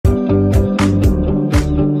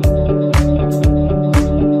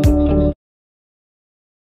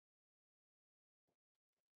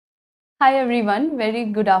Hi everyone, very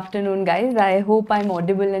good afternoon guys. I hope I'm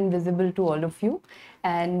audible and visible to all of you.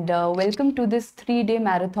 And welcome to this 3-day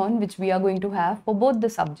marathon which we are going to have for both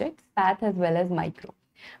the subjects, Path as well as Micro.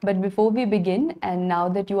 But before we begin, and now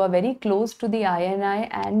that you are very close to the INI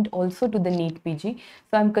and also to the NEET PG,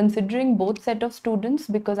 so I'm considering both set of students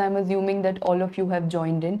because I'm assuming that all of you have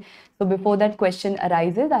joined in. So before that question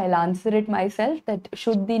arises, I'll answer it myself that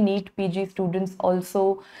should the NEET PG students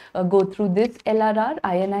also go through this LRR,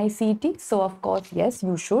 INI-CET? So of course, yes,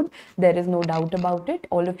 you should. There is no doubt about it.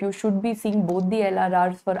 All of you should be seeing both the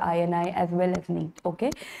LRRs for INI as well as NEET.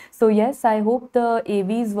 Okay. So yes, I hope the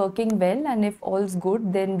AV is working well, and if all's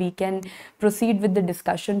good, then we can proceed with the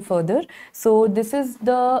discussion further. So this is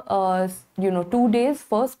the 2 days.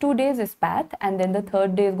 First 2 days is Path, and then the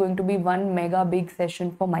third day is going to be one mega big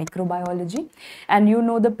session for microbiology. And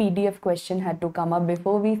the PDF question had to come up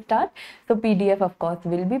before we start. So PDF of course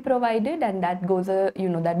will be provided, and that goes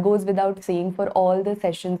that goes without saying for all the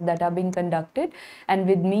sessions that are being conducted. And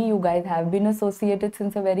with me, you guys have been associated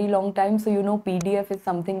since a very long time, so PDF is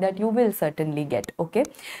something that you will certainly get. Okay,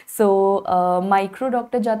 so micro,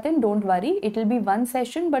 Dr. Jatin, don't worry, it will be one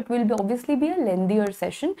session but will obviously be a lengthier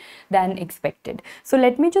session than expected. So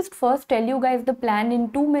let me just first tell you guys the plan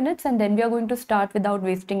in 2 minutes, and then we are going to start without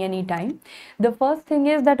wasting any time. The first thing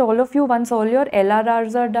is that all of you, once all your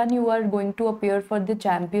LRRs are done, you are going to appear for the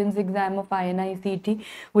champions exam of INI-CET,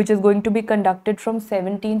 which is going to be conducted from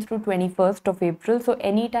 17th to 21st of April. So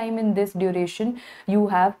anytime in this duration, you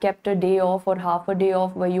have kept a day off or half a day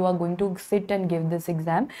off where you are going to sit and give this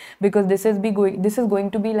exam, because this is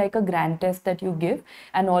going to be like a grand test that you give,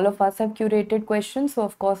 and all of us have curated questions. So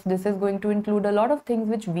of course, this is going to include a lot of things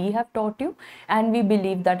which we have taught you and we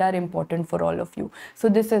believe that are important for all of you. So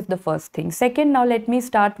this is the first thing. Second, now let me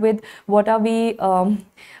start with what are we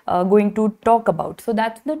going to talk about. So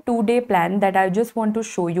that's the 2-day plan that I just want to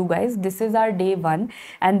show you guys. This is our day 1,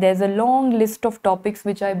 and there's a long list of topics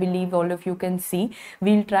which I believe all of you can see.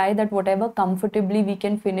 We'll try that whatever comfortably we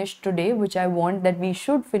can finish today, which I want that we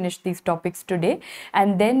should finish these topics today,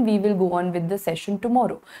 and then we will go on with the session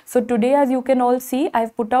tomorrow. So today, as you can all see,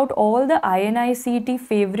 I've put out all the INI-CET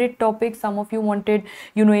favorite topics. Some of you wanted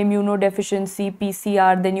immunodeficiency,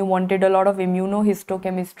 PCR, then you wanted a lot of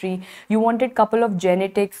immunohistochemistry, you wanted couple of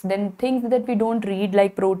genetics, then things that we don't read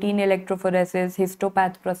like protein electrophoresis,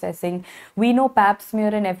 histopath processing. We know pap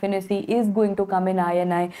smear and FNSE is going to come in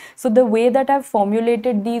INI. So the way that I've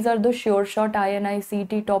formulated these are the sure shot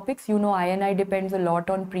INI-CET topics. INI depends a lot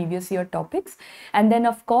on previous year topics. And then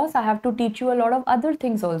of course, I have to teach you a lot of other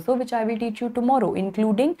things also, which I will teach you tomorrow,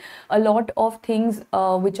 including a lot of things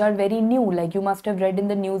which are very new. Like you must have read in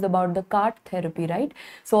the news about the CAR therapy, right?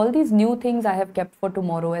 So all these new things I have kept for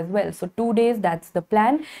tomorrow as well. So 2 days, that's the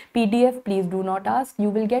plan. PDF, please do not ask. You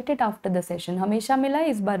will get it after the session. Hamesha mila hai,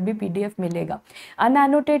 is baar bhi PDF milega.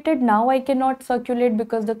 Unannotated, now I cannot circulate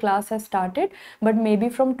because the class has started, but maybe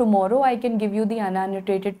from tomorrow I can give you the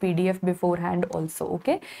unannotated PDF beforehand also.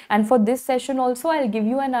 Okay, and for this session also I'll give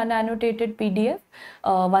you an unannotated PDF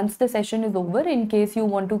once the session is over. In case you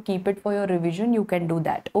want to keep it for your revision, you can do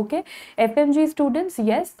that. Okay, FMG students,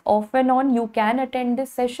 yes, off and on you can attend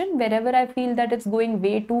this session. Wherever I feel that it's going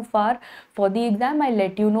way too far for the exam, I'll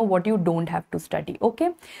let you know what you don't have to study.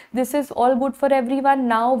 Okay, this is all good for everyone.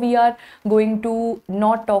 Now we are going to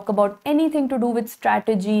not talk about anything to do with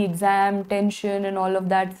strategy, exam, tension and all of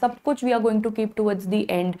that. Sab kuch we are going to keep towards the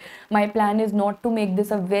end. My plan is not to make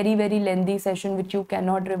this a very lengthy session which you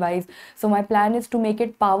cannot revise. So my plan is to make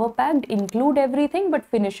it power packed, include everything, but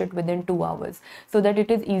finish it within 2 hours so that it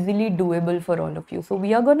is easily doable for all of you. So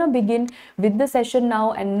we are gonna begin with the session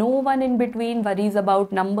now, and no one in between worries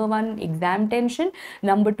about number 1 exam tension,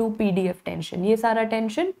 number 2 PDF tension. Ye sara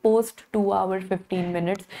tension post 2 hours 15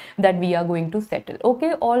 minutes that we are going to settle.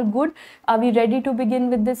 Okay, all good. Are we ready to begin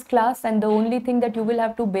with this class? And the only thing that you will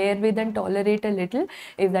have to bear with and tolerate a little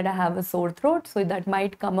is that I have a sore throat, so that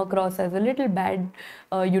might come across as a little bad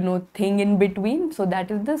thing in between. So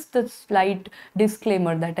that is just the slight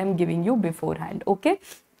disclaimer that I'm giving you beforehand. Okay,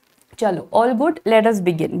 chalo, all good. Let us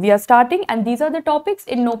begin. We are starting, and these are the topics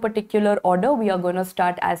in no particular order. We are going to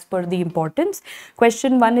start as per the importance.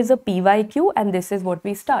 Question 1 is a PYQ, and this is what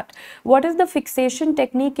we start. What is the fixation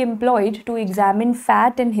technique employed to examine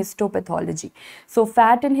fat in histopathology? So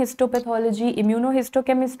fat in histopathology,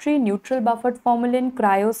 immunohistochemistry, neutral buffered formalin,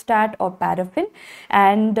 cryostat or paraffin.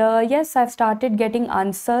 And yes, I've started getting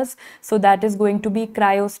answers. So that is going to be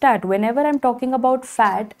cryostat. Whenever I'm talking about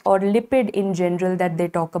fat or lipid in general that they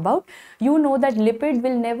talk about, about, you know that lipid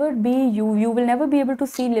will never be, you will never be able to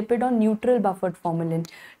see lipid on neutral buffered formalin.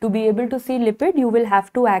 To be able to see lipid, you will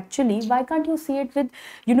have to actually, why can't you see it with,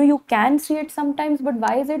 you can see it sometimes, but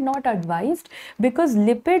why is it not advised? Because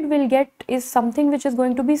lipid will is something which is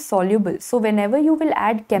going to be soluble. So whenever you will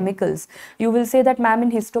add chemicals, you will say that, ma'am,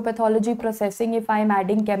 in histopathology processing, if I'm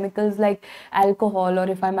adding chemicals like alcohol, or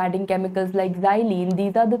if I'm adding chemicals like xylene,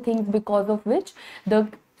 these are the things because of which the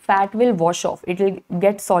fat will wash off, it will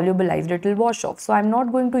get solubilized, it will wash off. So I'm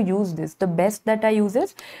not going to use this. The best that I use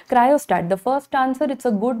is cryostat. The first answer, it's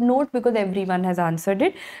a good note because everyone has answered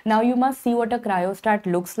it. Now you must see what a cryostat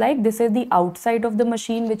looks like. This is the outside of the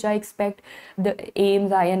machine, which I expect the AIMS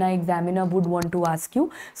INI examiner would want to ask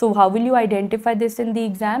you. So how will you identify this in the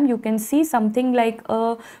exam? You can see something like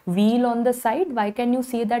a wheel on the side. Why can you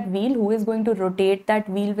see that wheel? Who is going to rotate that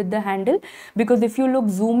wheel with the handle? Because if you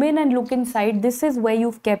zoom in and look inside, this is where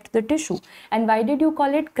you've kept the tissue. And why did you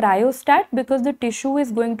call it cryostat? Because the tissue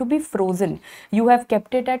is going to be frozen. You have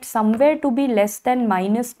kept it at somewhere to be less than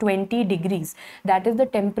 -20 degrees. That is the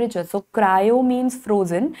temperature. So cryo means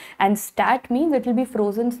frozen and stat means it will be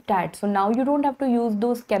frozen stat. So now you don't have to use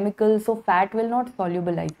those chemicals. So fat will not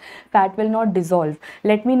solubilize. Fat will not dissolve.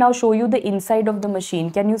 Let me now show you the inside of the machine.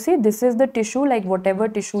 Can you see? This is the tissue, like whatever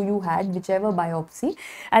tissue you had, whichever biopsy.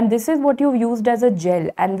 And this is what you've used as a gel.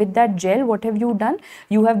 And with that gel, what have you done?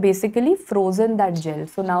 You have basically frozen that gel.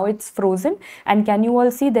 So now it's frozen, and can you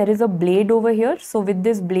all see there is a blade over here? So with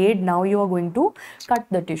this blade, now you are going to cut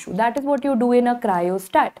the tissue. That is what you do in a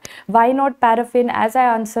cryostat. Why not paraffin? As I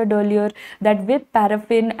answered earlier, that with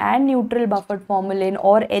paraffin and neutral buffered formalin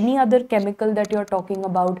or any other chemical that you're talking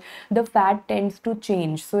about, the fat tends to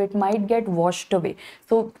change. So it might get washed away.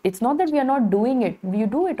 So it's not that we are not doing it. We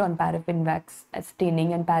do it on paraffin wax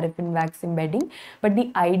staining and paraffin wax embedding. But the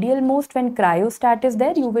ideal most, when cryostat is there,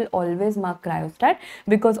 you will always mark cryostat,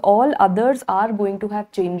 because all others are going to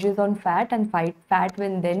have changes on fat, and fat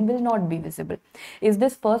when then will not be visible. Is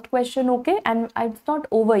this first question okay? And it's not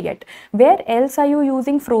over yet. Where else are you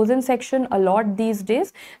using frozen section a lot these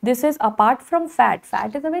days? This is apart from fat.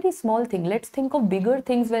 Fat is a very small thing. Let's think of bigger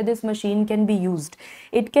things where this machine can be used.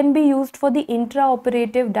 It can be used for the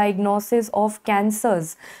intraoperative diagnosis of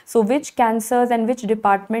cancers. So which cancers and which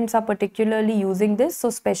departments are particularly using this? So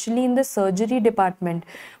especially in the surgery department,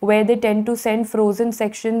 where they tend to send frozen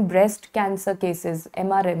section breast cancer cases,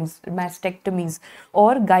 MRMs, mastectomies,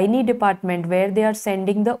 or gynae department, where they are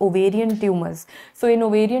sending the ovarian tumors. So in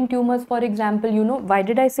ovarian tumors, for example, why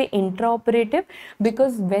did I say intraoperative?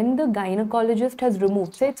 Because when the gynecologist has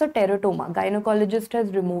removed, say it's a teratoma, gynecologist has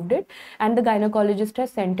removed it and the gynecologist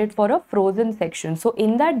has sent it for a frozen section. So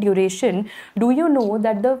in that duration, do you know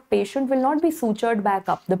that the patient will not be sutured back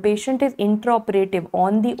up? The patient is intraoperative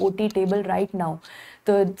on the OT table right now.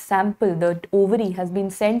 The sample, the ovary has been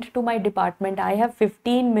sent to my department. I have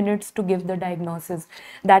 15 minutes to give the diagnosis.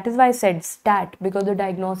 That is why I said stat, because the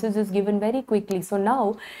diagnosis is given very quickly. So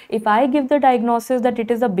now, if I give the diagnosis that it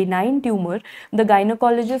is a benign tumor, the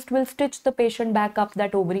gynecologist will stitch the patient back up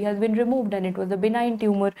that ovary has been removed and it was a benign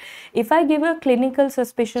tumor. If I give a clinical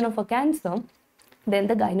suspicion of a cancer, then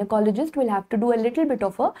the gynecologist will have to do a little bit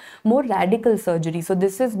of a more radical surgery. So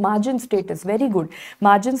this is margin status, very good.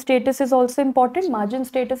 Margin status is also important. Margin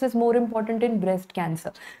status is more important in breast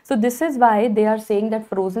cancer. So this is why they are saying that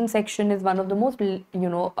frozen section is one of the most,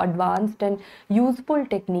 advanced and useful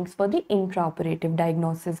techniques for the intraoperative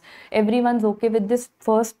diagnosis. Everyone's okay with this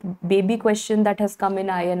first baby question that has come in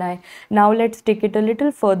INI. Now let's take it a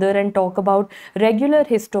little further and talk about regular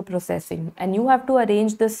histoprocessing. And you have to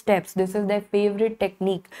arrange the steps. This is their favorite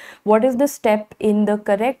technique. What is the step in the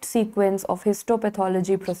correct sequence of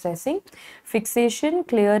histopathology processing? Fixation,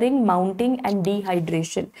 clearing, mounting, and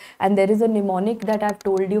dehydration. And there is a mnemonic that I've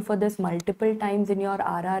told you for this multiple times in your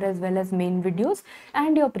RR as well as main videos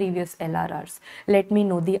and your previous LRRs. Let me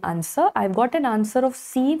know the answer. I've got an answer of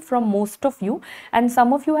C from most of you, and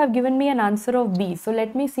some of you have given me an answer of B. So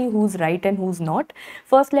let me see who's right and who's not.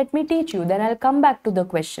 First, let me teach you, then I'll come back to the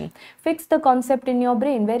question. Fix the concept in your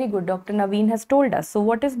brain. Very good. Dr. Naveen has told us. So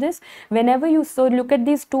what is this? Whenever you look at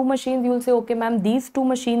these two machines, you will say, okay ma'am, these two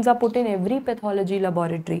machines are put in every pathology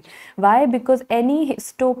laboratory. Why? Because any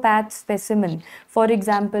histopath specimen, for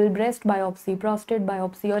example, breast biopsy, prostate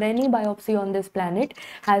biopsy, or any biopsy on this planet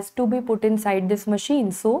has to be put inside this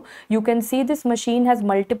machine. So you can see this machine has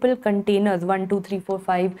multiple containers, 1, 2, 3, 4,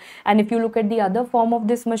 5. And if you look at the other form of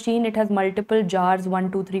this machine, it has multiple jars,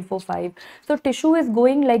 1, 2, 3, 4, 5. So tissue is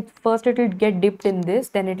going like, first it will get dipped in this,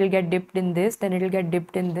 then it will get dipped in this, then it will get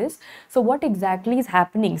dipped in this. So what exactly is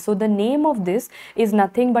happening? So the name of this is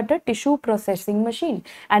nothing but a tissue processing machine.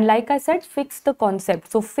 And like I said, fix the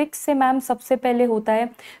concept. So fix se ma'am sabse pehle hota hai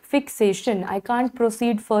fixation, I can't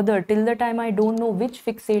proceed further till the time I don't know which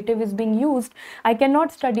fixative is being used. I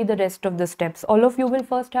cannot study the rest of the steps. All of you will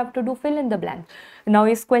first have to do fill in the blank. Now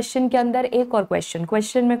इस question के अंदर एक और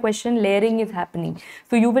question में question layering is happening.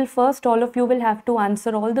 So you will first, all of you will have to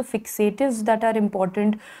answer all the fixatives that are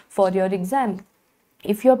important for your exam.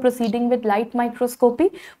 If you are proceeding with light microscopy,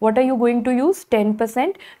 what are you going to use?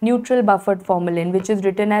 10% neutral buffered formalin, which is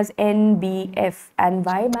written as NBF. And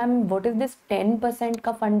why, ma'am, what is this 10%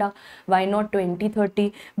 ka funda? Why not 20,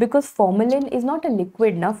 30? Because formalin is not a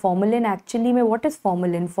liquid, na. Formalin actually, what is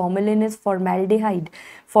formalin? Formalin is formaldehyde.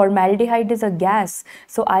 Formaldehyde is a gas.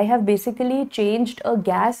 So I have basically changed a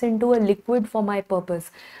gas into a liquid for my purpose.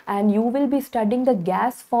 And you will be studying the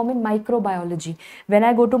gas form in microbiology. When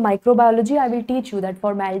I go to microbiology, I will teach you that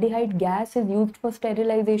formaldehyde gas is used for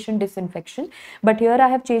sterilization, disinfection, but here I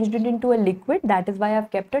have changed it into a liquid. That is why I have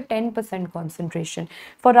kept a 10% concentration.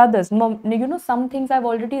 For others, some things I've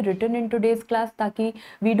already written in today's class taki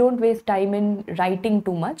we don't waste time in writing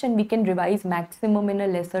too much and we can revise maximum in a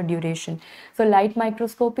lesser duration. So light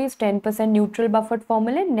microscopy is 10% neutral buffered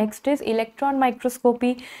formalin. Next is electron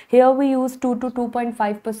microscopy. Here we use 2 to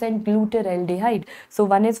 2.5% glutyraldehyde. So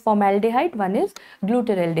one is formaldehyde, one is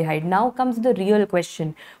glutyraldehyde. Now comes the real question.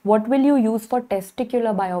 What will you use for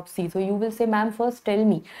testicular biopsy? So you will say, ma'am, first tell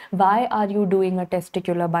me, why are you doing a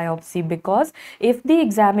testicular biopsy? Because if the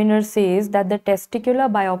examiner says that the testicular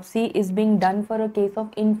biopsy is being done for a case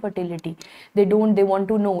of infertility, they want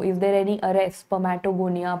to know, is there any arrest,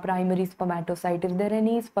 spermatogonia, primary spermatocyte, is there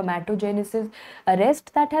any spermatogenesis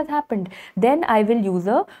arrest that has happened? Then I will use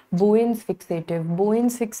a Bowen's fixative.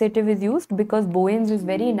 Bowen's fixative is used because Bowen's is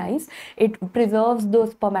very nice. It preserves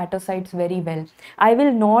those spermatocytes very well. I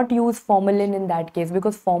will not use formalin in that case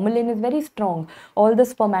because formalin is very strong. All the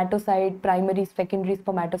spermatocyte, primary, secondary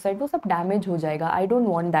spermatocyte, वो सब damage हो जाएगा. I don't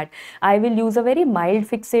want that. I will use a very mild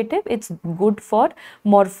fixative. It's good for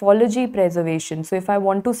morphology preservation. So if I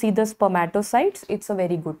want to see the spermatocytes, it's a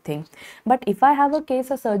very good thing. But if I have a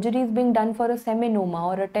case, a surgery is being done for a seminoma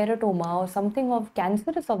or a teratoma or something of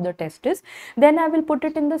cancerous of the testis, then I will put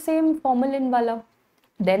it in the same formalin wala.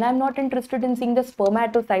 Then I'm not interested in seeing the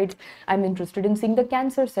spermatocytes. I'm interested in seeing the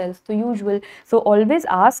cancer cells, the usual. So always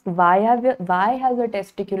ask why has a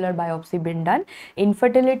testicular biopsy been done?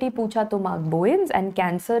 Infertility पूछा तो mark Bowen's, and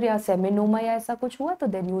cancer या seminoma या ऐसा कुछ हुआ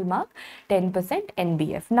तो then you will mark 10%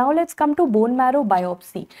 NBF. Now let's come to bone marrow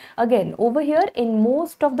biopsy. Again, over here in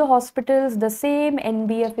most of the hospitals, the same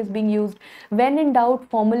NBF is being used. When in doubt,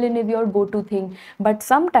 formalin is your go-to thing. But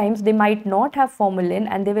sometimes they might not have formalin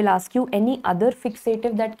and they will ask you any other fixative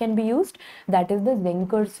that can be used. That is the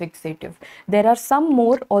Zenker's fixative. There are some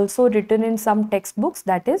more also written in some textbooks,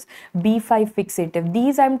 that is B5 fixative.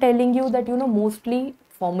 These I'm telling you that mostly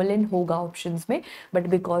formalin hoga options में, but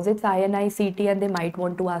because it's INI-CET and they might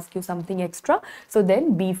want to ask you something extra, so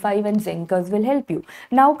then B5 and Zenker's will help you.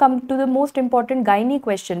 Now come to the most important gynae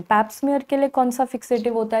question. Pap smear के लिए कौन सा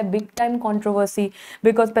fixative होता है? Big time controversy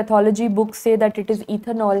because pathology books say that it is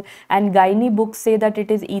ethanol and gynae books say that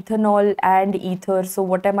it is ethanol and ether. So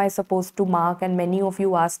what am I supposed to mark? And many of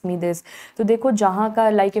you asked me this. So देखो जहाँ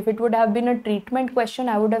का, like if it would have been a treatment question,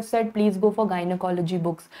 I would have said please go for gynecology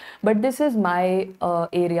books. But this is my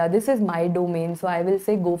area, this is my domain, so I will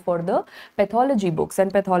say go for the pathology books.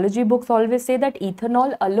 And pathology books always say that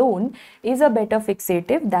ethanol alone is a better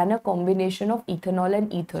fixative than a combination of ethanol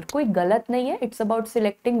and ether. कोई गलत नहीं है, it's about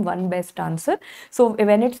selecting one best answer. So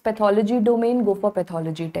when it's pathology domain, go for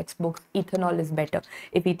pathology textbooks. Ethanol is better.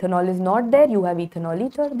 If ethanol is not there, you have ethanol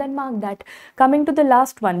ether, then mark that. Coming to the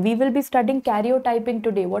last one, we will be studying karyotyping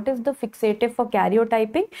today. What is the fixative for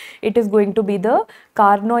karyotyping? It is going to be the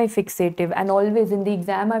Carnoy fixative. And always in the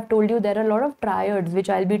exam, I've told you there are a lot of triads which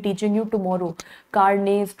I'll be teaching you tomorrow.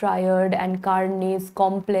 Carnase triad and Carnase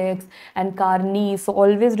complex and Carnese. So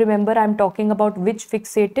always remember I'm talking about which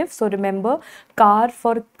fixative. So remember car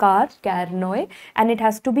for car, Carnoy, and it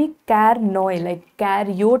has to be Carnoy, like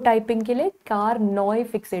karyotyping ke liye Carnoy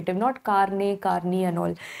fixative, not Carne, Carni and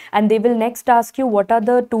all. And they will next ask you what are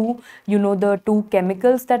the two, the two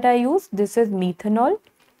chemicals that I use. This is methanol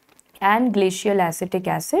and glacial acetic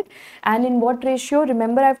acid, and in what ratio?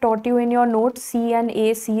 Remember I've taught you in your notes C and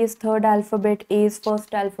A. C is third alphabet, A is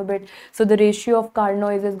first alphabet, so the ratio of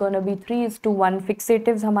Carnoys is gonna be 3:1.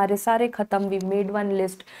 Fixatives hamare sare khatam, we've made one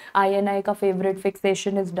list. INI ka favorite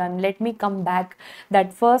fixation is done. Let me come back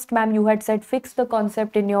that first, ma'am, you had said fix the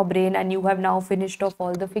concept in your brain and you have now finished off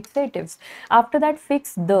all the fixatives. After that,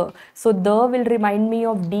 fix the, so the will remind me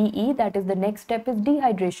of DE, that is the next step is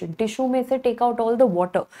dehydration. Tissue mein se take out all the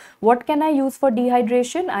water. what can I use for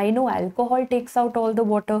dehydration? I know alcohol takes out all the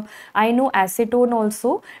water. I know acetone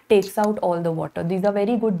also takes out all the water. These are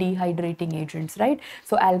very good dehydrating agents, right?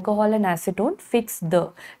 So alcohol and acetone, fix the.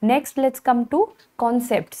 Next, let's come to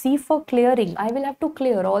concept. C for clearing. I will have to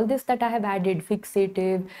clear all this that I have added,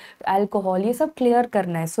 fixative, alcohol, ये सब clear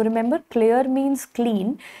करना है. So remember, clear means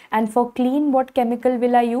clean, and for clean, what chemical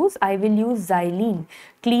will I use? I will use xylene.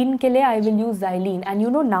 Clean के लिए I will use xylene. And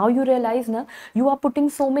you know, now you realize na, you are putting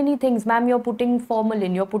so many things. Ma'am, you're putting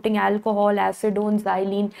formalin, you're putting alcohol, acetone,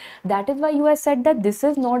 xylene. That is why you have said that this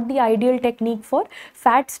is not the ideal technique for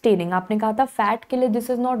fat staining. आपने कहा था fat के लिए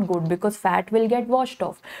this is not good because fat will get washed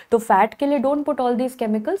off. तो fat के लिए don't put all these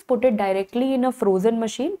chemicals, put it directly in a frozen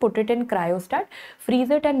machine, put it in cryostat,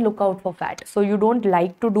 freeze it and look out for fat. So you don't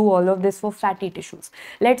like to do all of this for fatty tissues.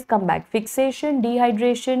 Let's come back. Fixation,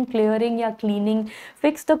 dehydration, clearing या cleaning.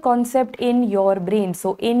 Fix the concept in your brain.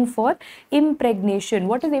 So in for impregnation.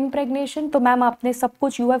 What is impregnation? तो ma'am आपने सब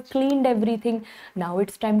कुछ, you have cleaned everything. Now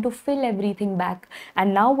it's time to fill everything back.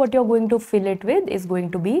 And now what you're going to fill it with is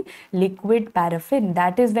going to be liquid paraffin.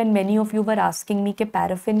 That is when many of you were asking me कि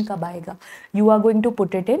paraffin कब आएगा. You are going to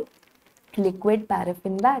put it in liquid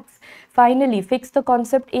paraffin wax. Finally, fix the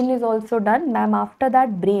concept in is also done. Ma'am, after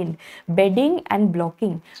that, brain, bedding and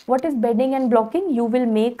blocking. What is bedding and blocking? You will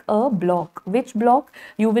make a block. Which block?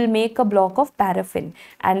 You will make a block of paraffin,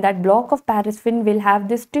 and that block of paraffin will have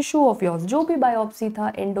this tissue of yours, जो भी biopsy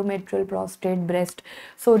था, endometrial, prostate, breast.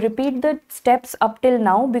 So repeat the steps up till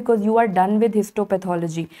now because you are done with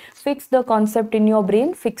histopathology. Fix the concept in your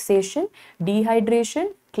brain. Fixation,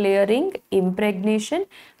 dehydration, clearing, impregnation,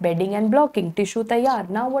 bedding and blocking. Tissue taiyar.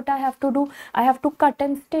 Now what I have to do? I have to cut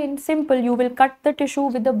and stain. Simple. You will cut the tissue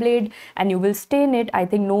with the blade and you will stain it. I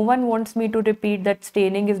think no one wants me to repeat that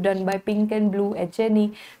staining is done by pink and blue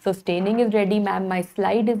HNE. So staining is ready, ma'am. My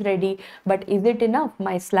slide is ready. But is it enough?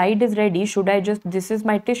 My slide is ready. Should I just, this is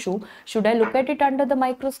my tissue. Should I look at it under the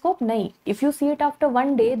microscope? No. If you see it after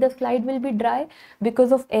one day, the slide will be dry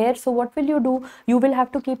because of air. So what will you do? You will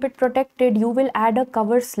have to keep it protected. You will add a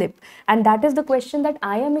cover slip, and that is the question that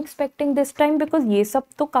I am expecting this time because ये सब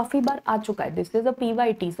तो काफी बार आ चुका है. This is a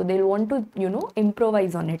PYT, so they'll want to, you know,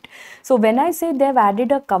 improvise on it. So when I say they've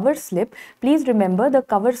added a cover slip, please remember the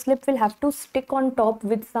cover slip will have to stick on top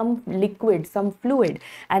with some liquid, some fluid,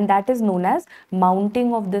 and that is known as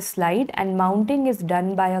mounting of the slide, and mounting is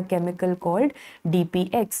done by a chemical called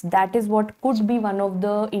DPX. That is what could be one of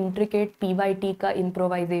the intricate PYT ka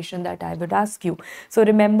improvisation that I would ask you. So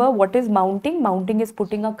remember, what is mounting? Mounting is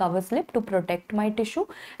putting a cover slip to protect my tissue.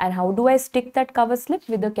 And how do I stick that cover slip?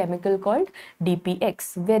 With a chemical called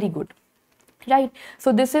DPX. Very good. Right,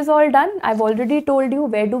 so this is all done. I've already told you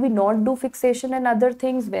where do we not do fixation and other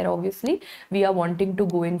things, where obviously we are wanting to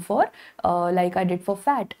go in for like I did for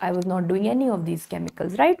fat. I was not doing any of these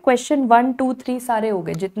chemicals, right? Question 1, 2, 3 सारे हो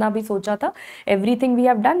गए, जितना भी सोचा था, everything we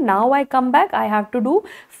have done. Now I come back, I have to do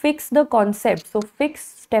fix the concept. So fix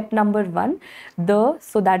step number 1,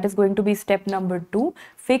 so that is going to be step number 2.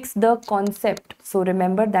 Fix the concept. So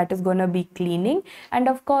remember, that is going to be cleaning, and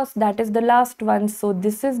of course that is the last one. So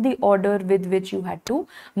this is the order with which you had to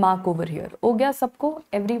mark over here. हो गया सबको?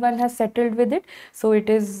 Everyone has settled with it. So it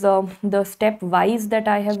is the step wise that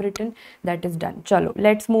I have written, that is done. Chalo,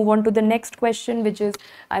 let's move on to the next question, which is,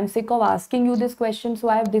 I'm sick of asking you this question, so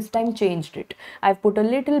I have this time changed it. I've put a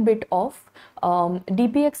little bit of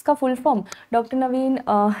DPX का full form, Dr. Naveen,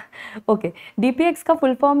 okay, DPX का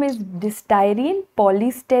full form is dystyrene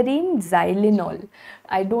polystyrene xylenol.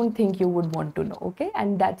 I don't think you would want to know, okay?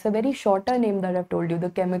 And that's a very shorter name that I've told you.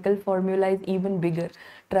 The chemical formula is even bigger.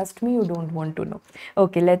 Trust me, you don't want to know.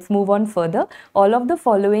 Okay, let's move on further. All of the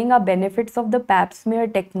following are benefits of the pap smear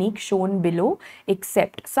technique shown below,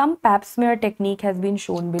 except some pap smear technique has been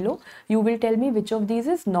shown below. You will tell me which of these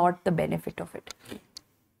is not the benefit of it.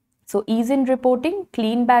 So ease in reporting,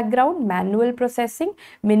 clean background, manual processing,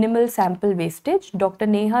 minimal sample wastage. Dr.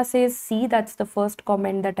 Neha says C, that's the first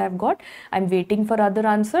comment that I've got. I'm waiting for other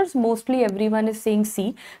answers. Mostly everyone is saying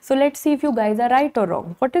C. So let's see if you guys are right or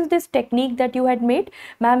wrong. What is this technique that you had made?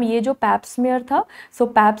 Ma'am, ye jo pap smear tha. So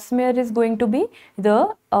pap smear is going to be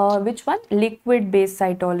the which one? Liquid based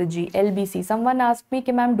cytology, LBC. Someone asked me,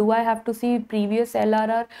 ma'am, do I have to see previous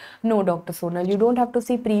LRR? No, Dr. Sonal, you don't have to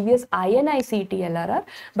see previous INI-CET LRR,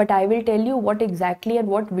 but I will tell you what exactly and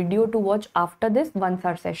what video to watch after this once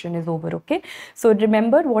our session is over, okay? So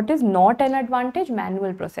remember, what is not an advantage?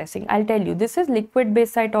 Manual processing. I'll tell you, this is liquid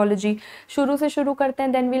based cytology. Shuru se shuru karte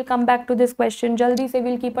hain, then we'll come back to this question. Jaldi se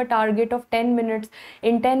we'll keep a target of 10 minutes.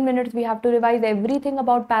 In 10 minutes, we have to revise everything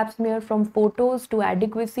about pap smear from photos to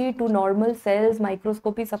adequate adequacy to normal cells,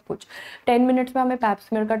 microscopy, सब कुछ 10 minutes में हमें pipe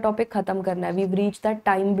smear का topic खत्म करना है. We've reached that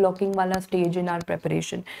time blocking वाला stage in our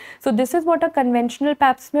preparation. So this is what a conventional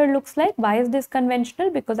pap smear looks like. Why is this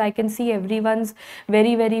conventional? Because I can see everyone's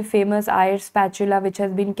very famous INICET spatula which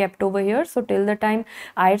has been kept over here. So till the time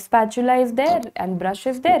INICET spatula is there and brush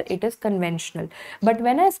is there, it is conventional. But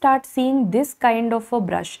when I start seeing this kind of a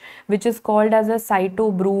brush which is called as a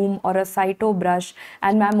cyto broom or a cyto brush,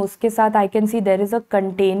 and ma'am uske sath I can see there is a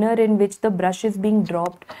container in which the brush is being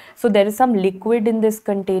dropped. So there is some liquid in this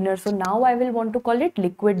container. So now I will want to call it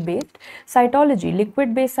liquid based cytology.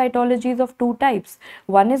 Liquid based cytology is of two types.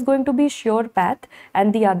 One is going to be sure path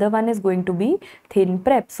and the other one is going to be thin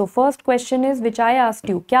prep. So first question is which I asked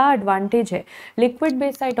you, kya advantage hai? Liquid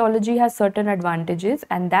based cytology has certain advantages,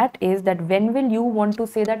 and that is that when will you want to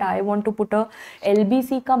say that I want to put a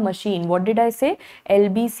LBC ka machine. What did I say?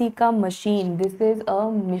 LBC ka machine. This is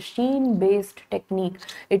a machine based technique.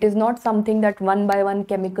 It is not something that one by one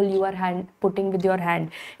chemical you are putting with your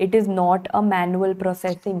hand. It is not a manual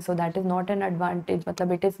processing. So that is not an advantage.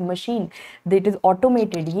 मतलब it is machine. It is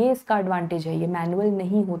automated. ये इसका advantage है. ये manual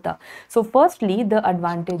नहीं होता. So firstly, the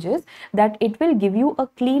advantage is that it will give you a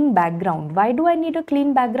clean background. Why do I need a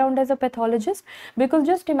clean background as a pathologist? Because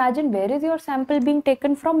just imagine where is your sample being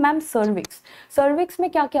taken from, ma'am? Cervix. Cervix में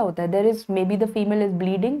क्या क्या होता है? There is maybe the female is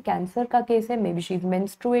bleeding. Cancer का case है. Maybe she is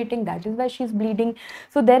menstruating. That is why she is bleeding.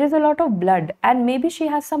 So there is a lot of blood, and maybe she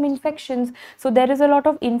has some infections. So there is a lot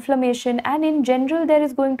of inflammation, and in general there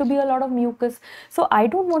is going to be a lot of mucus. So I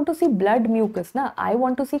don't want to see blood mucus, na. I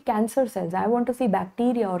want to see cancer cells. I want to see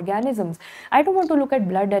bacteria, organisms. I don't want to look at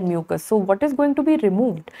blood and mucus. So what is going to be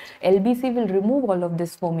removed? LBC will remove all of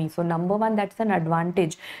this for me. So number one, that's an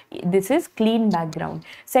advantage. This is clean background.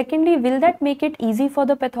 Secondly, will that make it easy for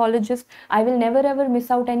the pathologist? I will never ever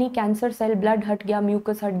miss out any cancer cell. Blood hat gaya,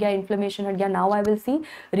 mucus hat gaya, inflammation hat gaya. Now I will see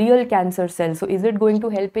real cancer cells. So is it going to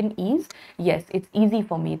help in ease? Yes, it's easy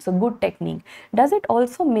for me. It's a good technique. Does it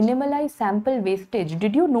also minimize sample wastage?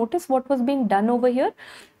 Did you notice what was being done over here?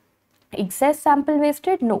 Excess sample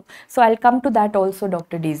wasted? No. So I'll come to that also,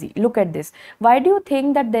 Dr. Daisy. Look at this. Why do you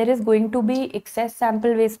think that there is going to be excess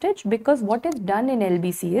sample wastage? Because what is done in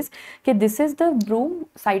LBC is, okay, this is the broom,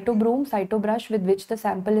 cyto brush with which the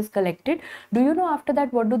sample is collected. Do you know after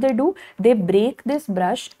that what do? They break this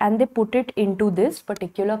brush and they put it into this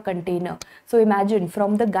particular container. So imagine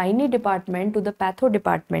from the gynae department to the patho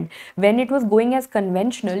department, when it was going as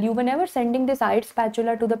conventional, you were never sending this INICET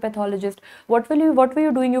spatula to the pathologist. What were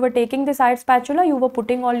you doing? You were taking this INICET spatula, you were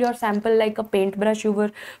putting all your sample like a paintbrush, you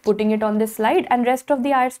were putting it on this slide, and rest of the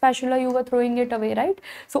INICET spatula you were throwing it away, right?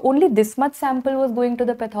 So only this much sample was going to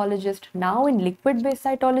the pathologist. Now in liquid based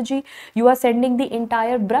cytology, you are sending the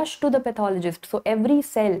entire brush to the pathologist. So every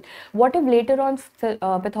cell. What if later on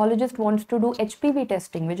pathologist wants to do HPV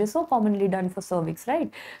testing, which is so commonly done for cervix, right?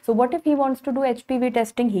 So what if he wants to do HPV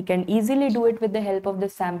testing? He can easily do it with the help of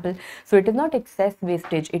this sample. So it is not excess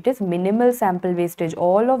wastage, it is minimal sample wastage.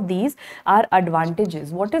 All of these are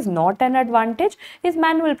advantages. What is not an advantage is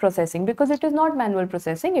manual processing, because it is not manual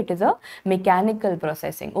processing, it is a mechanical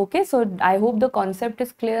processing. Okay, so I hope the concept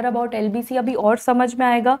is clear about LBC. Abhi aur samajh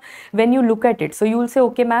mein aayega when you look at it. So you will say,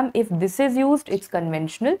 okay ma'am, if this is used, it's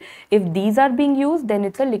conventional. If these are being used, then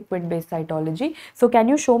it's a liquid based cytology. So can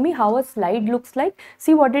you show me how a slide looks like?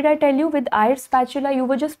 See, what did I tell you? With INICET spatula, you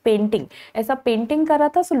were just painting. ऐसा painting कर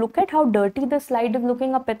रहा था. So look at how dirty the slide is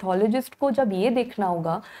looking. A pathologist को जब ये देखना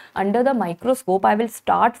होगा under the microscope, I will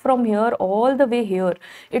start from here all the way here.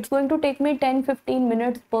 It's going to take me 10-15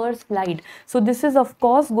 minutes per slide. So this is of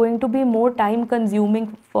course going to be more time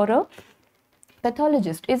consuming for a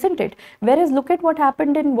pathologist, isn't it? Whereas look at what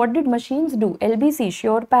happened in, what did machines do? LBC,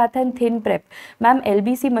 sure path and thin prep. Ma'am,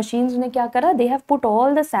 LBC machines ne kya kara? They have put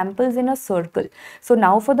all the samples in a circle. So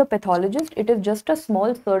now for the pathologist, it is just a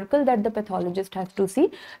small circle that the pathologist has to see,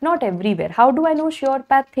 not everywhere. How do I know sure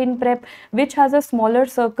path, thin prep? Which has a smaller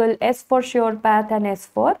circle, S for sure path and S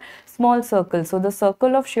for small circle. So the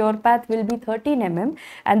circle of sure path will be 13 mm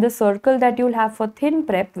and the circle that you'll have for thin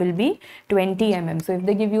prep will be 20 mm. So if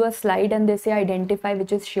they give you a slide and they say identify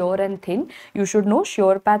which is sure and thin, you should know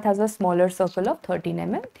sure path has a smaller circle of 13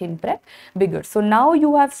 mm, thin prep bigger. So now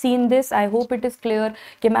you have seen this. I hope it is clear.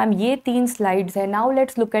 Okay, ma'am, ye 3 slides hai. Now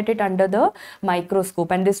let's look at it under the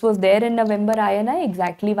microscope. And this was there in November INI.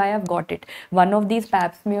 Exactly why I've got it. One of these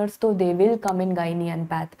pap smears, so they will come in gynae and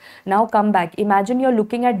path. Now come back. Imagine you're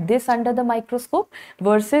looking at this under the microscope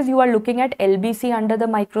versus you are looking at LBC under the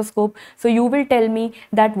microscope. So you will tell me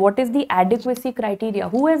that what is the adequacy criteria?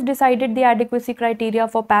 Who has decided the adequacy adequacy criteria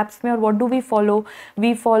for pap smear, what do we follow?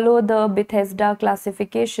 We follow the Bethesda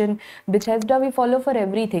classification. Bethesda we follow for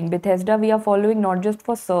everything. Bethesda we are following not just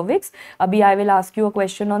for cervix. Abhi I will ask you a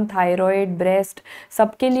question on thyroid, breast.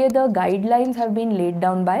 Sabke liye the guidelines have been laid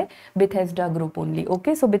down by Bethesda group only.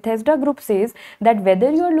 Okay, so Bethesda group says that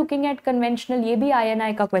whether you are looking at conventional, ye bhi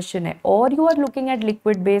INI ka question hai, or you are looking at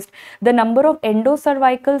liquid based, the number of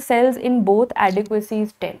endocervical cells in both adequacy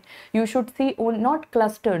is 10. You should see not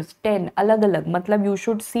clusters, 10 alag alag, matlab you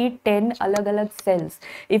should see 10 alag alag cells.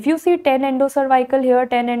 If you see 10 endocervical here,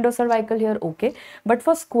 10 endocervical here, okay, but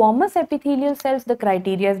for squamous epithelial cells the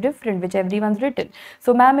criteria is different, which everyone's written.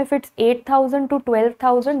 So ma'am, if it's 8,000 to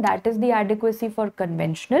 12,000, that is the adequacy for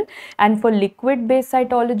conventional, and for liquid based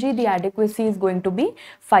cytology the adequacy is going to be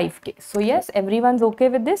 5k. So yes, everyone's okay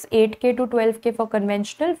with this. 8k to 12k for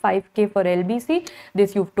conventional, 5k for LBC.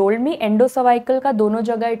 This you've told me. Endocervical ka dono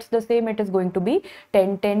jagah it's the same, it is going to be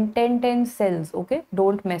 10 cells. Okay,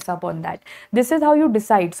 don't mess up on that. This is how you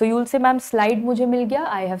decide. So you'll say ma'am, slide mujhe mil gaya,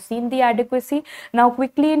 I have seen the adequacy. Now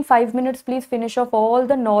quickly in 5 minutes please finish off all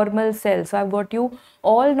the normal cells. So I've got you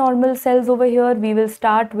all normal cells over here. We will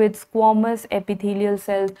start with squamous epithelial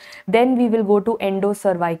cells, then we will go to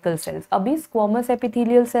endocervical cells. Abhi squamous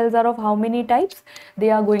epithelial cells are of how many types? They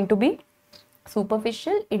are going to be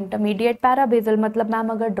superficial, intermediate, parabasal. मतलब ma'am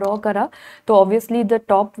अगर draw करा तो obviously the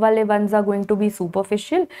top वाले ones are going to be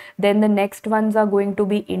superficial, then the next ones are going to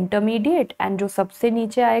be intermediate, and जो सबसे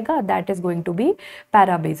नीचे आएगा that is going to be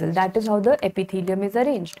parabasal. That is how the epithelium is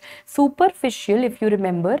arranged. Superficial, if you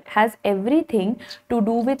remember, has everything to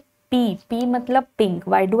do with P. P मतलब pink.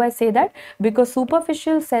 Why do I say that? Because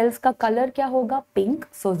superficial cells का color क्या होगा? Pink.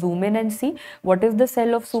 So zoom in and see what is the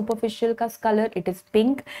cell of superficial का color. It is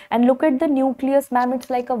pink. And look at the nucleus, ma'am. It's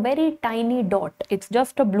like a very tiny dot. It's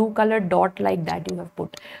just a blue colored dot like that you have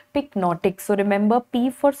put. Pycnotic. So remember, P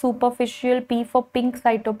for superficial, P for pink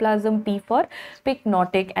cytoplasm, P for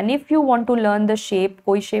pycnotic. And if you want to learn the shape,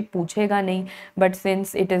 कोई shape पूछेगा नहीं. But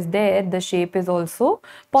since it is there, the shape is also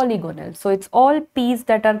polygonal. So it's all P's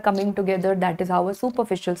that are coming together. That is how a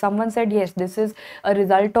superficial. Someone said yes, this is a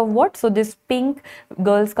result of what? So this pink,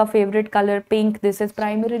 girls ka favorite color pink, this is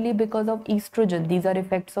primarily because of estrogen. These are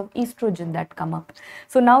effects of estrogen that come up.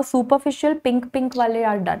 So now superficial pink wale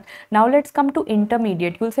are done. Now let's come to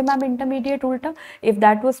intermediate. You'll say ma'am, intermediate ulta, if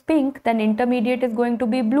that was pink then intermediate is going to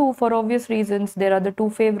be blue for obvious reasons. There are the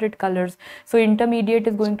two favorite colors. So intermediate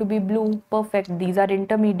is going to be blue. Perfect. These are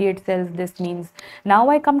intermediate cells. This means now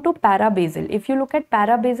I come to parabasal. If you look at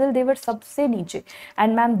parabasal, they were सबसे नीचे,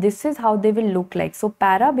 and ma'am this is how they will look like. So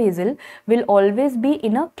parabasal will always be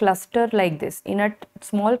in a cluster like this, in a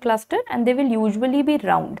small cluster, and they will usually be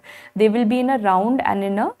round. They will be in a round and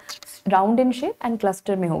in a round in shape and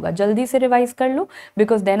cluster में होगा. जल्दी से revise कर लो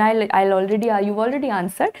because then I'll already you've already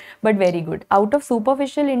answered, but very good. Out of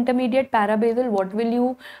superficial, intermediate, parabasal, what will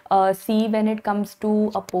you see when it comes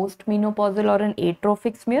to a postmenopausal or an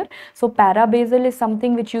atrophic smear? So parabasal is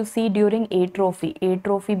something which you see during atrophy.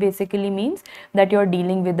 Atrophy basically means that you're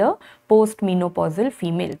dealing with a postmenopausal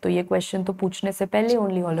female. तो ये question तो पूछने से पहले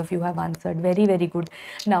only all of you have answered. Very very good.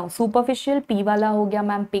 Now superficial P वाला हो गया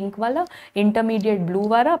ma'am pink वाला, intermediate blue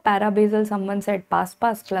वाला, parabasal someone said pass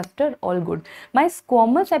cluster, all good. My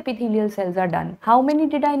squamous epithelial cells are done. How many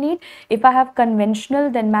did I need? If I have conventional,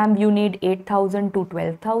 then ma'am you need 8,000 to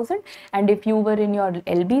 12,000, and if you were in your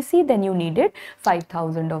LBC then you needed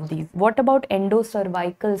 5,000 of these. What about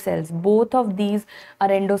endocervical cells? Both of these are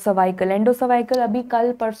endocervical. Endocervical abhi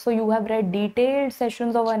kal parso you have read detailed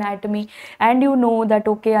sessions of anatomy, and you know that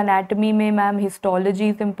okay, anatomy में ma'am histology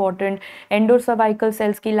is important. Endocervical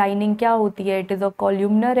cells की lining क्या होती है? It is a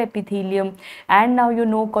columnar epithelium, and now you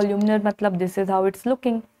know columnar matlab this is how it's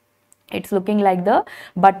looking. It's looking like the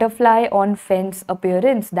butterfly on fence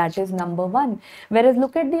appearance. That is number one. Whereas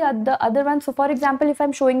look at the other one. So for example, if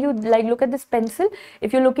I'm showing you, like, look at this pencil.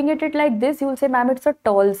 If you're looking at it like this, you will say ma'am it's a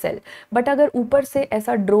tall cell. But अगर ऊपर से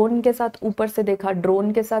ऐसा drone के साथ ऊपर से देखा,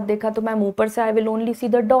 drone के साथ देखा, तो मैम ऊपर से I will only see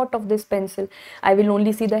the dot of this pencil. I will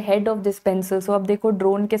only see the head of this pencil. So अब देखो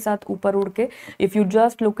drone के साथ ऊपर उड़ के, if you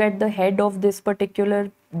just look at the head of this particular,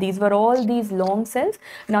 these were all these long cells.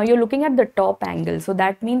 Now you're looking at the top angle. So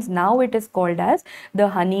that means now it is called as the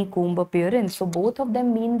honeycomb appearance. So both of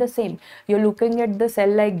them mean the same. You're looking at the cell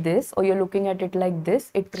like this or you're looking at it like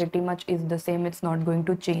this. It pretty much is the same. It's not going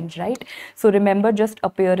to change, right? So remember, just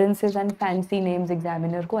appearances and fancy names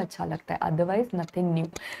examiner ko acha lagta hai. Otherwise nothing new.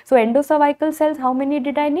 So endocervical cells, how many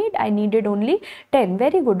did I need? I needed only 10.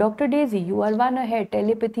 Very good. Dr. Daisy, you are one ahead.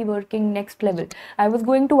 Telepathy working next level. I was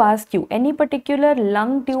going to ask you, any particular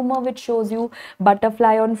lung one tumor which shows you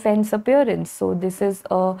butterfly on fence appearance. So this is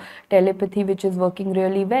a telepathy which is working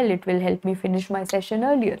really well. It will help me finish my session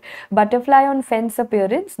earlier. Butterfly on fence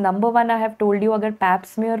appearance. Number one, I have told you, agar pap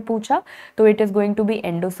smear pucha, so it is going to be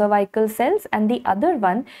endocervical cells. And the other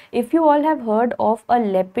one, if you all have heard of a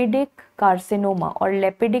lipidic carcinoma or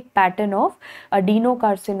lipidic pattern of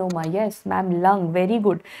adenocarcinoma. Yes, ma'am, lung, very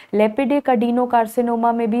good. Lipidic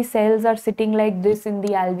adenocarcinoma, maybe cells are sitting like this in the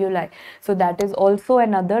alveoli. So that is also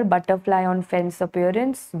another butterfly on fence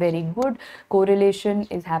appearance. Very good. Correlation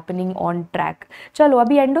is happening on track. Chalo,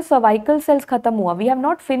 abhi endocervical cells khatam hua. We have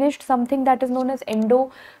not finished something that is known as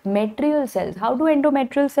endometrial cells. How do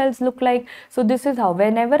endometrial cells look like? So this is how,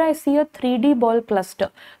 whenever I see a 3D ball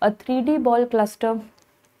cluster, a 3D ball cluster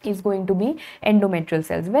is going to be endometrial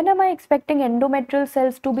cells. When am I expecting endometrial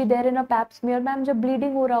cells to be there in a pap smear? Ma'am, jab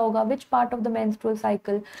bleeding ho raha hoga, which part of the menstrual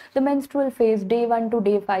cycle? The menstrual phase, day 1 to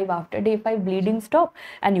day 5. After day 5, bleeding stop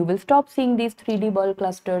and you will stop seeing these 3D ball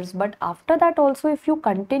clusters. But after that also, if you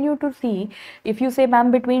continue to see, if you say, ma'am,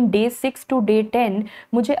 between day 6 to day 10,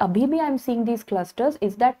 mujhe abhi bhi I am seeing these clusters,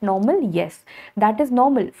 is that normal? Yes, that is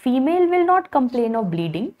normal. Female will not complain of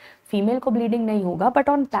bleeding. Female को bleeding नहीं होगा, but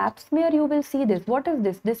on pipe smear you will see this. What is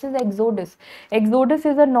this? This is exodus. Exodus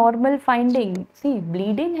is a normal finding. C,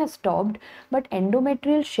 bleeding has stopped, but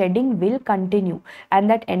endometrial shedding will continue,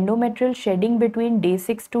 and that endometrial shedding between day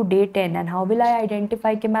 6 to day 10. and how will I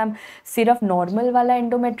identify कि ma'am सिर्फ normal वाला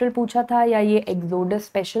endometrial पूछा था या ये exodus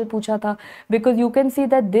special पूछा था? because you can see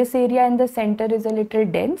that this area in the center is a little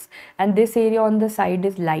dense and this area on the side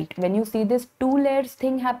is light. When you see this two layers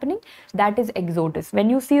thing happening, that is exodus. When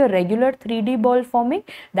you see a regular 3D ball forming,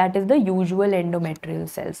 that is the usual endometrial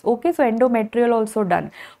cells. Okay, so endometrial also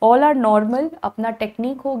done. All are normal. अपना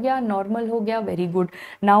technique हो गया, normal हो गया, very good.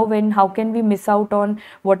 Now how can we miss out on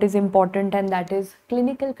what is important, and that is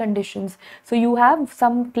clinical conditions. So you have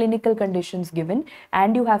some clinical conditions given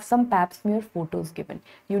and you have some pap smear photos given.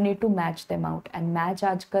 You need to match them out, and match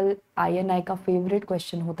आजकल INI का favorite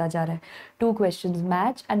question होता जा रहा है. 2 questions,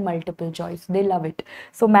 match and multiple choice. They love it.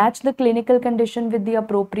 So match the clinical condition with the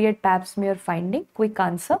appropriate pap smear finding. Quick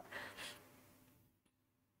answer.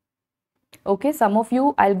 Okay, some of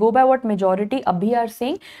you, I'll go by what majority abhi are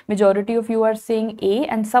saying. Majority of you are saying A,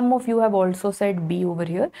 and some of you have also said B over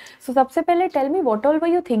here. So sabse pehle tell me, what all were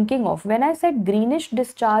you thinking of when I said greenish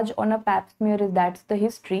discharge on a pap smear? Is that's the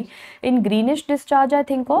history. In greenish discharge, I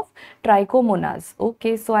think of trichomonas.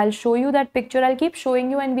 Okay, so I'll show you that picture. I'll keep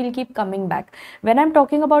showing you and we'll keep coming back. When I'm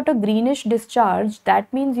talking about a greenish discharge,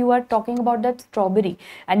 that means you are talking about that strawberry,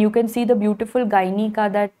 and you can see the beautiful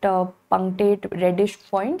gynica, that punctate reddish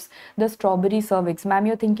points, the strawberry cervix. Ma'am,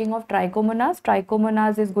 you're thinking of trichomonas.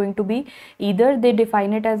 Trichomonas is going to be either they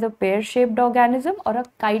define it as a pear-shaped organism or a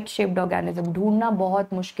kite-shaped organism. ढूंढना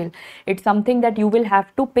बहुत मुश्किल. It's something that you will have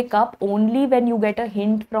to pick up only when you get a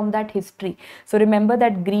hint from that history. So remember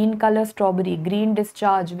that green color strawberry, green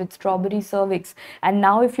discharge with strawberry cervix. And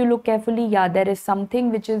now if you look carefully, yeah, there is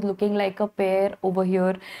something which is looking like a pear over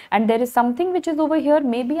here, and there is something which is over here.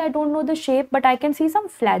 Maybe I don't know the shape, but I can see some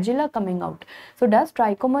flagella coming out. So does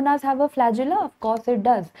trichomonas have a flagella? Of course it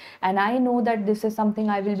does. And I know that this is something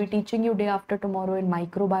I will be teaching you day after tomorrow in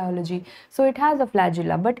microbiology. So it has a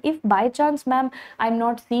flagella. But if by chance, ma'am, I'm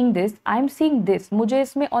not seeing this, I'm seeing this. Mujhe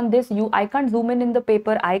isme on this, I can't zoom in the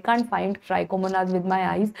paper. I can't find trichomonas with my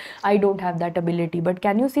eyes. I don't have that ability. But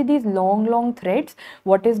can you see these long threads?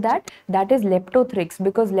 What is that? That is leptothrix,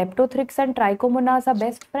 because leptothrix and trichomonas are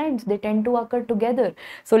best friends. They tend to occur together.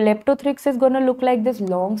 So leptothrix is going to look like this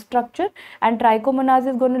long structure, and trichomonas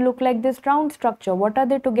is going to look like this round structure. What are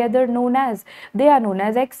they together known as? They are known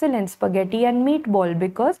as excellent spaghetti and meatball,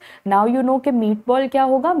 because now you know कि meatball क्या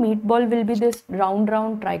होगा? Meatball will be this round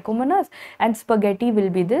trichomonas and spaghetti will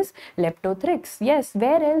be this leptothrix. Yes,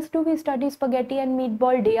 where else do we study spaghetti and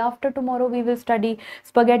meatball? Day after tomorrow we will study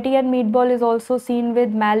spaghetti and meatball. Is also seen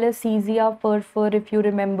with Malassezia furfur, if you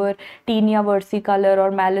remember, Tinea versicolor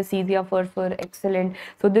or Malassezia furfur. Excellent.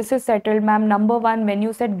 So this is settled, ma'am. Number 1, when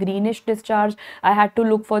you said greenish discharge, I had to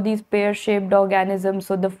look for these pear-shaped organisms.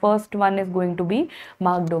 So the first one is going to be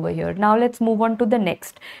marked over here. Now let's move on to the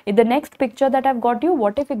next. In the next picture that I've got you,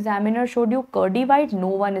 what if examiner showed you curdy white? No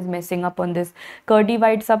one is messing up on this. Curdy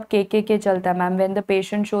white sab KKK chalta, ma'am. When the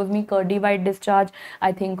patient shows me curdy white discharge,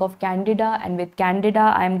 I think of candida, and with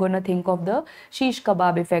candida, I'm going to think of the shish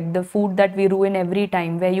kebab effect, the food that we ruin every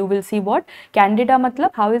time, where you will see what? Candida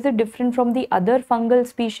matlab, how is it different from the other fungal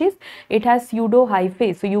species? It has pseudo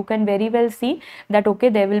hyphae. So you can very well see that, okay,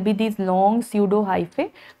 there will be these long pseudo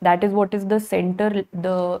hyphae. That is what is the center,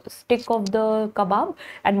 the stick of the kebab.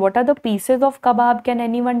 And what are the pieces of kebab? Can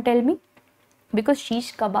anyone tell me? because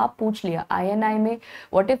शीश कबाब पूछ लिया INI में,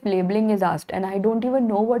 what if labeling is asked and I don't even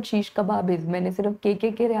know what शीश कबाब is, मैंने सिर्फ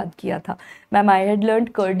के याद किया था. Ma'am, I had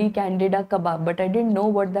learned curdy candida kebab, but I didn't know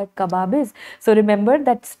what that kebab is. So remember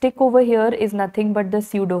that stick over here is nothing but the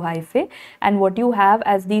pseudo hyphae, and what you have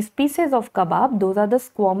as these pieces of kebab, those are the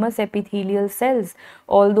squamous epithelial cells.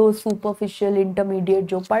 All those superficial intermediate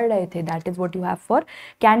जो पढ़ रहे थे, that is what you have for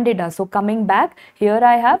candida. So coming back, here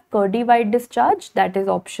I have curdy white discharge, that is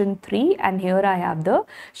option 3, and here I have the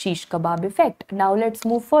shish kebab effect. Now let's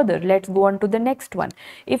move further. Let's go on to the next one.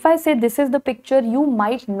 If I say this is the picture, you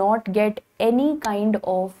might not get any kind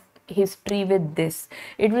of history with this.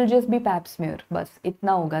 It will just be pap smear. Bas,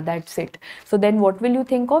 itna hoga, that's it. So then what will you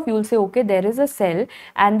think of? You will say, okay, there is a cell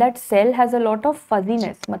and that cell has a lot of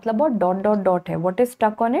fuzziness. Matlab what dot hai. What is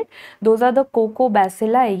stuck on it? Those are the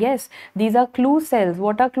cocobacilli. Yes, these are clue cells.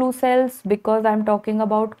 What are clue cells? Because I'm talking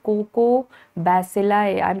about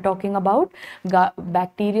cocobacilli. I'm talking about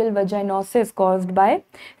bacterial vaginosis caused by,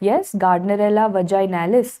 yes, Gardnerella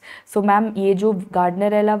vaginalis. So ma'am, ye jo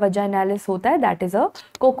Gardnerella vaginalis hota hai, that is a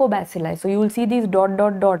cocobacilli. So you will see these dot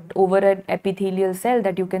over an epithelial cell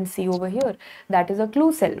that you can see over here. That is a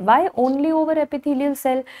clue cell. Why only over epithelial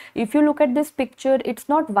cell? If you look at this picture, it's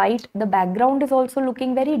not white. The background is also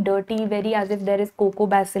looking very dirty, very as if there is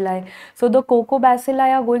cocobacilli. So the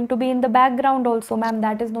cocobacilli are going to be in the background also, ma'am.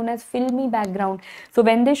 That is known as filmy background. So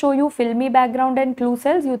when they show you filmy background and clue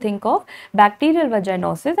cells, you think of bacterial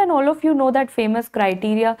vaginosis, and all of you know that famous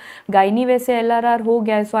criteria. Gynae वैसे LRR हो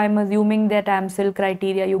गया, so I'm assuming that AMSIL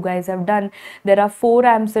criteria you guys have done. There are 4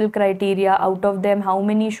 AMSIL criteria. Out of them, how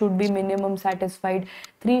many should be minimum satisfied?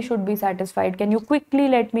 3 should be satisfied. Can you quickly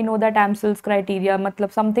let me know that AMSIL's criteria?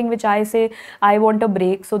 Matlab something which I say I want a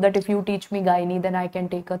break, so that if you teach me gynae, then I can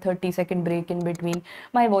take a 30-second break in between.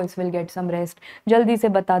 My voice will get some rest. जल्दी से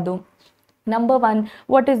बता दो. Number 1,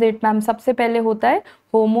 what is it, ma'am? सबसे पहले होता है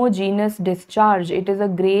homogeneous discharge. It is a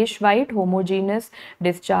grayish white homogeneous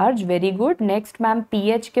discharge. Very good. Next, ma'am,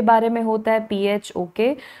 pH के बारे में होता है. pH,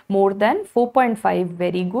 okay, more than 4.5.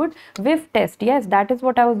 Very good. Whiff test. Yes, that is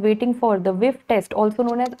what I was waiting for. The whiff test, also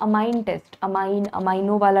known as amine test.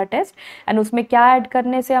 Amino वाला test. And उसमें क्या add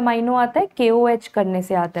करने से amino आता है? KOH करने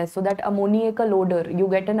से आता है. So that ammoniacal odor. You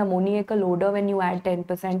get an ammoniacal odor when you add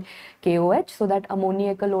 10% KOH. So that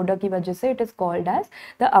ammoniacal odor की वजह से it is called as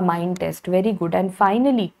the amine test. Very good. And finally,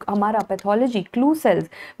 हमारा pathology, clue cells.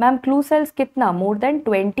 Ma'am, clue cells कितना? More than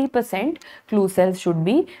 20% clue cells should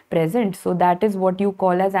be present. So that is what you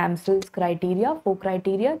call as AMSIL's criteria. 4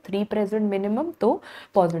 criteria, 3 present minimum, तो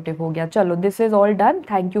positive हो गया. चलो, this is all done.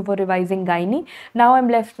 Thank you for revising gynae. Now I'm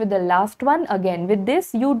left with the last one. Again, with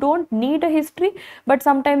this, you don't need a history, but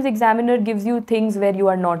sometimes examiner gives you things where you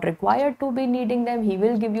are not required to be needing them. He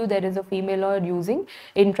will give you there is a female or using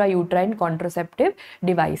intrauterine contraceptive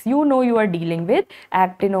device. You know you are dealing with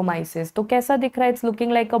actinomyces. तो कैसा दिख रहा है? It's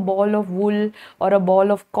looking like a ball of wool or a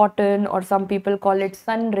ball of cotton, or some people call it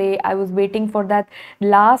sun ray. I was waiting for that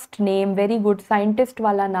last name. Very good. Scientist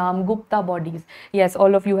wala naam, Gupta bodies. Yes,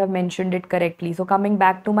 all of you have mentioned it correctly. So coming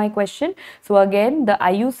back to my question. So again, the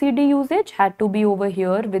IUCD usage had to be over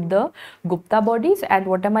here with the Gupta bodies. And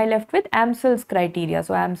what am I left with? AMSIL's criteria.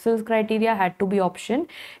 So AMSIL's criteria had to be option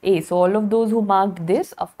A. So all of those who marked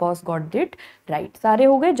this, of course, got it right. सारे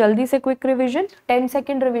हो गए. जल्दी से quick revision.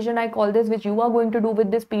 10-second revision I call this, which you are going to do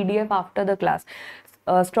with this PDF after the class.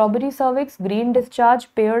 Strawberry cervix, green discharge,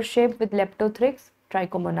 pear shape with leptothrix,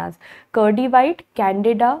 trichomonas. Curdy white,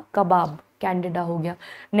 candida, kebab. Candida हो गया.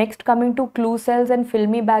 Next, coming to clue cells and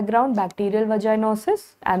filmy background, bacterial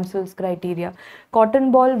vaginosis, AMSIL's criteria. Cotton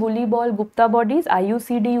ball, woolly ball, Gupta bodies,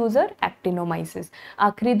 IUCD user, actinomyces.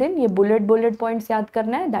 आखिरी दिन ये bullet points याद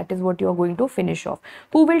करना है. That is what you are going to finish off.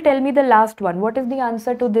 Who will tell me the last one? What is the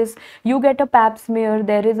answer to this? You get a pap smear.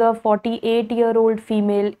 There is a 48-year-old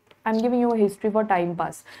female. I'm giving you a history for time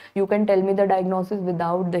pass. You can tell me the diagnosis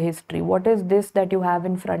without the history. What is this that you have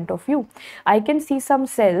in front of you? I can see some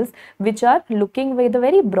cells which are looking with a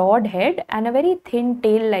very broad head and a very thin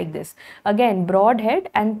tail like this. Again, broad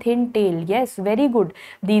head and thin tail. Yes, very good.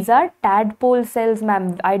 These are tadpole cells,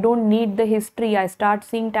 ma'am. I don't need the history. I start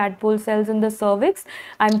seeing tadpole cells in the cervix.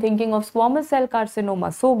 I'm thinking of squamous cell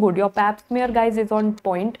carcinoma. So good. Your pap smear, guys, is on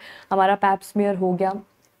point. हमारा pap smear हो गया.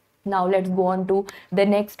 Now let's go on to the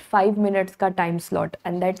next 5 minutes ka time slot,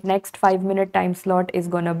 and that next 5-minute time slot is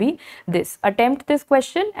gonna be this. Attempt this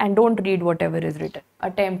question and don't read whatever is written.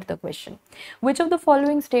 Attempt the question. Which of the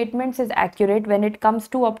following statements is accurate when it comes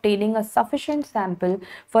to obtaining a sufficient sample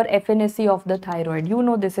for FNAC of the thyroid? You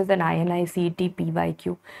know this is an INI-CET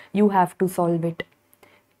PYQ. You have to solve it.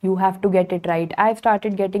 You have to get it right. I've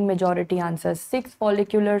started getting majority answers. 6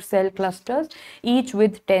 follicular cell clusters, each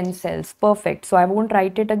with 10 cells. Perfect. So I won't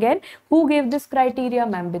write it again. Who gave this criteria?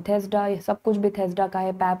 Ma'am, Bethesda. सब कुछ Bethesda का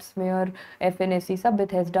है. Pap smear, FNAC सब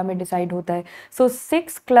Bethesda में decide होता है. So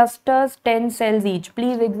 6 clusters, 10 cells each.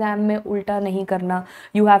 Please exam में उल्टा नहीं करना.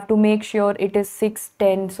 You have to make sure it is 6,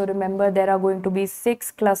 10. So remember, there are going to be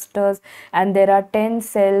 6 clusters and there are 10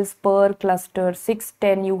 cells per cluster. 6,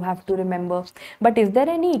 10 you have to remember. But is there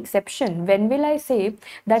any exception? When will I say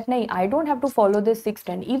that nahi, I don't have to follow this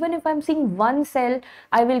 610? Even if I'm seeing one cell,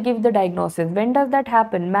 I will give the diagnosis. When does that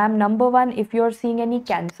happen? Ma'am, number one, if you're seeing any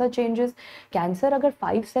cancer changes, cancer agar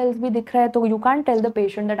 5 cells bhi dikh raha hai, to you can't tell the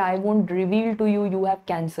patient that I won't reveal to you you have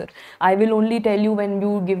cancer. I will only tell you when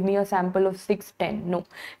you give me a sample of 610. No.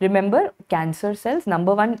 Remember, cancer cells,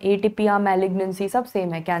 number one, atypia, malignancy, sab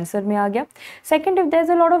same hai. Cancer mein aa gaya. Second, if there's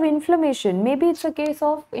a lot of inflammation, maybe it's a case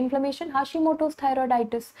of inflammation, Hashimoto's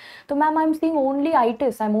thyroiditis. So ma'am, I'm seeing only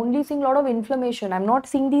itis. I'm only seeing a lot of inflammation. I'm not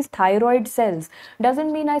seeing these thyroid cells.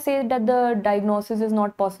 Doesn't mean I say that the diagnosis is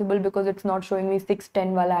not possible because it's not showing me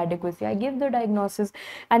 610 wala adequacy. I give the diagnosis.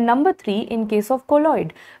 And number three, in case of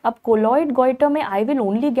colloid. Ab colloid goiter mein I will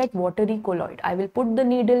only get watery colloid. I will put the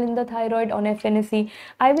needle in the thyroid on FNAC.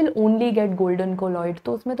 I will only get golden colloid.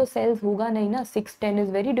 So usme to cells hoga nahi na. 610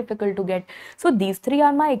 is very difficult to get. So these three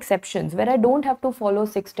are my exceptions where I don't have to follow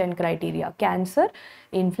 610 criteria. Cancer,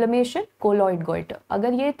 inflammation, colloid goiter.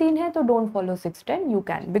 Agar ye teen hai to don't follow 610, you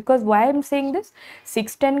can. Because why I'm saying this?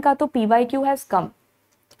 610 ka to PYQ has come.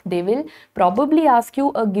 They will probably ask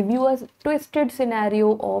you, give you a twisted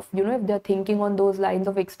scenario of, if they're thinking on those lines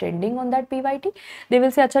of extending on that PYT, they will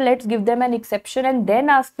say, acha, let's give them an exception and then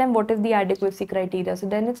ask them what is the adequacy criteria. So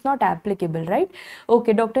then it's not applicable, right?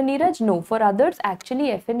 Okay, Dr. Neeraj, no. For others, actually,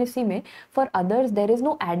 FNAC mein, for others, there is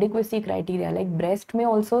no adequacy criteria. Like breast mein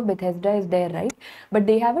also, Bethesda is there, right? But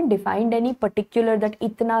they haven't defined any particular that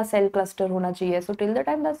itna cell cluster hona chahiye. So till the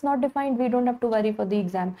time that's not defined, we don't have to worry for the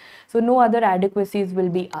exam. So no other adequacies will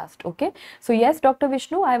be asked. Okay, so yes, Dr.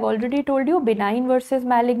 Vishnu, I've already told you benign versus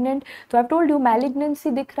malignant. So I've told you malignancy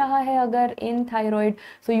dikh raha hai agar in thyroid,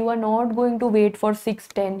 so you are not going to wait for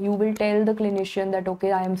 610. You will tell the clinician that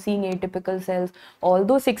okay, I am seeing atypical cells,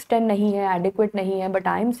 although 610 nahi hai, adequate nahi hai, but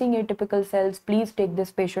I am seeing atypical cells. Please take this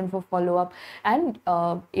patient for follow up and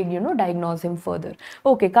diagnose him further.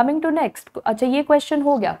 Okay, coming to next. अच्छा ये question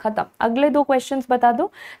हो गया खत्म. अगले दो questions बता दो.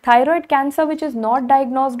 Thyroid cancer which is not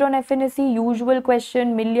diagnosed on FNAC, usual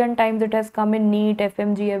question, million times it has come in NEET,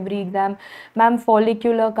 FMG, every exam. Ma'am,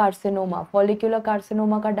 follicular carcinoma. Follicular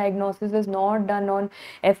carcinoma ka diagnosis is not done on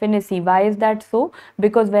FNAC. Why is that so?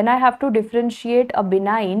 Because when I have to differentiate a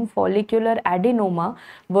benign follicular adenoma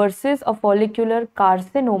versus a follicular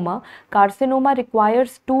carcinoma, carcinoma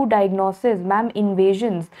requires two diagnoses. Ma'am,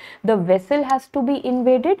 invasions. The vessel has to be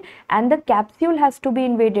invaded and the capsule has to be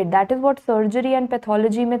invaded. That is what surgery and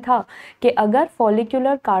pathology में था कि अगर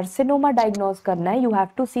follicular carcinoma diagnose करना है, you have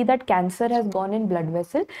to see that cancer has gone in blood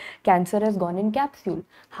vessel, cancer has gone in capsule.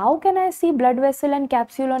 How can I see blood vessel and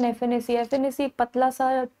capsule on FNAC? FNAC एक पतला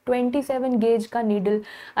सा 27 gauge का needle.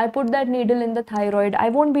 I put that needle in the thyroid. I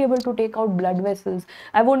won't be able to take out blood vessels.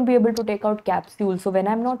 I won't be able to take out capsule. So when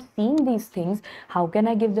I'm not seeing these things, how can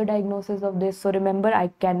I give the diagnosis of this? So remember, I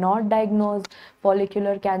cannot diagnose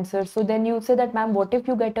follicular cancer. So then you say that, ma'am, what if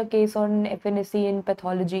you get a case on FNAC in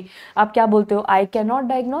pathology? आप क्या बोलते हो? I cannot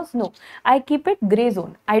diagnose? No. I keep it gray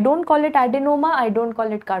zone. I don't call it adenoma. I don't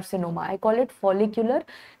call it carcinoma. I call it follicular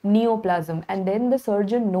neoplasm. And then the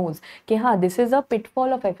surgeon knows कि हाँ, this is a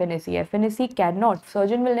pitfall of FNAC. FNAC cannot.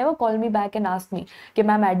 Surgeon will never call me back and ask me कि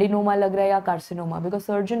ma'am adenoma लग रहा है या carcinoma, because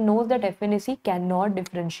surgeon knows that FNAC cannot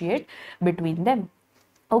differentiate between them.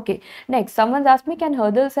 Okay, next, someone's asked me, can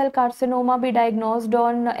Hurdle cell carcinoma be diagnosed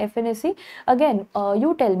on FNAC? Again,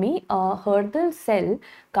 you tell me, Hurdle cell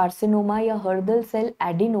carcinoma या Hurdle cell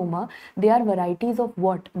adenoma, they are varieties of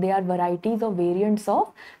what? They are varieties of variants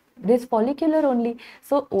of this follicular only.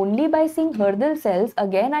 So only by seeing Hurdle cells,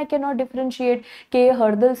 again I cannot differentiate कि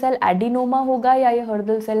Hurdle cell adenoma होगा या ये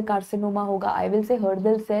Hurdle cell carcinoma होगा. I will say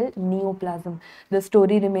Hurdle cell neoplasm. The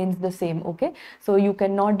story remains the same. Okay, so you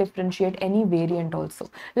cannot differentiate any variant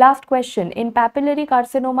also. Last question, in papillary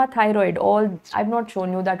carcinoma thyroid, all I've not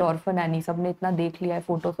shown you that orphan Annie, सबने इतना देख लिया है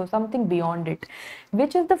photo, so something beyond it.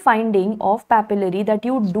 Which is the finding of papillary that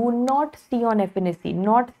you do not see on FNAC?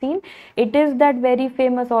 Not seen. It is that very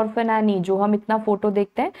famous orphan Annie जो हम इतना photo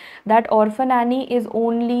देखते हैं. That orphan Annie is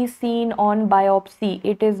only seen on biopsy.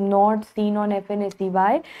 It is not seen on FNAC.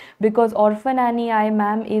 Why? Because orphan Annie,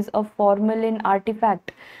 ma'am, is a formalin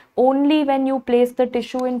artifact. Only when you place the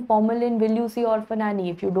tissue in formalin will you see orphan Annie.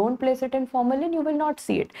 If you don't place it in formalin, you will not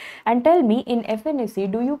see it. And tell me, in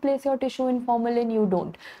FNAC, do you place your tissue in formalin? You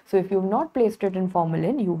don't. So if you've not placed it in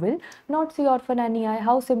formalin, you will not see orphan Annie.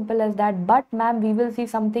 How simple as that. But ma'am, we will see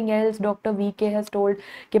something else. Dr. VK has told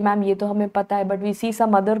कि ma'am ये तो हमें पता है, but we see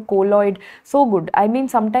some other colloid. So good. I mean,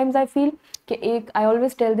 sometimes I feel I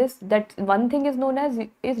always tell this, that one thing is known as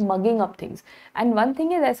is mugging up things, and one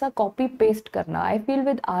thing is ऐसा copy paste करना. I feel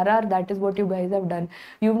with RR that is what you guys have done.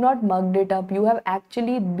 You've not mugged it up. You have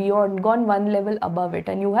actually gone one level above it,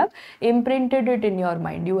 and you have imprinted it in your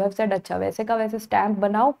mind. You have said अच्छा वैसे का वैसे stamp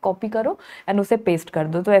बनाओ, copy करो and उसे paste कर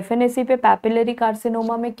दो. तो FNAC पे papillary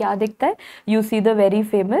carcinoma में क्या दिखता है? You see the very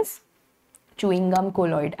famous chewing gum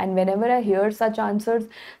colloid. And whenever I hear such answers,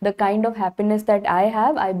 the kind of happiness that I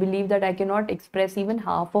have, I believe that I cannot express even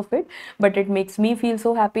half of it, but it makes me feel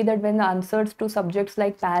so happy that when the answers to subjects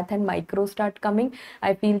like path and micro start coming,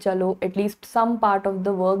 I feel chalo, at least some part of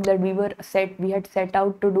the work that we had set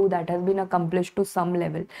out to do, that has been accomplished to some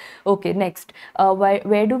level. Okay, next,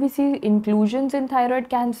 where do we see inclusions in thyroid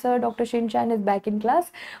cancer? Dr. Shin Chan is back in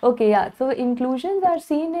class. Okay, yeah, so inclusions are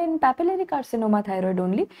seen in papillary carcinoma thyroid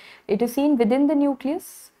only. It is seen within the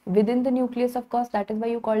nucleus, of course. That is why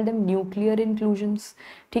you call them nuclear inclusions.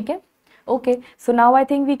 Okay. Okay, so now I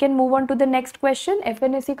think we can move on to the next question.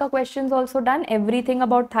 FNAC ka questions also done. Everything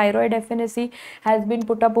about thyroid FNAC has been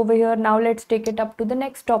put up over here. Now let's take it up to the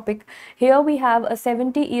next topic. Here we have a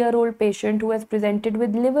 70-year-old patient who has presented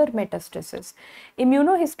with liver metastasis.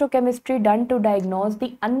 Immunohistochemistry done to diagnose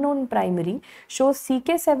the unknown primary shows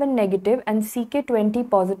CK7 negative and CK20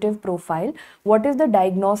 positive profile. What is the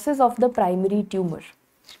diagnosis of the primary tumor?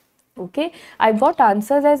 Okay, I've got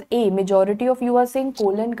answers as A. Majority of you are saying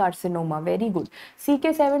colon carcinoma. Very good.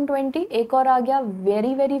 CK720, एक और आ गया.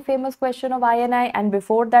 Very famous question of INI. And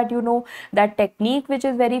before that, you know that technique which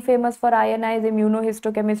is very famous for INI is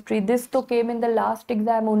immunohistochemistry. This to came in the last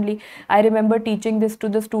exam only. I remember teaching this to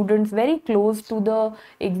the students very close to the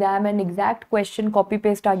exam, and exact question copy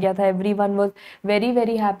paste आ गया था. Everyone was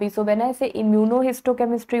very happy. So when I say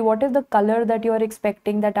immunohistochemistry, what is the color that you are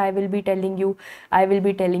expecting that I will be telling you? I will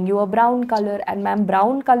be telling you a brown color. And ma'am,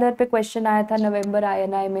 brown color पे question आया था November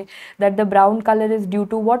INI में, that the brown color is due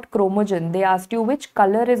to what chromogen? They asked you which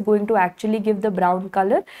color is going to actually give the brown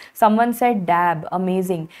color. Someone said DAB.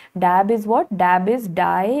 Amazing. DAB is what? DAB is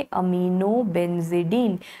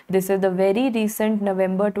diaminobenzidine. This is the very recent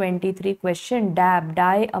November 23 question. DAB,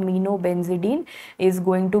 diaminobenzidine, is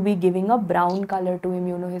going to be giving a brown color to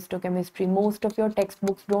immunohistochemistry. Most of your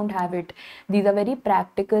textbooks don't have it. These are very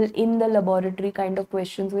practical, in the laboratory kind of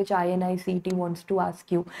questions which INI-CET wants to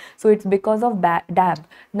ask you. So it's because of DAB.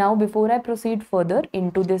 Now, before I proceed further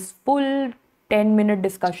into this full 10-minute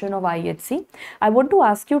discussion of IHC, I want to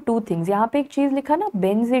ask you two things. यहाँ पे एक चीज लिखा ना,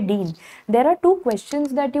 benzidine. There are two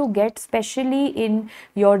questions that you get specially in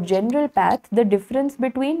your general path, the difference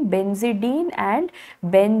between benzidine and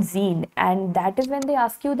benzene, and that is when they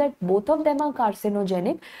ask you that both of them are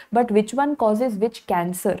carcinogenic, but which one causes which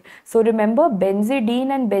cancer. So remember,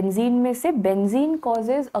 benzidine and benzene में से benzene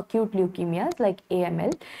causes acute leukemias like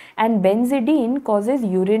AML, and benzidine causes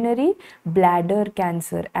urinary bladder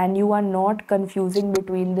cancer. And you are not confusing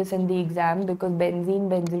between this in the exam, because benzene,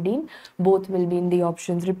 benzidine both will be in the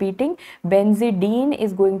options. Repeating, benzidine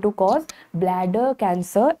is going to cause bladder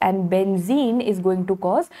cancer and benzene is going to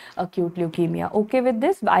cause acute leukemia. Okay with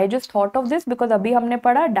this? I just thought of this because abhi humne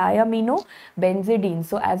padha diaminobenzidine.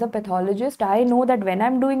 So as a pathologist, I know that when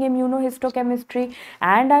I'm doing immunohistochemistry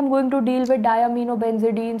and I'm going to deal with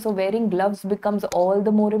diaminobenzidine, so wearing gloves becomes all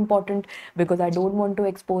the more important, because I don't want to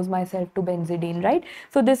expose myself to benzidine, right?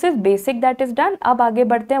 So this is basic, that is done. अब आगे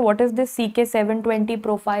बढ़ते हैं. What is this CK720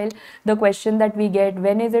 profile? The question that we get,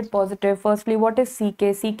 when is it positive? Firstly, what is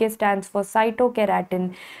CK? CK stands for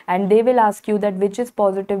cytokeratin, and they will ask you that which is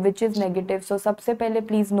positive, which is negative. So सबसे पहले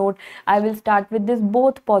please note, I will start with this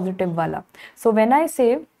both positive वाला. So when I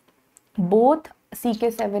say both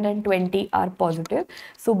CK7 and 20 are positive,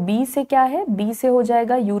 so B से क्या है? B से हो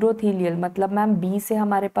जाएगा यूरोथीलियल, मतलब मैम B से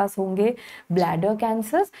हमारे पास होंगे ब्लैडर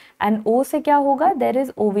कैंसर्स, एंड O से क्या होगा? There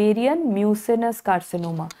is ovarian mucinous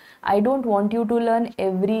carcinoma. I don't want you to learn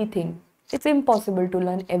everything. It's impossible to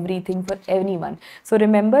learn everything for anyone. So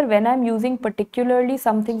remember, when I'm using particularly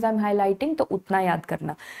some things I'm highlighting, तो उतना याद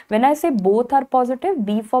करना. When I say both are positive,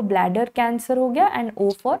 B for bladder cancer हो गया and O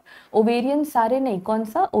for ovarian, सारे नहीं, कौन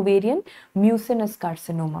सा? Ovarian mucinous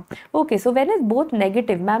carcinoma. Okay, so when is both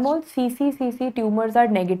negative? Ma'am, all CC tumors are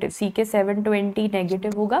negative. CK720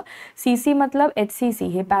 negative होगा. CC मतलब HCC,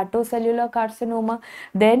 hepatocellular carcinoma.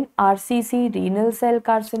 Then RCC, renal cell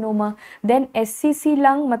carcinoma. Then SCC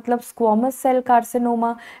lung मतलब squamous squamous cell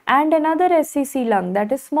carcinoma, and another SCC lung,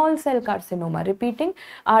 that is small cell carcinoma. Repeating,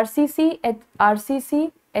 RCC,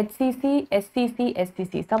 RCC, HCC, SCC,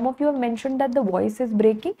 SCC. Some of you have mentioned that the voice is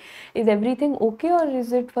breaking. Is everything okay, or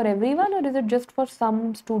is it for everyone, or is it just for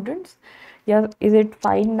some students? Yeah, is it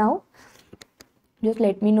fine now? Just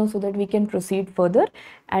let me know so that we can proceed further.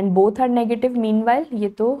 And both are negative. Meanwhile, ye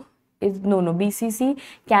to is no, BCC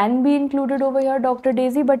can be included over here, Dr.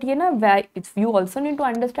 Daisy, but it's, you also need to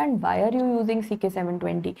understand why are you using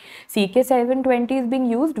CK720. CK720 is being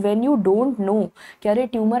used when you don't know कि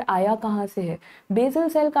अरे tumor आया कहाँ से है. Basal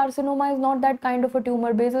cell carcinoma is not that kind of a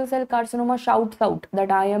tumor. Basal cell carcinoma shouts out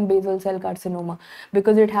that I am basal cell carcinoma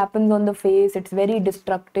because it happens on the face. It's very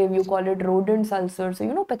destructive. You call it rodent ulcer.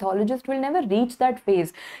 So pathologist will never reach that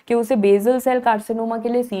phase कि उसे basal cell carcinoma के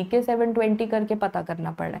लिए CK720 करके पता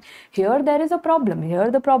करना पड़ रहा है. Here there is a problem. Here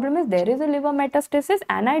the problem is there is a liver metastasis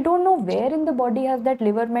and I don't know where in the body has that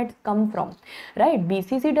liver mets come from, right?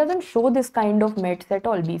 BCC doesn't show this kind of mets at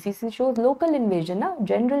all. BCC shows local invasion, na?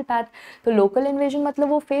 General path. So local invasion मतलब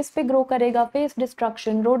वो face पे grow करेगा, face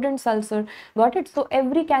destruction, rodent ulcer, got it? So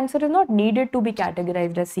every cancer is not needed to be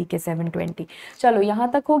categorized as CK720. चलो यहाँ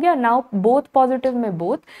तक हो गया. Now both positive में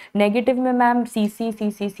both, negative में ma'am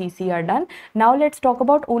CC are done. Now let's talk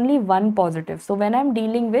about only one positive. So when I'm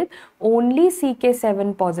dealing with only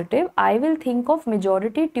CK7 positive, I will think of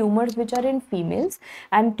majority tumors which are in females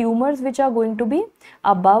and tumors which are going to be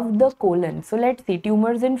above the colon. So let's see,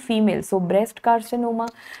 tumors in females. So breast carcinoma,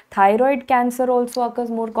 thyroid cancer also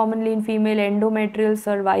occurs more commonly in female, endometrial,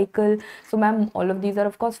 cervical. So ma'am, all of these are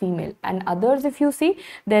of course female, and others if you see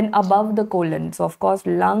then above the colon. So of course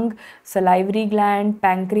lung, salivary gland,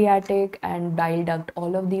 pancreatic and bile duct,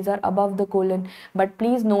 all of these are above the colon. But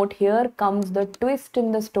please note, here comes the twist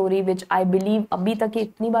in the story which I believe अभी तक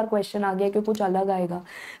इतनी बार question आ गया कि कुछ अलग आएगा.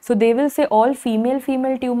 So they will say all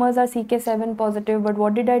female tumors are CK7 positive, but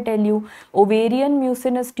what did I tell you? Ovarian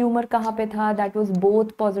mucinous tumor कहाँ पे था? That was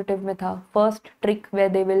both positive में था. First trick where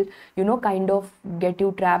they will kind of get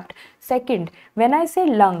you trapped. Second, when I say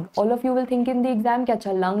lung, all of you will think in the exam कि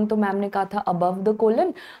अच्छा lung तो ma'am ने कहा था above the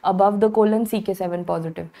colon CK7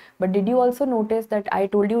 positive. But did you also notice that I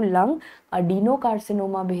told you lung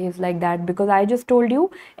adenocarcinoma behaves like that? Because I just told you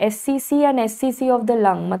SCC and SCC of the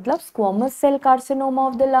lung, matlab squamous cell carcinoma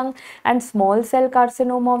of the lung and small cell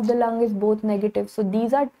carcinoma of the lung is both negative. So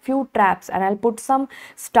these are few traps, and I'll put some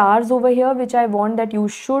stars over here which I want that you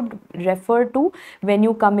should refer to when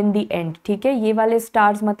you come in the end. ठीक है, ये वाले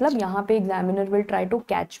stars मतलब यहाँ पे examiner will try to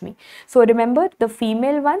catch me. So remember, the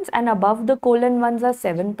female ones and above the colon ones are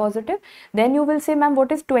 7 positive. Then you will say, ma'am,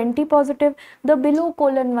 what is 20 positive? The below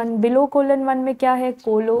colon one. Below colon one में क्या है?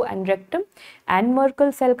 Colo and rectum and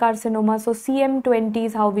Merkel cell carcinoma. So CM20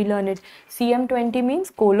 is how we learn it. CM20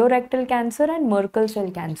 means colorectal cancer and Merkel cell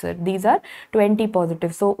cancer. These are 20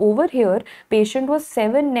 positive. So over here, patient was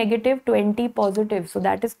 7 negative, 20 positive. So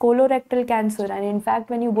that is colorectal cancer. And in fact,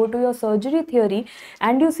 when you go to your surgery theory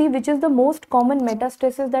and you see which is the most common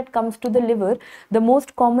metastasis that comes to the liver, the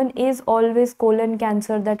most common is always colon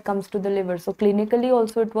cancer that comes to the liver. So clinically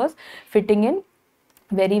also it was fitting in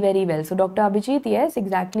very well. So Dr. Abhijit, yes,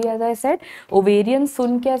 exactly as I said, ovarian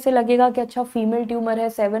सुन के ऐसे लगेगा कि अच्छा female tumor है,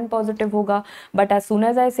 7 positive होगा, but as soon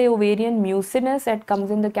as I say ovarian mucinous, it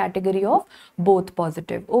comes in the category of both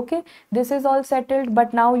positive. Okay, this is all settled.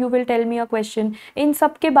 But now you will tell me a question. In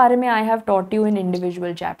सब के बारे में I have taught you in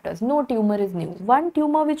individual chapters. No tumor is new. One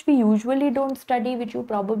tumor which we usually don't study, which you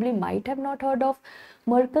probably might have not heard of,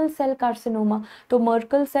 Merkel cell carcinoma. So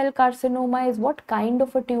Merkel cell carcinoma is what kind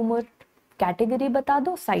of a tumor? Category बता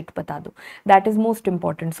दो, site बता दो. That is most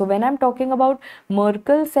important. So when I'm talking about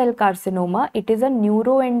Merkel cell carcinoma, it is a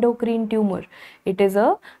neuroendocrine tumor. It is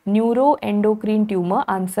a neuroendocrine tumor.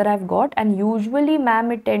 Answer I've got. And usually,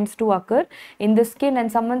 ma'am, it tends to occur in the skin.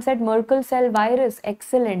 And someone said Merkel cell virus.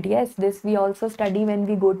 Excellent. Yes, this we also study when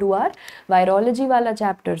we go to our virology wala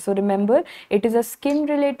chapter. So remember, it is a skin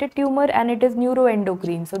related tumor and it is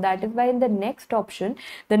neuroendocrine. So that is why in the next option,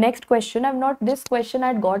 the next question, this question I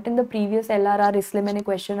had got in the previous LRR, इसलिए मैंने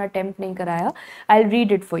question attempt नहीं कराया. I'll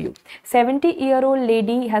read it for you. 70-year-old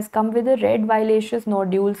lady has come with a red violaceous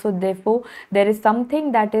nodule. So therefore, there is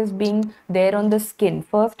something that is being there on the skin.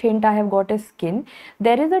 First hint I have got is skin.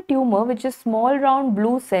 There is a tumor which is small round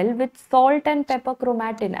blue cell with salt and pepper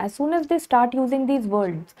chromatin. As soon as they start using these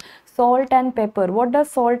words, salt and pepper. What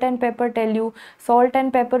does salt and pepper tell you? Salt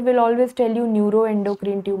and pepper will always tell you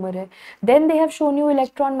neuroendocrine tumor hai. Then they have shown you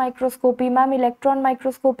electron microscopy. Ma'am, electron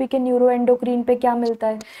microscopy ke neuroendocrine pe kya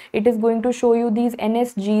milta hai? It is going to show you these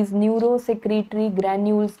NSGs, neurosecretory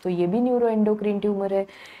granules. तो ये भी neuroendocrine tumor है.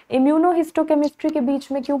 Immunohistochemistry के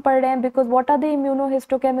बीच में क्यों पढ़ रहे हैं? Because what are the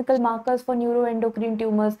immunohistochemical markers for neuroendocrine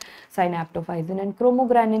tumors? Synaptophysin and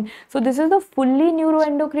chromogranin. So this is the fully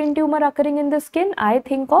neuroendocrine tumor occurring in the skin. I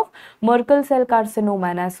think of Merkel cell carcinoma,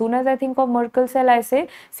 and as soon as I think of Merkel cell, I say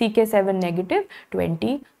CK7 negative,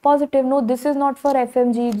 20 positive. No, this is not for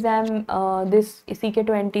FMG exam. This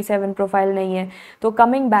CK27 profile नहीं है. तो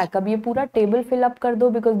coming back, अब ये पूरा table fill up कर दो,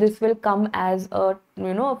 because this will come as a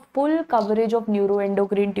full coverage of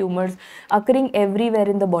neuroendocrine tumors occurring everywhere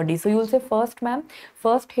in the body. So you will say, first ma'am,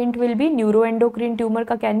 first hint will be neuroendocrine tumor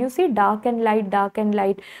ka, can you see dark and light, dark and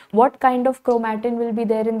light? What kind of chromatin will be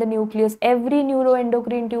there in the nucleus? Every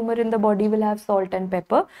neuroendocrine tumor in the body will have salt and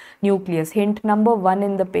pepper nucleus. Hint number 1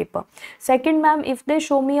 in the paper. Second ma'am, if they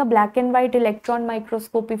show me a black and white electron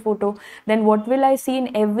microscopy photo, then what will I see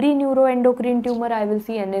in every neuroendocrine tumor? I will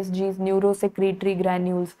see NSGs, neurosecretory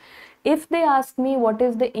granules. If they ask me what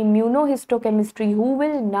is the immunohistochemistry, who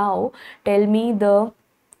will now tell me the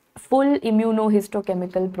full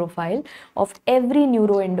immunohistochemical profile of every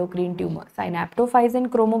neuroendocrine tumor? Synaptophysin,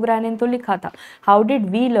 chromogranin to likha tha. How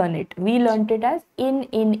did we learn it? We learnt it as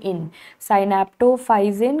in.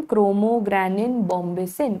 Synaptophysin, chromogranin,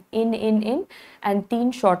 bombicin. In. And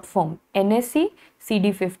 3 short form. NSE,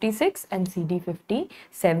 CD56 and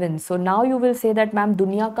CD57. So now you will say that ma'am,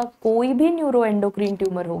 दुनिया का कोई भी neuroendocrine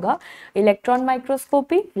tumor होगा, electron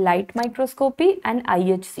microscopy, light microscopy and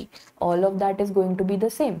IHC, all of that is going to be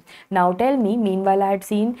the same. Now tell me, meanwhile I had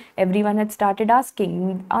seen everyone had started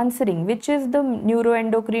answering, which is the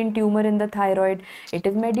neuroendocrine tumor in the thyroid? It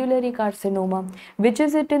is medullary carcinoma. Which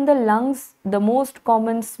is it in the lungs? The most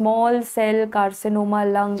common small cell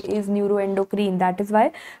carcinoma lung is neuroendocrine. That is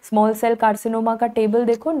why small cell carcinoma का table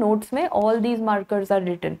देखो, notes में all these markers are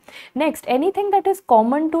written. Next, anything that is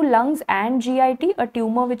common to lungs and GIT, a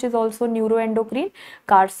tumor which is also neuroendocrine.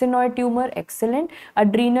 Carcinoid tumor, excellent.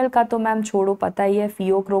 Adrenal का तो ma'am छोड़ो, पता ही है,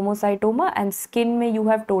 pheochromocytoma. And skin में you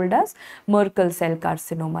have told us Merkel cell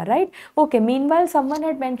carcinoma, right? Okay, meanwhile someone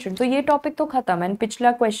had mentioned, so ये topic तो खत्म, and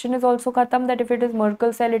पिछला question is also खत्म, that if it is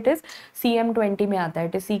Merkel cell, it is CM20 में आता है,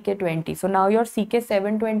 it is CK20. So now your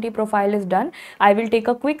CK720 profile is done. I will take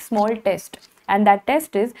a quick small test. And that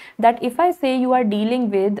test is that if I say you are dealing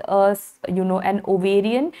with an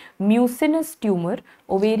ovarian mucinous tumor,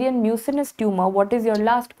 what is your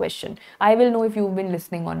last question? I will know if you've been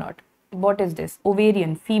listening or not. What is this?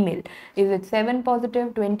 Ovarian, female. Is it 7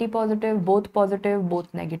 positive, 20 positive, both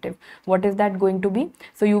negative? What is that going to be?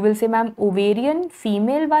 So you will say, ma'am, ovarian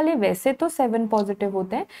female wale वैसे तो 7 positive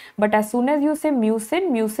होते हैं, but as soon as you say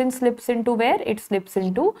mucin slips into where? It slips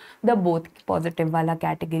into the both positive wala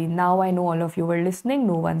category. Now I know all of you were listening.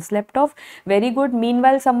 No one slept off. Very good.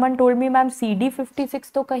 Meanwhile, someone told me, ma'am,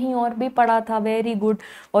 CD56 तो कहीं और भी पढ़ा था. Very good.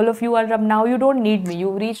 All of you are now you don't need me.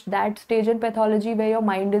 You've reached that stage in pathology where your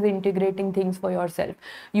mind is integrating things for yourself.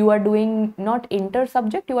 You are doing not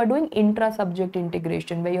inter-subject, you are doing intra-subject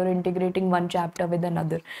integration, where you're integrating one chapter with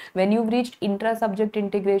another. When you've reached intra-subject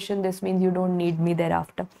integration, this means you don't need me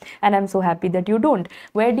thereafter. And I'm so happy that you don't.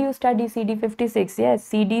 Where do you study CD56? Yes,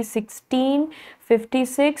 CD16,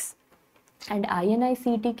 56, and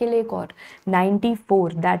INI-CET के लिए एक और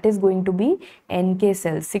 94, that is going to be NK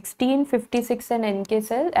cells. 16, 56 and NK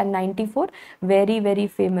cell, and 94 very very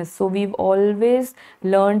famous. So we've always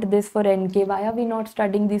learned this for NK. Why are we not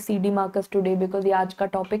studying the CD markers today? Because ये आज का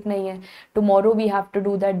topic नहीं है. Tomorrow we have to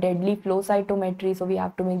do that deadly flow cytometry, so we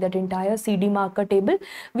have to make that entire CD marker table.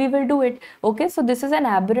 We will do it. Okay, so this is an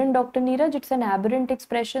aberrant, Dr. Neeraj. It's an aberrant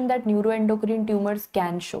expression that neuroendocrine tumors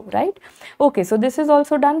can show, right? Okay, so this is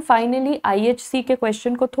also done. Finally, IHC के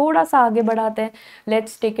question को थोड़ा सा आगे बढ़ाते हैं.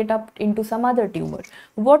 Let's take it up into some other tumor.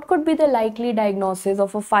 What could be the likely diagnosis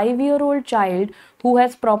of a 5-year-old child who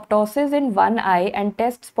has proptosis in one eye and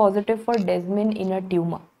tests positive for desmin in a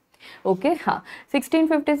tumor? Okay, हाँ, 16,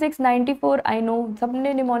 56, 94, I know,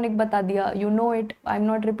 सबने mnemonic बता दिया, you know it. I'm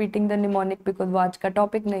not repeating the mnemonic because वो आज का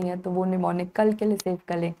topic नहीं है, तो वो mnemonic कल के लिए सेव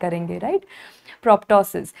करेंगे, right?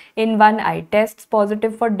 Proptosis in one eye, tests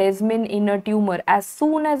positive for desmin in a tumor. As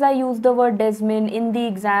soon as I use the word desmin in the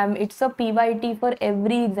exam, it's a PYT for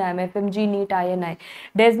every exam, FMG, NEET, INI.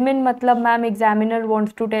 Desmin मतलब ma'am examiner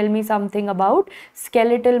wants to tell me something about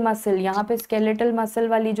skeletal muscle. यहाँ पे skeletal muscle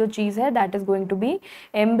वाली जो चीज़ है, that is going to be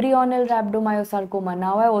embryonal rhabdomyosarcoma.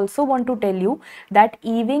 Now I also want to tell you that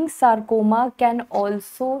Ewing sarcoma can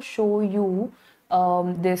also show you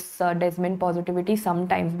this Desmond positivity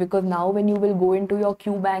sometimes, because now when you will go into your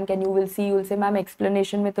Q bank and you will see, you will say ma'am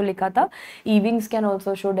explanation mein to likha tha Ewing's can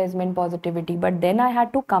also show Desmond positivity, but then I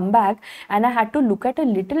had to come back and I had to look at a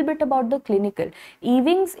little bit about the clinical.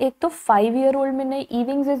 Ewing's ek to 5-year-old mein nahi,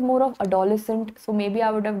 Ewing's is more of adolescent, so maybe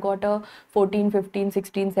I would have got a 14, 15,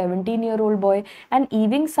 16, 17-year-old boy, and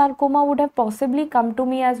Ewing's sarcoma would have possibly come to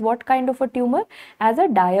me as what kind of a tumor? As a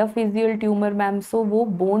diaphyseal tumor, ma'am. So वो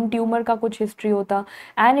bone tumor का कुछ history होता,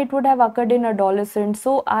 and it would have occurred in adolescent.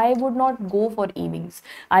 So I would not go for Ewing's.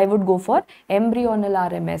 I would go for embryonal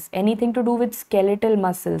RMS, anything to do with skeletal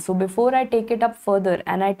muscle. So before I take it up further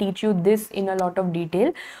and I teach you this in a lot of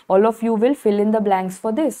detail, all of you will fill in the blanks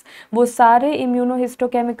for this. वो सारे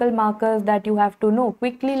immunohistochemical markers that you have to know.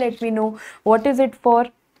 Quickly let me know what is it for.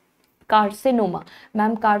 Carcinoma,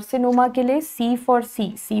 ma'am carcinoma के लिए सी for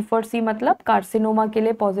सी मतलब carcinoma के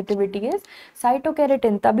लिए positivity is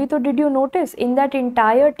साइटोकेरेटिन. तभी तो did you notice in that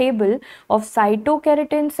entire table of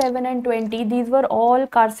साइटोकेरेटिन 7 and 20 these were all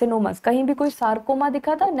carcinomas. कहीं भी कोई सार्कोमा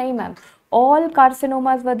दिखा था? नहीं ma'am, all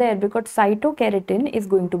carcinomas were there because cytokeratin is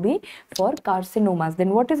going to be for carcinomas.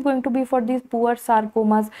 Then what is going to be for these poor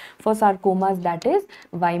sarcomas? For sarcomas that is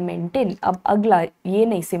vimentin. अब अगला ये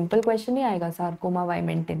नहीं, simple question नहीं आएगा sarcoma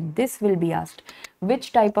vimentin. This will be asked.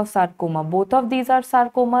 Which type of sarcoma? Both of these are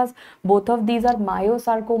sarcomas. Both of these are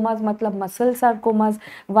myosarcomas, मतलब muscle sarcomas.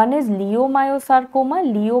 One is leiomyosarcoma.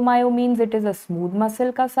 Leiomyo means it is a smooth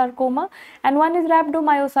muscle का sarcoma, and one is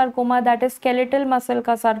rhabdomyosarcoma, that is skeletal muscle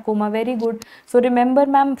का sarcoma. Very good. So remember,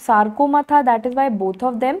 ma'am, sarcoma था, that is why both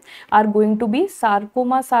of them are going to be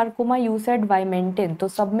sarcoma. Sarcoma you said vimentin, तो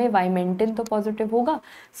सब में vimentin तो positive होगा.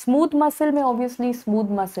 Smooth muscle में obviously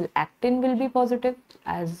smooth muscle actin will be positive,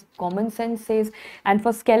 as common sense says. And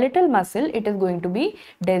for skeletal muscle it is going to be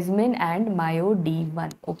desmin and myo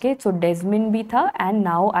D1. Okay, so desmin bhi tha, and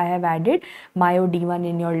now I have added myo D1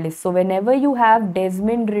 in your list. So whenever you have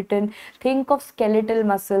desmin written, think of skeletal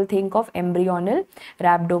muscle, think of embryonal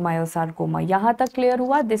rhabdomyosarcoma. यहाँ तक clear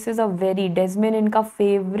हुआ? This is a very, desmin इनका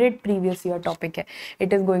favorite previous year topic है.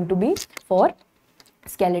 It is going to be for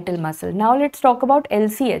skeletal muscle. Now let's talk about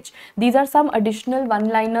LCH. These are some additional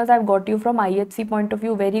one-liners I've got you from IHC point of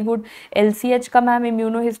view. Very good. LCH ka ma'am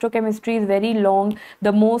immunohistochemistry is very long.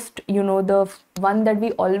 The most, the one that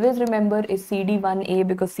we always remember is CD1A,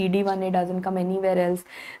 because CD1A doesn't come anywhere else.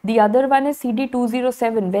 The other one is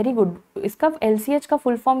CD207. Very good. Iska LCH ka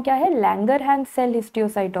full form kya hai? Langerhans cell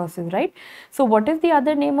histiocytosis, right? So what is the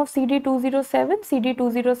other name of CD207?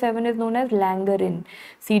 CD207 is known as Langerin.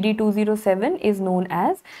 CD207 is known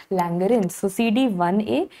as Langerin. So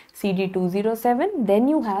CD1A, CD207, then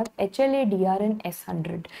you have HLA-DR and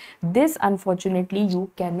S100. This unfortunately you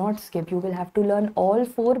cannot skip. You will have to learn all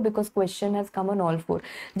four because question has come on all four.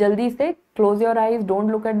 Jaldi se close your eyes, don't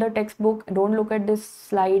look at the textbook, don't look at this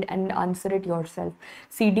slide and answer it yourself.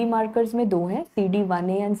 CD markers में दो हैं,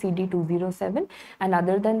 CD1A and CD207, and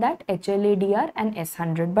other than that HLA-DR and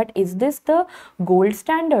S100. But is this the gold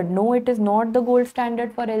standard? No, it is not the gold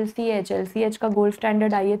standard for LCH. LCH का gold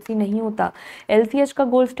standard IHC नहीं होता. LCH का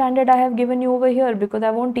gold standard I have given you over here because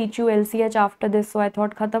I won't teach you LCH after this, so I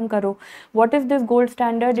thought खत्म करो. What is this gold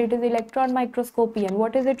standard? It is electron microscopy, and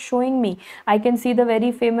what is it showing me? I can see the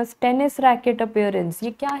very famous tennis racket appearance.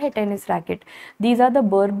 ये क्या है tennis racket? These are the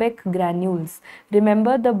Birbeck granules.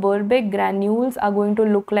 Remember, the Birbeck granules are going to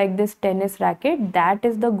look like this tennis racket. That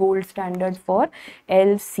is the gold standard for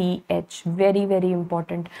LCH. Very, very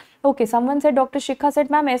important. Okay, someone said, Dr. Shikha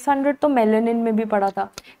said, ma'am, S100 तो melanin में भी पढ़ा था.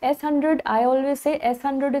 S100, I always say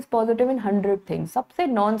S100 is positive in 100 things. सबसे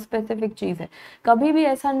non-specific चीज़ है. कभी भी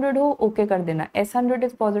S100 हो, okay कर देना. S100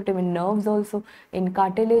 is positive in nerves also, in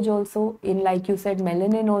cartilage also, in, like you said,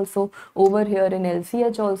 melanin also, over here in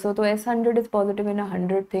LCH also. So S100 is positive in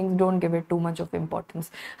 100 things. Don't give it too much of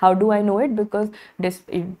importance. How do I know it? Because this,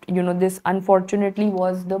 this unfortunately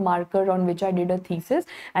was the marker on which I did a thesis,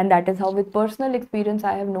 and that is how, with personal experience,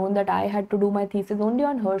 I have known that I had to do my thesis only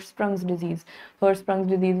on Hirschsprung's disease. Hirschsprung's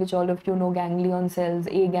disease, which all of you know, ganglion cells,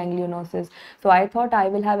 aganglionosis. So I thought I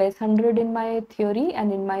will have S100 in my theory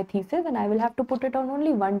and in my thesis, and I will have to put it on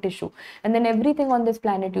only one tissue. And then everything on this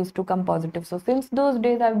planet used to come positive. So since those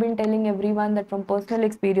days, I've been telling everyone that from personal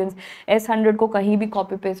experience, S100 ko kahin bhi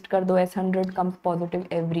copy paste kar do, S100 comes positive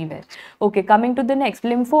everywhere. Okay, coming to the next,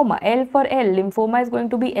 lymphoma. L for L. Lymphoma is going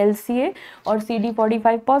to be LCA or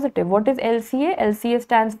CD45 positive. What is LCA? LCA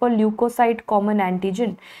stands for leukocyte common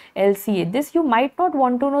antigen, LCA. This you might not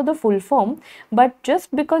want to know the full form, but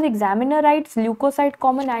just because examiner writes leukocyte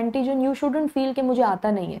common antigen, you shouldn't feel कि मुझे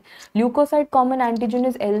आता नहीं है. Leukocyte common antigen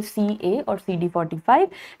is LCA or CD45,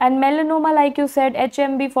 and melanoma, like you said,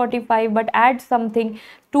 HMB45, but add something,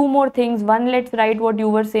 two more things. One, let's write what you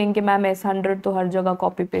were saying कि ma'am S100 तो हर जगह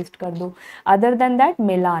copy paste कर दो. Other than that,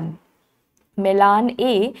 Melan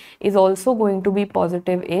A is also going to be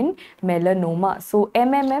positive in melanoma. So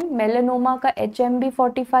MMM, melanoma का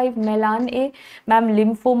HMB45, Melan A, ma'am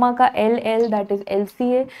lymphoma का LL, that is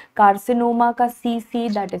LCA, carcinoma का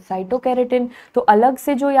CC, that is cytokeratin. तो अलग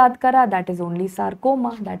से जो याद करा, that is only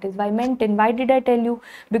sarcoma, that is Vimentin. Why did I tell you?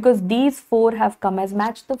 Because these four have come as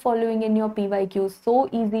match the following in your PYQs. So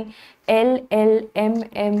easy. L, L, M,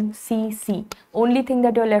 M, C, C. Only thing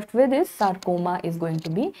that you're left with is sarcoma is going to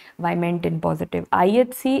be Vimentin positive.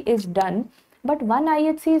 IHC is done, but one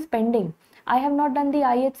IHC is pending. I have not done the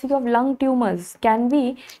IHC of lung tumors. Can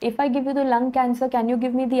we, if I give you the lung cancer, can you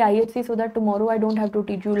give me the IHC so that tomorrow I don't have to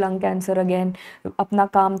teach you lung cancer again? अपना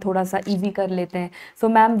काम थोड़ा सा easy कर लेते हैं. So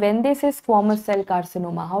ma'am, when they say squamous cell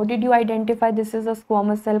carcinoma, how did you identify this is a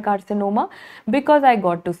squamous cell carcinoma? Because I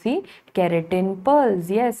got to see keratin pearls.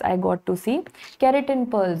 Yes, I got to see keratin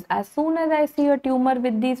pearls. As soon as I see a tumor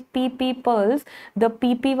with these PP pearls, the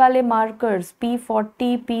PP wale markers,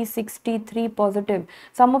 P40, P63 positive.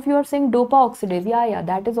 Some of you are saying dopa oxidase. Yeah,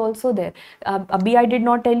 that is also there. Abhi I did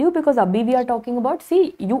not tell you because abhi we are talking about,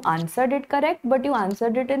 see, you answered it correct, but you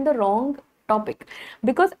answered it in the wrong topic,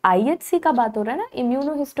 because IHC का बात हो रहा है ना,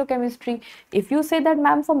 immunohistochemistry. If you say that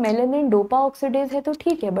ma'am for melanin dopa oxidase है तो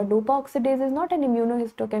ठीक है, but dopa oxidase is not an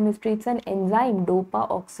immunohistochemistry, it's an enzyme, dopa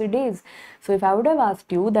oxidase. So if I would have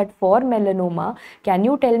asked you that for melanoma, can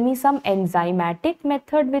you tell me some enzymatic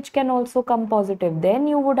method which can also come positive, then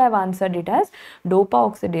you would have answered it as dopa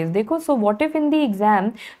oxidase. देखो, so what if in the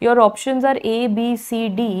exam your options are A, B, C,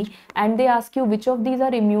 D, and they ask you which of these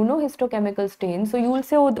are immunohistochemical stains, so you will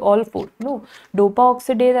say all four. No, dopa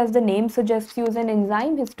oxidase, as the name suggests, you is an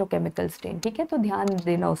enzyme histochemical stain. ठीक है, तो ध्यान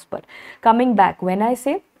देना उस पर. Coming back, when I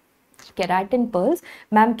say keratin pearls,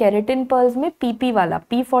 ma'am keratin pearls में PP वाला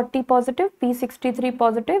P40 positive, P63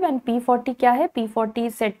 positive, and P40 क्या है? P40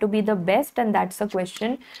 is said to be the best, and that's a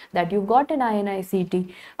question that you got in INI-CET.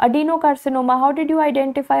 Adenocarcinoma, how did you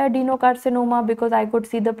identify adenocarcinoma? Because I could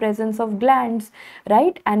see the presence of glands,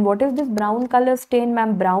 right? And what is this brown color stain,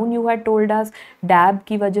 ma'am? Brown, you had told us DAB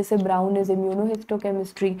की वजह से brown is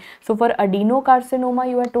immunohistochemistry. So for adenocarcinoma,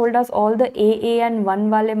 you had told us all the AA and 1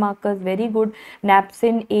 वाले markers. Very good.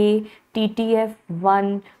 Napsin A,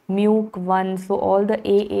 TTF1, MUC1, so all the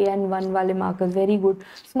AA and 1 wale markers. Very good.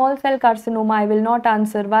 Small cell carcinoma, I will not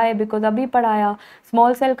answer. Why? Because abhi padhaya.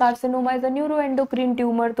 Small cell carcinoma is a neuroendocrine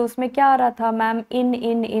tumor. तो उसमें क्या आ रहा था ma'am?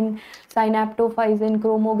 in synaptophysin,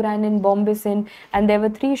 chromogranin, bombesin, and there were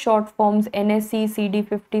 3 short forms, NSC,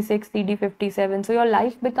 CD56, CD57. So your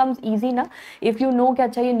life becomes easy na. If you know कि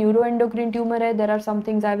अच्छा ये neuroendocrine tumor है, there are some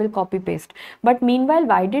things I will copy paste. But meanwhile,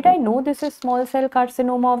 why did I know this is small cell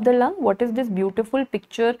carcinoma of the lung? What is this beautiful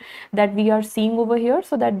picture that we are seeing over here?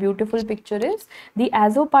 So that beautiful picture is the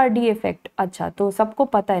azopardi effect. अच्छा, तो सबको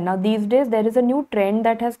पता है. Now these days there is a new trend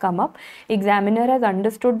that has come up. Examiner has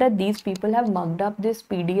understood that these people have mugged up this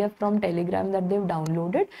PDF from Telegram that they've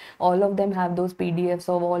downloaded. All of them have those PDFs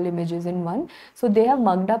of all images in one. So they have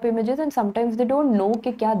mugged up images, and sometimes they don't know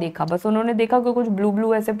कि क्या देखा. बस उन्होंने देखा कि कुछ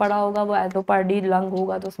blue ऐसे पड़ा होगा, वो azopardi lung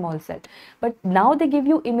होगा तो small cell. But now they give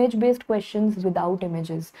you image based questions without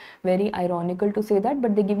images. Very ironical to say that,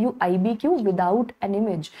 but they give you IBQ without an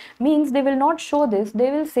image. Means they will not show this. They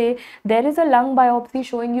will say there is a lung biopsy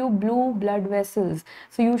showing you blue blood vessels.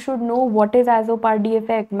 So you should know what is azopardi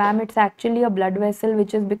effect. Ma'am, it's actually a blood vessel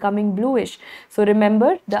which is becoming bluish. So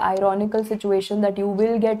remember, the ironical situation that you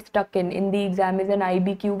will get stuck in the exam is an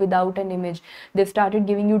IBQ without an image. They've started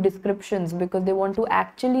giving you descriptions because they want to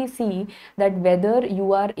actually see that whether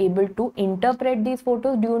you are able to interpret these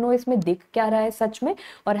photos. Do you know इसमें दिख क्या रहा है सच में,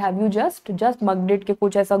 or have you just mugged it कि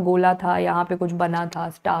कुछ ऐसा गोला था, यहाँ पे कुछ बना था,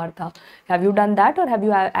 स्टार था? Have you done that, or have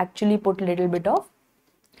you actually put little bit of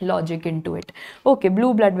logic into it? Okay,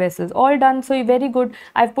 blue blood vessels, all done. So very good.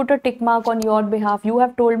 I've put a tick mark on your behalf. You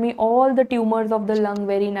have told me all the tumors of the lung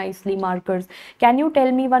very nicely, markers. Can you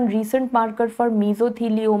tell me one recent marker for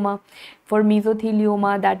mesothelioma? For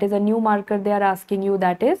mesothelioma, that is a new marker they are asking you,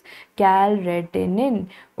 that is calretinine.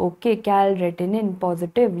 Okay, calretinine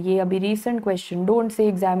positive. ये अभी recent question. Don't say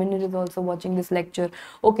examiner is also watching this lecture.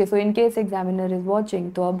 Okay, so in case examiner is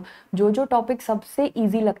watching, तो अब जो topic सबसे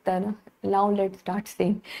easy लगता है ना, now let's start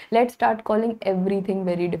saying, let's start calling everything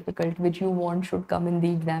very difficult which you want should come in the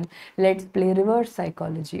exam. Let's play reverse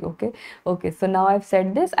psychology. Okay, so now I've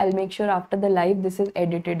said this. I'll make sure after the live this is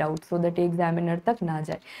edited out so that examiner tak na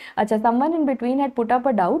jaye. Acha, someone in between had put up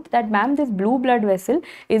a doubt that ma'am, this blue blood vessel,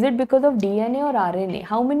 is it because of DNA or RNA?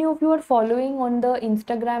 How many of you are following on the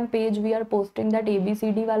Instagram page? We are posting that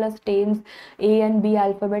ABCD wala stains, A and B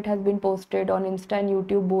alphabet has been posted on Insta and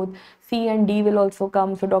YouTube both. C and D will also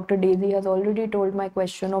come. So Dr. Daisy has already told my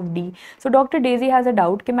question of D. So Dr. Daisy has a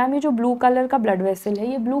doubt कि ma'am ये जो blue color का blood vessel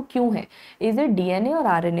है ये blue क्यों है? Is it DNA or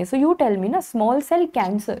RNA? So you tell me ना, small cell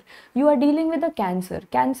cancer. You are dealing with a cancer.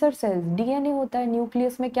 Cancer cells. DNA होता है.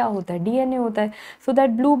 Nucleus में क्या होता है? DNA होता है. So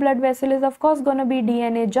that blue blood vessel is of course gonna be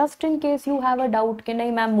DNA. Just in case you have a doubt कि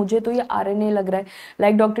नहीं मैम मुझे तो ये RNA लग रहा है.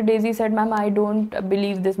 Like Dr. Daisy said, ma'am I don't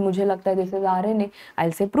believe this. मुझे लगता है this is RNA.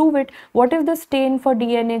 I'll say prove it. What is the stain for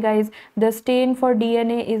DNA, guys? The stain for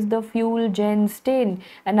DNA is the fuel gen stain.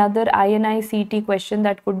 Another INI-CET question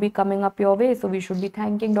that could be coming up your way. So we should be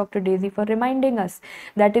thanking Dr. Daisy for reminding us.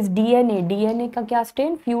 That is DNA. DNA का क्या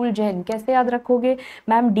stain? Fuel gen. कैसे याद रखोगे?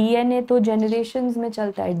 Ma'am DNA तो generations में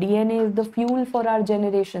चलता है. DNA is the fuel for our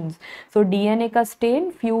generations. So DNA का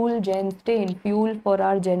stain, fuel gen stain, fuel for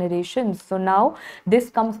our generations. So now this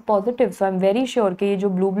comes positive. So I'm very sure कि ये जो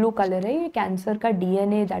blue color है ये cancer का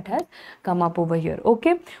DNA that has come up over here.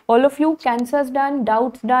 Okay, all of you, cancers done,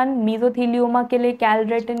 doubts done, mesothelioma के लिए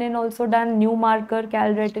calretinine also done, new marker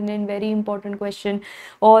calretinine, very important question.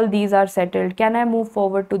 All these are settled. Can I move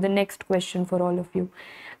forward to the next question for all of you?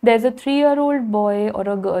 There's a 3-year-old boy or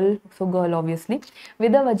a girl, so girl obviously,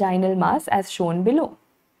 with a vaginal mass as shown below.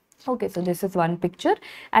 Okay, so this is one picture,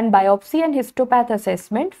 and biopsy and histopath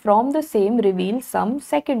assessment from the same reveal some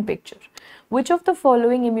second picture. Which of the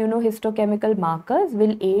following immunohistochemical markers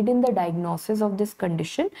will aid in the diagnosis of this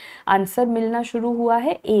condition? Answer मिलना शुरू हुआ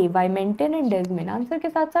है. A, Vimentin and Desmin. Answer के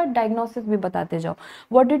साथ साथ diagnosis भी बताते जाओ.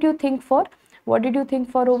 What did you think for? What did you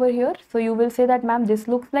think for over here? So you will say that ma'am, this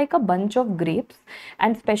looks like a bunch of grapes,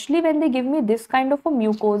 and especially when they give me this kind of a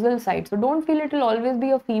mucosal site. So don't feel it will always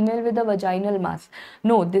be a female with a vaginal mass.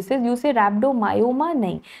 No, this is, you say rhabdomyoma,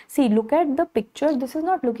 nahi. See, look at the picture. This is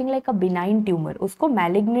not looking like a benign tumor. Usko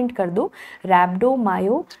malignant kar do,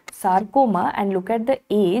 rhabdomyosarcoma, and look at the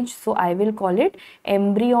age. So I will call it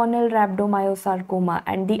embryonal rhabdomyosarcoma,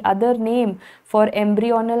 and the other name for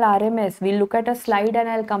embryonal RMS, we'll look at a slide and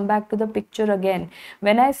I'll come back to the picture again.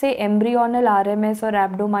 When I say embryonal RMS or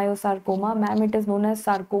rhabdomyosarcoma, ma'am, it is known as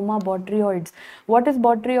sarcoma botryoides. What is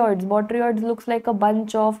botryoides? Botryoides looks like a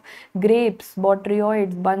bunch of grapes.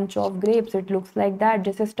 Botryoids, bunch of grapes. It looks like that.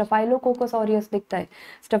 जैसे Staphylococcus aureus दिखता है.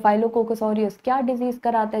 Staphylococcus aureus क्या disease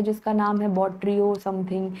कराता है जिसका नाम है botryO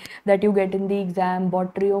something that you get in the exam,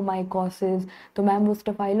 botryomycosis. तो मैम वो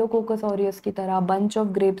Staphylococcus aureus की तरह, bunch of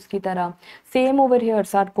grapes की तरह. Same over here,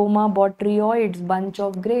 sarcoma botryoids, bunch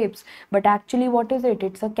of grapes. But actually what is it?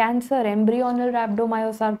 It's a cancer, embryonal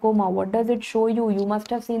rhabdomyosarcoma. What does it show you? You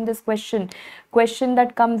must have seen this question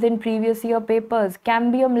that comes in previous year papers.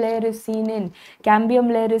 Cambium layer is seen in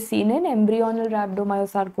embryonal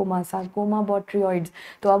rhabdomyosarcoma, sarcoma botryoids.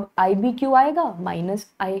 तो अब IBQ आएगा, minus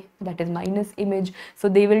I, that is minus image. So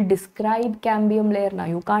they will describe cambium layer. Now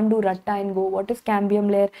you can't do ratta and go, what is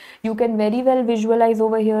cambium layer? You can very well visualize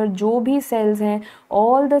over here, जो भी cells हैं,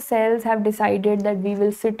 all the cells have decided that we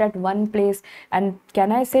will sit at one place. And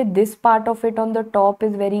can I say this part of it on the top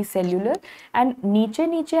is very cellular, and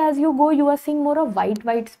नीचे as you go you are seeing more of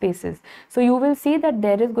white spaces. So you will see that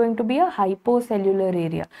there is going to be a hypocellular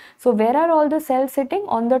area. So where are all the cells sitting?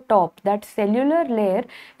 On the top. That cellular layer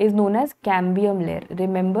is known as cambium layer.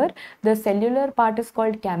 Remember, the cellular part is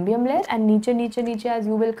called cambium layer, and नीचे as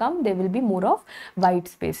you will come, there will be more of white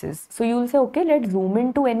spaces. So you will say, okay, let's zoom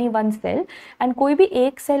into any one cell, and कोई भी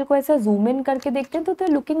एक cell को ऐसा zoom in करके देखते हैं तो they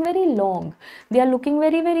are looking very long. They are looking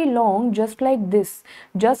very long, just like this,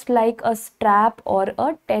 just like a strap or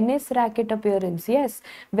a tennis racket appearance. Yes,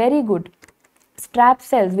 very good. Strap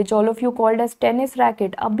cells, which all of you called as tennis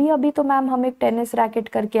racket. अभी तो ma'am हम एक tennis racket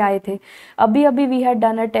करके आए थे. अभी we had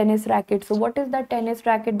done a tennis racket. So what is that tennis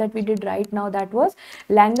racket that we did right now? That was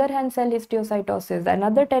Langerhans cell histiocytosis.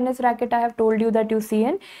 Another tennis racket I have told you that you see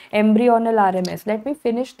in embryonal RMS. Let me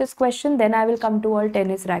finish this question, then I will come to all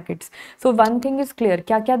tennis rackets. So one thing is clear.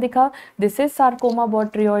 क्या दिखा? This is sarcoma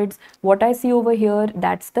botryoids. What I see over here,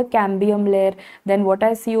 that's the cambium layer. Then what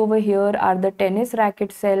I see over here are the tennis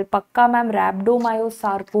racket cell. पक्का ma'am rhabdo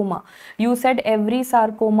rhabdomyosarcoma. You said every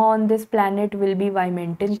sarcoma on this planet will be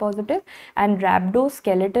vimentin positive, and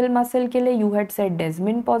rhabdoskeletal muscle ke liye you had said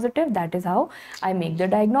desmin positive. That is how I make the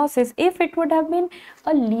diagnosis. If it would have been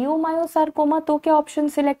a leiomyosarcoma, तो क्या option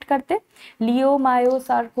select करते?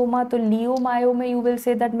 Leiomyosarcoma, तो leiomyo में you will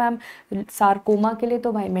say that ma'am sarcoma के लिए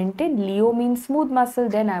तो vimentin, leo means smooth muscle,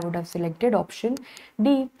 then I would have selected option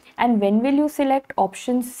D. And when will you select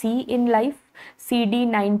option C in life?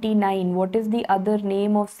 CD99. What is the other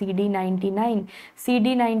name of CD99?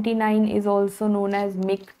 CD99 is also known as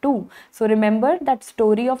MIC2. So remember that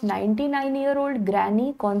story of 99-year-old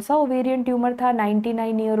granny. कौन सा ovarian tumor था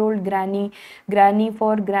 99-year-old granny? Granny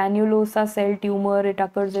for granulosa cell tumor. It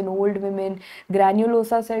occurs in old women.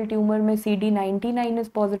 Granulosa cell tumor में CD99 is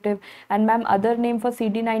positive. And ma'am, other name for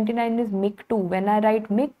CD99 is MIC2. When I write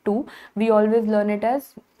MIC2, we always learn it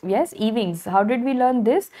as yes, Ewing's. How did we learn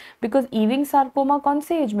this? Because Ewing sarcoma कौन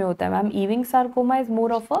से as में होता है ma'am? Ewing sarcoma is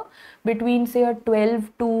more of a between say a 12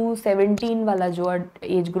 to 17 वाला जो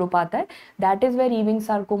age group आता है, that is where Ewing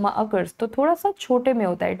sarcoma occurs. तो थोड़ा सा छोटे में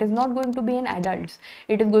होता है. It is not going to be in adults.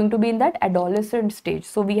 It is going to be in that adolescent stage.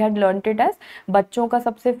 So we had learnt it as बच्चों का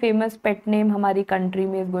सबसे famous pet name हमारी country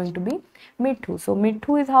में is going to be MIT2. So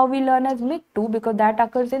MIT2 is how we learn as MIT2 because that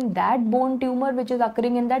occurs in that bone tumor which is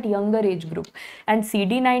occurring in that younger age group. And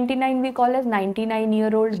CD99 we call as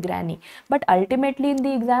 99-year-old granny. But ultimately in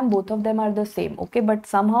the exam both of them are the same. Okay, but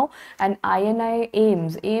somehow an INI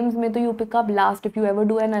AIMS में तो you pick up last, if you ever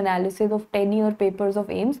do an analysis of 10-year papers of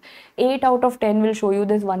AIMS, 8 out of 10 will show you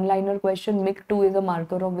this one-liner question, MIC2 is a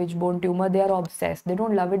marker of which bone tumor. They are obsessed. They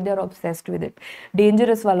don't love it, they are obsessed with it.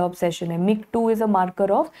 Dangerous wala obsession hai. MIC2 is a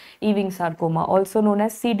marker of Ewing sarcoma, also known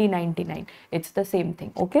as CD99. It's the same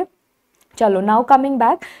thing. Okay. चलो now coming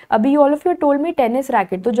back, अभी all of you told me tennis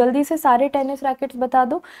racket, तो जल्दी से सारे tennis rackets बता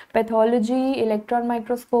दो. Pathology, electron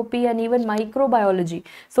microscopy and even microbiology.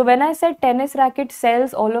 So when I said tennis racket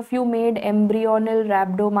sales, all of you made embryonal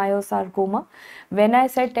rhabdomyosarcoma. When I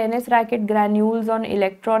said tennis racket granules on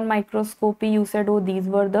electron microscopy, you said, oh, these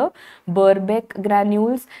were the Birbeck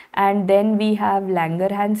granules. And then we have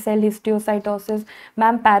Langerhans cell histiocytosis.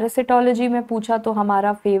 Ma'am, parasitology में पूछा तो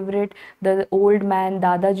हमारा favorite, the old man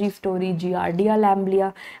दादाजी story, Giardia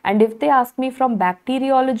lamblia. And if they ask me from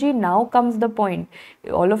bacteriology, now comes the point.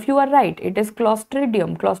 All of you are right. It is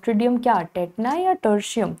Clostridium. Clostridium क्या? Tetna या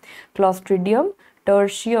tertium? Clostridium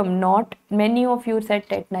tertium. Not many of you said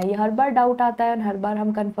tetna. ये हर बार doubt आता है और हर बार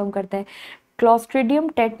हम confirm करते हैं. Clostridium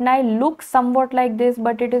tetani looks somewhat like this,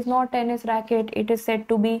 but it is not tennis racket. It is said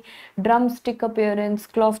to be drumstick appearance.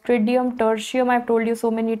 Clostridium tertium, I've told you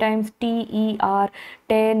so many times, TER,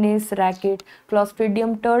 tennis racket.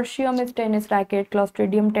 Clostridium tertium is tennis racket.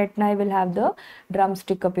 Clostridium tetani will have the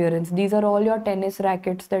drumstick appearance. These are all your tennis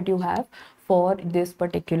rackets that you have for this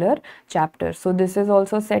particular chapter. So this is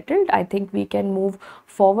also settled. I think we can move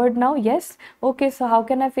forward now. Yes. Okay, so how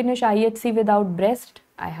can I finish IHC without breast?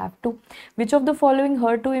 I have to. Which of the following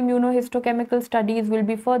HER2 immunohistochemical studies will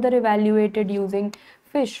be further evaluated using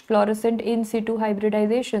fish fluorescent in situ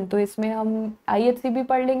hybridization? तो इसमें हम IHC भी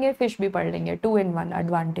पढ़ लेंगे, fish भी पढ़ लेंगे, 2-in-1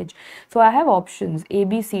 advantage. So I have options A,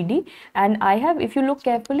 B, C, D, and I have, if you look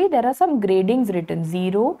carefully, there are some gradings written: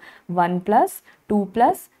 0, 1+,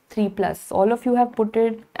 2+, 3+. All of you have put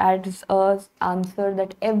it as a answer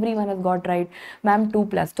that everyone has got right. Ma'am,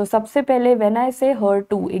 2+. तो सबसे पहले when I say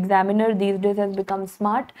HER2, examiner these days has become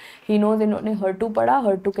smart. He knows इन्होंने HER2 पढ़ा,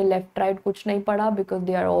 HER2 के left right कुछ नहीं पढ़ा because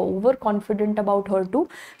they are over confident about HER2.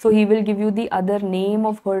 So he will give you the other name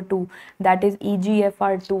of HER2, that is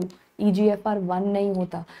EGFR2. EGFR1 नहीं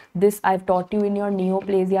होता. This I've taught you in your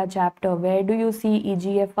neoplasia chapter. Where do you see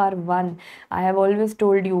EGFR1? I have always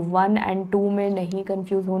told you 1 and 2 में नहीं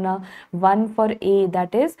confuse होना. 1 for A,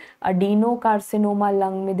 that is adenocarcinoma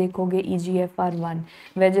lung में देखोगे EGFR1.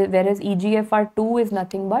 Whereas EGFR2 is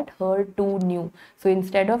nothing but HER2 new. So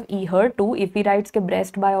instead of HER2, if he writes के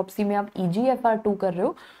breast biopsy में आप EGFR2 कर रहे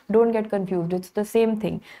हो, don't get confused. It's the same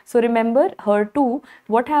thing. So remember HER2,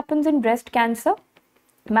 what happens in breast cancer?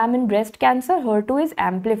 Ma'am, in breast cancer, HER2 is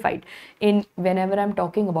amplified. In whenever I'm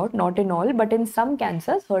talking about, not in all, but in some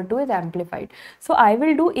cancers, HER2 is amplified. So I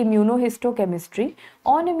will do immunohistochemistry.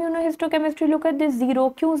 On immunohistochemistry, look at this 0.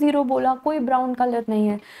 क्यों 0 बोला? कोई brown color नहीं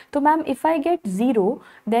है. तो ma'am, if I get 0,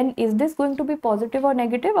 then is this going to be positive or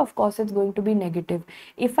negative? Of course, it's going to be negative.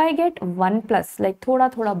 If I get 1+, like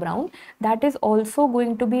थोड़ा brown, that is also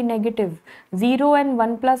going to be negative. 0 and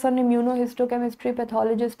 1+ on immunohistochemistry,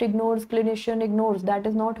 pathologist ignores, clinician ignores. That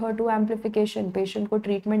is not HER2 amplification. Patient को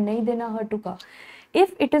treatment नहीं देना HER2 का.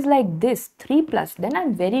 If it is like this 3 plus, then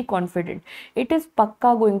I'm very confident it is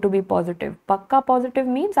pakka going to be positive. Pakka positive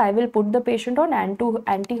means I will put the patient on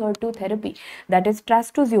anti-HER2 therapy, that is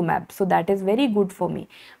trastuzumab. So that is very good for me.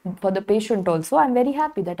 For the patient also, I'm very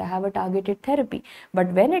happy that I have a targeted therapy.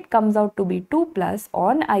 But when it comes out to be 2 plus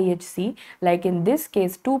on IHC, like in this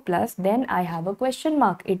case 2 plus, then I have a question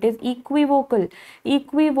mark. It is equivocal.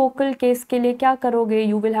 Equivocal case के लिए क्या करोगे?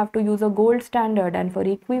 You will have to use a gold standard, and for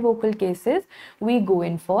equivocal cases we go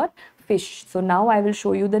in for fish. So now I will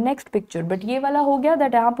show you the next picture. But ये वाला हो गया,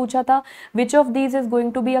 that यहाँ पूछा था which of these is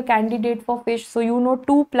going to be a candidate for fish. So you know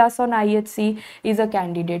 2 plus on IHC is a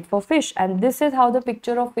candidate for fish, and this is how the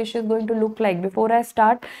picture of fish is going to look like. Before I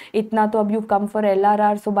start, इतना तो अब you've come for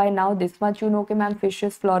LRR, so by now this much you know कि ma'am fish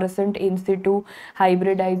is fluorescent in situ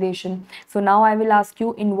hybridization. So now I will ask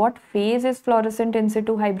you, in what phase is fluorescent in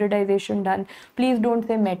situ hybridization done? Please don't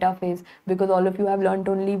say metaphase, because all of you have learnt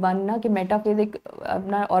only one ना कि metaphase एक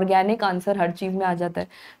अपना organic answer हर चीज में आ जाता है.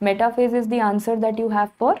 Metaphase is the answer that you have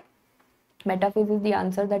for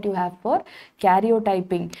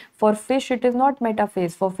karyotyping. For fish it is not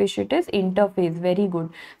metaphase, for fish it is interphase. Very good.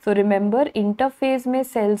 So remember, interphase में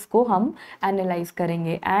cells को हम analyze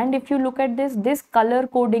करेंगे. And if you look at this color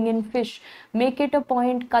coding in fish, make it a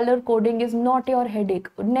point, color coding is not your headache.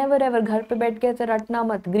 Never ever घर पे बैठ के ऐसे रटना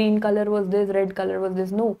मत, green color was this, red color was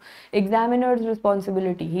this. No, examiner's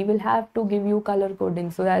responsibility. He will have to give you color coding.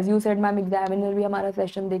 So as you said ma'am, examiner भी हमारा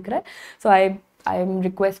session देख रहा है. So I am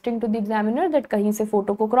requesting to the examiner that कहीं से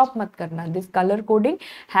photo को crop मत करना. This color coding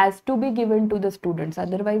has to be given to the students,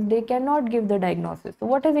 otherwise they cannot give the diagnosis. So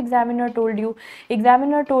what has examiner told you?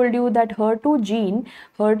 Examiner told you that HER2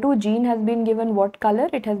 gene has been given what color?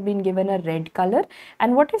 It has been given a red color.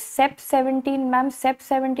 And what is CEP17? Ma'am,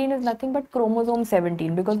 CEP17 is nothing but chromosome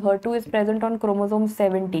 17, because HER2 is present on chromosome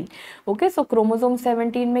 17. Okay, so chromosome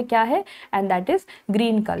 17 में क्या है? And that is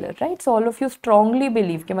green color, right? So all of you strongly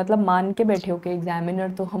believe कि मतलब मान के बैठे हो कि examiner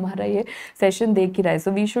तो हमारा ये session देख ही रहा है.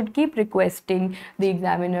 So we should keep requesting the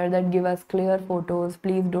examiner that give us clear photos.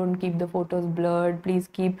 Please don't keep the photos blurred. Please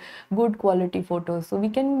keep good quality photos. So you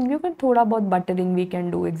can थोड़ा बहुत buttering we can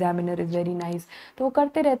do. Examiner is very nice. तो वो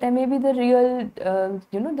करते रहते हैं. Maybe the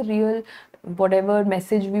real whatever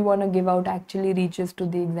message we want to give out actually reaches to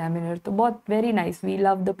the examiner. So बहुत very nice. We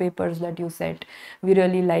love the papers that you set. We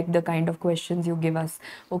really like the kind of questions you give us.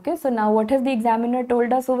 Okay, so now what has the examiner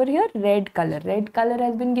told us over here? Red color. Red color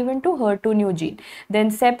has been given to HER2 new gene. Then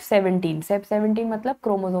CEP17. CEP17 मतलब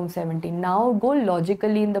chromosome 17. Now go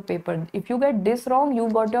logically in the paper. If you get this wrong, you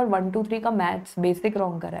got your 1, 2, 3 का maths basic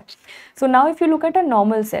wrong करा है. So now if you look at a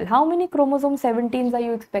normal cell, how many chromosome 17s are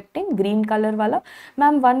you expecting? Green color वाला.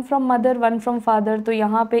 Ma'am, 1 from mother, 1 from father. तो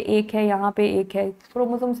यहाँ पे एक है, यहाँ पे एक है.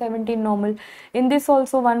 Chromosome 17 normal. In this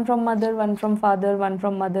also 1 from mother, 1 from father, 1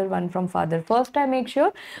 from mother, 1 from father. First I make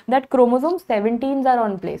sure that chromosome 17s are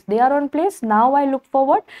on place. They are on place. Now I look for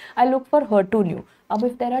what? I look for HER2 new. अब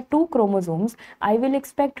if there are 2 chromosomes, I will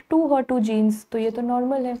expect 2 HER2 genes. तो ये तो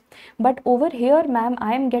normal है. But over here, ma'am,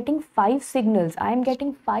 I am getting 5 signals. I am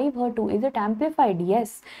getting 5 HER2. Is it amplified?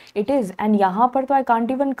 Yes, it is. And यहाँ पर तो I can't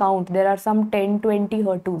even count. There are some 10, 20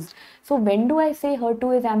 HER2s. So when do I say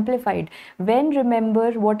HER2 is amplified? When,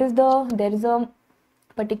 remember, there is a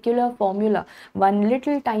particular formula, one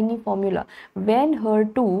little tiny formula. When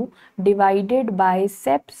HER2 divided by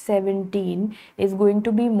CEP17 is going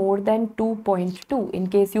to be more than 2.2. In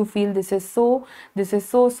case you feel this is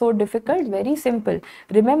so difficult, very simple.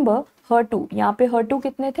 Remember HER2, यहाँ पे HER2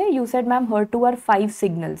 कितने थे? You said ma'am HER2 are 5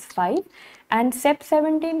 signals, 5. And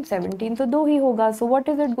CEP17 तो 2 ही होगा. So what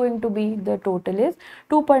is it going to be? The total is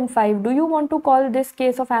 2.5. Do you want to call this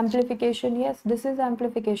case of amplification? Yes, this is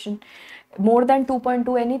amplification. More than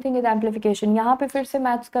 2.2, anything is amplification. यहाँ पे फिर से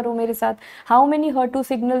maths करो मेरे साथ. How many HER2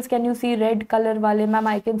 signals can you see? Red color वाले ma'am,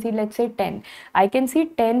 I can see, let's say 10. I can see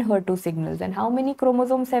 10 HER2 signals. And how many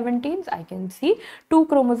chromosome 17s? I can see 2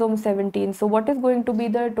 chromosome 17. So what is going to be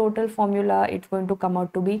the total formula? It's going to come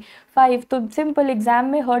out to be 5. तो simple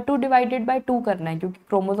exam में HER2 divided by 2 करना है, क्योंकि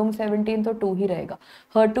chromosome 17 तो 2 ही रहेगा.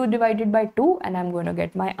 HER2 divided by 2 and I'm going to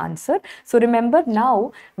get my answer. So remember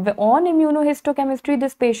now, on immunohistochemistry,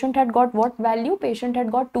 this patient had got what value? Patient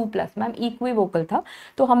had got 2 plus. Ma'am, equivocal था,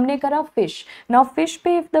 तो हमने करा fish. Now fish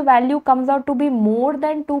पे if the value comes out to be more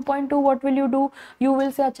than 2.2, what will you do? You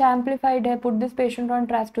will say अच्छा amplified है, put this patient on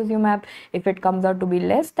trastuzumab. If it comes out to be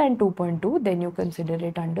less than 2.2, then you consider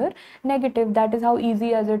it under negative. That is how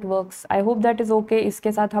easy as it works. I hope that is okay.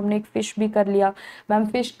 इसके साथ हमने एक fish भी कर लिया ma'am,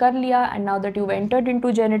 fish कर लिया, and now that you entered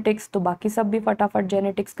into genetics, तो बाकी सब भी फटाफट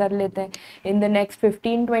जेनेटिक्स कर लेते हैं in the next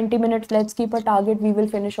 15-20 minutes. Let's keep a target, we will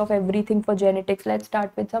finish off everything for genetics. Let's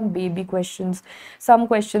start with some baby questions, some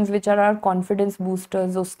questions which are our confidence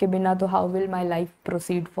boosters. Uske bina to how will my life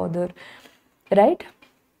proceed further, right?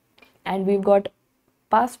 And we've got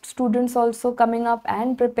past students also coming up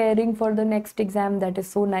and preparing for the next exam. That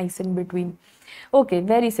is so nice in between. Okay,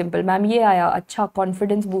 very simple ma'am, ये आया, अच्छा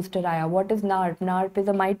confidence booster आया. What is नार्प? नार्प is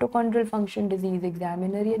a mitochondrial function disease.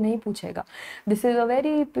 Examiner ये नहीं पूछेगा. This is a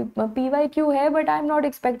very PYQ है, but I am not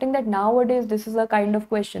expecting that now a days this is a kind of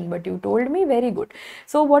question, but you told me, very good.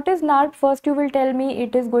 So what is नार्प? First you will tell me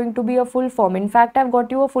it is going to be a full form. In fact I have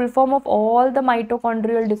got you a full form of all the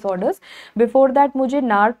mitochondrial disorders. Before that मुझे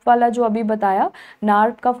नार्प वाला जो अभी बताया,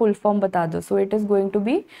 नार्प का full form बता दो. So it is going to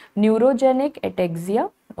be neurogenic ataxia.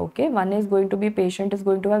 Okay, one is going to be patient is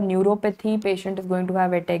going to have neuropathy, patient is going to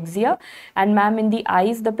have ataxia, and ma'am in the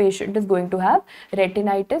eyes the patient is going to have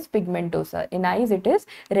retinitis pigmentosa. In eyes it is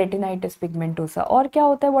retinitis pigmentosa. और क्या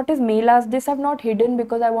होता है? What is MELAS? This I have not hidden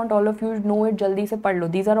because I want all of you to know it. जल्दी से पढ़ लो.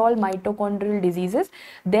 These are all mitochondrial diseases.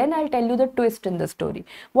 Then I'll tell you the twist in the story.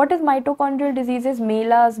 What is mitochondrial diseases?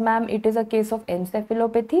 MELAS, ma'am, it is a case of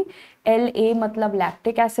encephalopathy. LA मतलब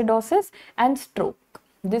lactic acidosis, and stroke.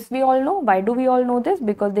 This we all know. Why do we all know this?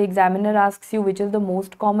 Because the examiner asks you which is the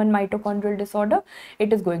most common mitochondrial disorder.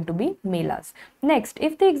 It is going to be MELAS. Next,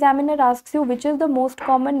 if the examiner asks you which is the most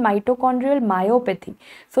common mitochondrial myopathy,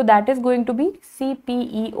 so that is going to be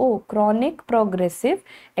CPEO, chronic progressive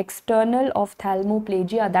external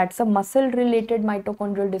ophthalmoplegia. That's a muscle related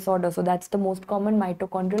mitochondrial disorder. So that's the most common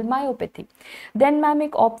mitochondrial myopathy. Then ma'am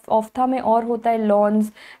एक ophtha में और होता है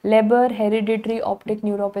Lons, Leber hereditary optic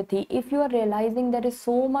neuropathy. If you are realizing there is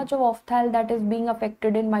so much of ophthal that is being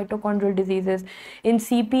affected in mitochondrial diseases. In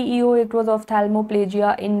CPEO it was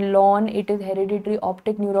ophthalmoplegia. In Lon it is hereditary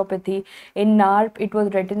optic neuropathy. In NARP it was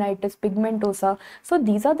retinitis pigmentosa. So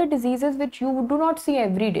these are the diseases which you do not see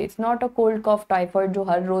every day. It's not a cold cough typhoid जो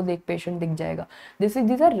हर रोज एक patient दिख जाएगा.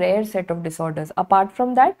 These are rare set of disorders. Apart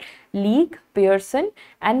from that, Leak, Pearson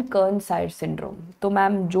and Kearns-Sayre syndrome. तो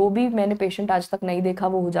ma'am जो भी मैंने patient आज तक नहीं देखा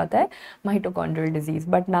वो हो जाता है mitochondrial disease.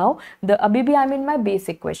 But now the अभी भी I'm in my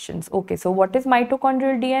basic questions. Okay, so what is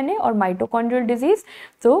mitochondrial DNA or mitochondrial disease?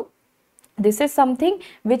 So this is something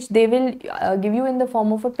which they will give you in the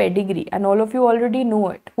form of a pedigree, and all of you already know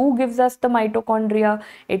it. Who gives us the mitochondria?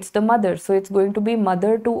 It's the mother. So it's going to be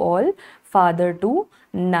mother to all, father to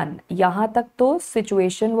none. यहाँ तक तो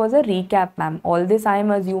situation was a recap, ma'am. All this I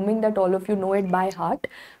am assuming that all of you know it by heart,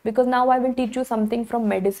 because now I will teach you something from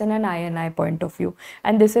medicine and INI point of view.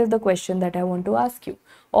 And this is the question that I want to ask you.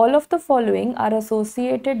 All of the following are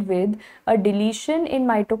associated with a deletion in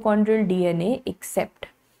mitochondrial DNA except.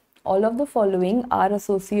 All of the following are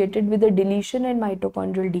associated with a deletion in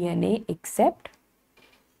mitochondrial DNA except.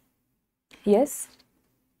 Yes.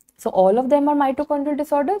 So all of them are mitochondrial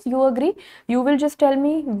disorders. You agree? You will just tell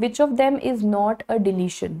me which of them is not a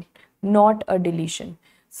deletion. Not a deletion.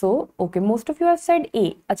 So, okay, most of you have said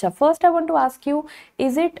A. Acha, first I want to ask you,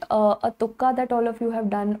 is it a tukka that all of you have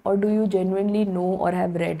done, or do you genuinely know or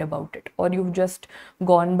have read about it, or you've just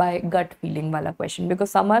gone by gut feeling wala question?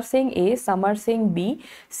 Because some are saying A, some are saying B,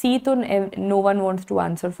 C to no one wants to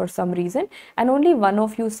answer for some reason, and only one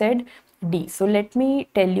of you said D. So let me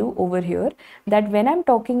tell you over here that when I'm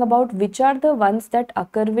talking about which are the ones that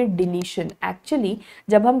occur with deletion, actually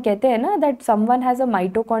जब हम कहते हैं ना that someone has a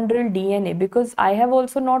mitochondrial DNA, because I have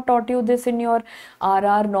also not taught you this in your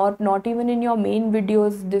RR, not even in your main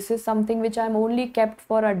videos. This is something which I'm only kept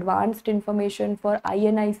for advanced information for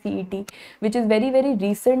INI-CET, which is very very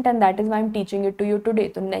recent, and that is why I'm teaching it to you today.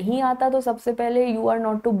 तो नहीं आता तो सबसे पहले you are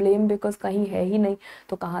not to blame, because कहीं है ही नहीं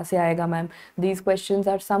तो कहाँ से आएगा ma'am? These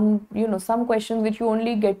questions are some questions which you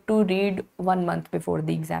only get to read 1 month before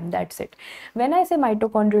the exam. That's it. When I say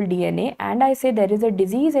mitochondrial DNA and I say there is a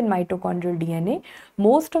disease in mitochondrial DNA,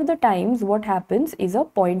 most of the times what happens is a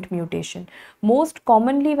point mutation. Most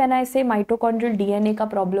commonly when I say mitochondrial DNA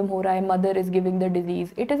का problem हो रहा है, mother is giving the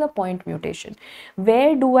disease, it is a point mutation.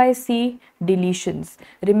 Where do I see deletions?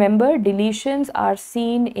 Remember, deletions are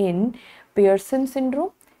seen in Pearson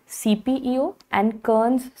syndrome, CPEO and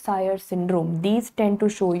Kearns-Sayre syndrome. These tend to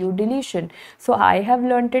show you deletion. So I have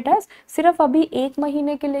learnt it as सिर्फ अभी 1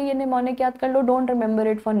 महीने के लिए ये mnemonic याद कर लो. Don't remember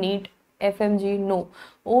it for NEET, FMG, no.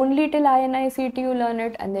 Only till INI-CET you learn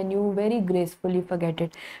it, and then you very gracefully forget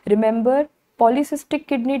it. Remember, polycystic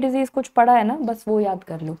kidney disease कुछ पढ़ा है ना, बस वो याद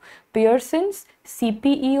कर लो. Pearson's,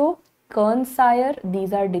 CPEO, Kearns-Sayre,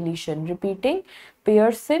 these are deletion. Repeating,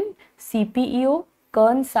 Pearson, CPEO,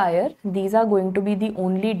 Kern sire, these are going to be the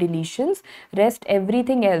only deletions, rest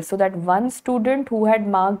everything else. So that one student who had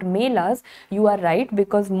marked Melas, you are right,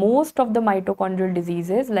 because most of the mitochondrial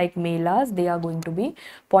diseases like Melas, they are going to be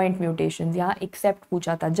point mutations. यहाँ except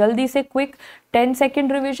पूछा था, जल्दी से quick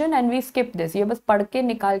 10-second revision and we skip this. ये बस पढ़ के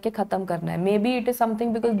निकाल के खत्म करना है. Maybe it is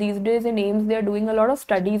something because these days in AIIMS they are doing a lot of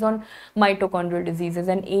studies on mitochondrial diseases,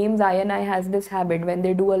 and AIIMS INI has this habit when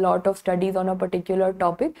they do a lot of studies on a particular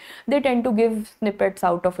topic, they tend to give snippets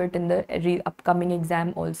out of it in the upcoming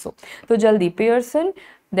exam also. So jaldi, Pearson,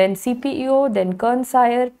 then CPEO, then Kern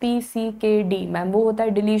sire, PCKD. Ma'am वो होता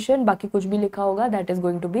है deletion, बाकी कुछ भी लिखा होगा that is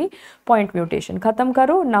going to be point mutation. खत्म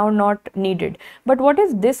करो, now not needed. But what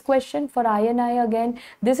is this question for INI again?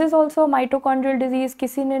 This is also a mitochondrial disease.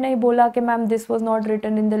 किसी ने नहीं बोला कि ma'am this was not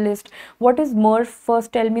written in the list. What is MRF?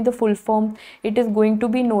 First tell me the full form. It is going to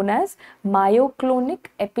be known as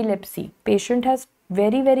myoclonic epilepsy. Patient has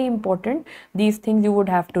very important, these things you would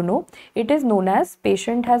have to know. It is known as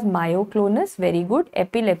patient has myoclonus, very good,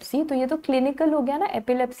 epilepsy. तो ये तो clinical हो गया ना,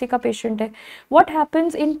 epilepsy का patient है. What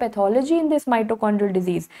happens in pathology in this mitochondrial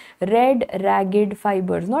disease? Red ragged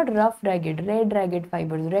fibers, not rough ragged, red ragged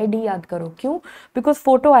fibers. Red ही याद करो, क्यों? Because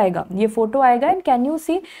photo आएगा, ये photo आएगा, and can you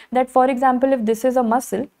see that for example if this is a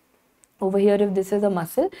muscle, over here if this is a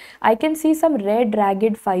muscle, I can see some red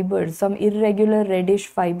ragged fibers, some irregular reddish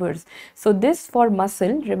fibers. So this for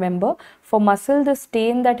muscle, remember, for muscle the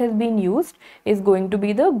stain that has been used is going to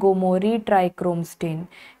be the Gomori trichrome stain.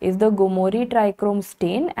 Is the Gomori trichrome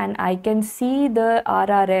stain, and I can see the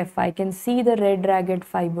RRF, I can see the red ragged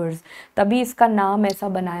fibers. तभी इसका नाम ऐसा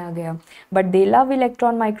बनाया गया. But they love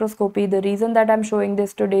electron microscopy. The reason that I'm showing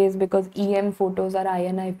this today is because EM photos are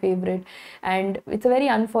INI favorite, and it's a very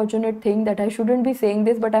unfortunate thing that I shouldn't be saying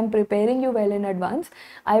this, but I'm preparing you well in advance.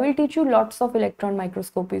 I will teach you lots of electron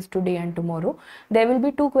microscopies today and tomorrow. There will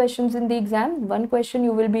be 2 questions in the exam. One question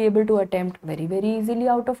you will be able to attempt very easily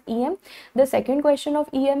out of EM. The second question of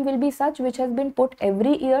EM will be such which has been put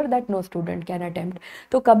every year that no student can attempt.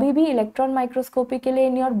 So कभी भी electron microscopy के लिए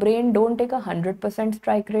in your brain don't take 100%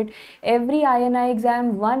 strike rate. Every INI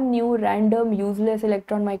exam one new random useless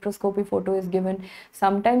electron microscopy photo is given.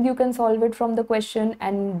 Sometimes you can solve it from the question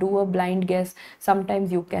and do a blind guess,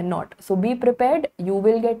 sometimes you cannot. So be prepared. You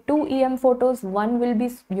will get 2 EM photos. One will be,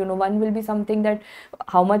 one will be something that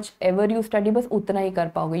how much ever you study, बस उतना ही कर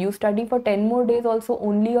पाओगे. You study for 10 more days also,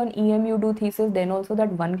 only on EM you do thesis, then also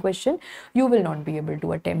that one question you will not be able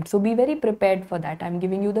to attempt. So be very prepared for that. I'm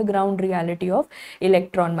giving you the ground reality of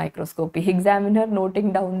electron microscopy. Examiner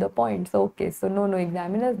noting down the points. Okay, so no,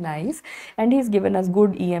 examiner is nice, and he's given us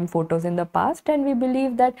good EM photos in the past, and we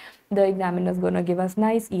believe that the examiner is going to give us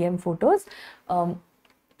nice EM photos.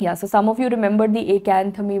 Yeah, so some of you remember the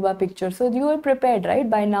acanthamoeba picture, so you are prepared, right?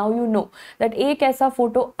 By now you know that एक ऐसा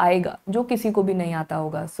photo आएगा जो किसी को भी नहीं आता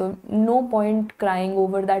होगा. So no point crying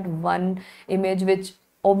over that one image which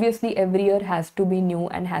obviously every year has to be new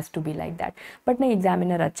and has to be like that. But नहीं,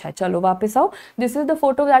 examiner अच्छा है. चलो वापस आओ. This is the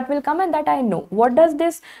photo that will come and that I know. What does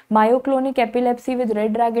this myoclonic epilepsy with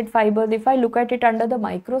red ragged fibers, if I look at it under the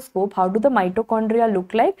microscope, how do the mitochondria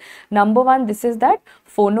look like? Number one, this is that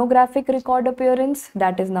phonographic record appearance,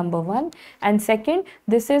 that is number one. And second,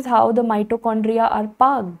 this is how the mitochondria are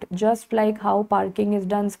parked, just like how parking is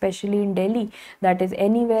done, especially in Delhi, that is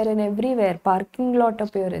anywhere and everywhere, parking lot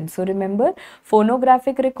appearance. So remember,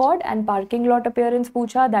 phonographic record and parking lot appearance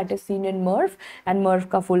पूछा, that is seen in MRF, and MRF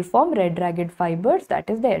का full form red ragged fibers, that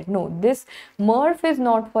is there. No, this MRF is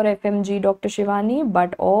not for FMG, Dr. Shivani,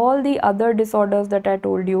 but all the other disorders that I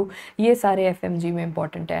told you, ये सारे FMG में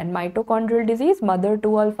important है. And mitochondrial disease, mother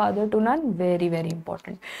to all, father to none, very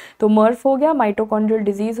important. तो MRF हो गया, mitochondrial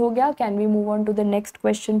disease हो गया. Can we move on to the next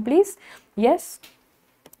question, please? Yes.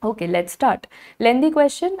 Okay, let's start. Lengthy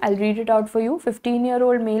question, I'll read it out for you.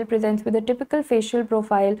 15-year-old male presents with a typical facial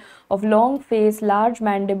profile of long face, large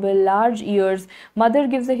mandible, large ears. Mother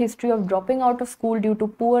gives a history of dropping out of school due to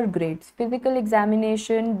poor grades. Physical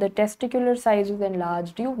examination, the testicular size is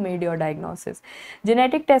enlarged. You've made your diagnosis.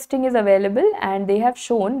 Genetic testing is available, and they have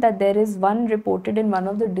shown that there is one reported in one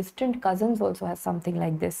of the distant cousins also has something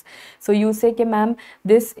like this. So you say कि ma'am,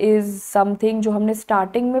 this is something जो हमने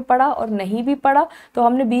starting में पढ़ा और नहीं भी पढ़ा, तो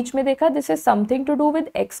हमने बीच में देखा this is something to do with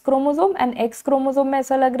X chromosome, and X chromosome में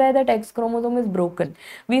ऐसा लग रहा है that X chromosome is broken.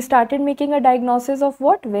 We started making a diagnosis of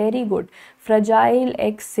what? Very good. Fragile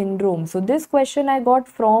X syndrome. So this question I got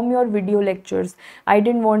from your video lectures. I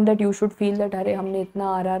didn't want that you should feel that अरे हमने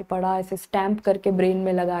इतना RR पढ़ा, ऐसे stamp करके brain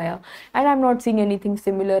में लगाया, and I'm not seeing anything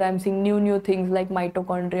similar. I'm seeing new things like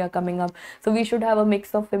mitochondria coming up. So we should have a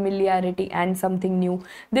mix of familiarity and something new.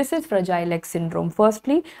 This is Fragile X syndrome.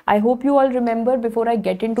 Firstly, I hope you all remember, before I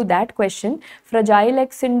get get into that question. Fragile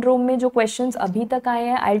X syndrome में जो questions अभी तक आए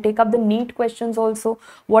हैं, I'll take up the NEET questions also.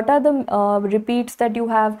 What are the repeats that you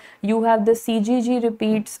have? You have the CGG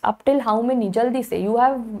repeats up till how many? जल्दी से, you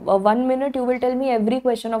have 1 minute, you will tell me every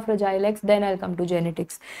question of Fragile X, then I'll come to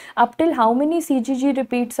genetics. Up till how many CGG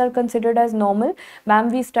repeats are considered as normal? Ma'am,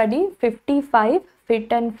 we study 55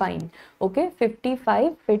 fit and fine. Okay,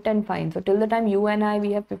 55 fit and fine. So till the time you and I,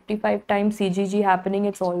 we have 55 times CGG happening,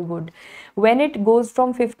 it's all good. When it goes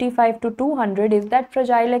from 55 to 200, is that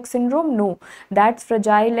Fragile X syndrome? No, that's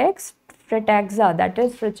Fragile X frataxa, that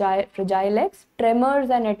is Fragile X tremors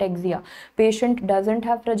and ataxia. Patient doesn't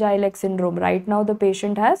have Fragile X syndrome. Right now the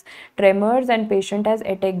patient has tremors and patient has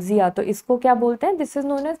ataxia. तो इसको क्या बोलते हैं? This is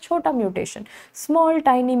known as छोटा mutation, small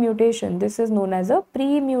tiny mutation. This is known as a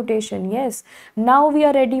pre-mutation. Yes. Now we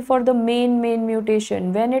are ready for the main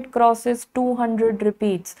mutation. When it crosses 200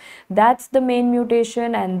 repeats, that's the main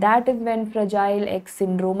mutation, and that is when Fragile X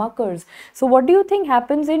syndrome occurs. So what do you think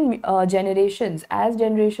happens in generations? As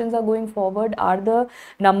generations are going forward, are the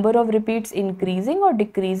number of repeats increasing or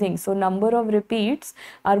decreasing? So number of repeats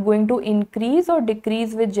are going to increase or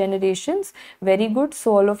decrease with generations. Very good.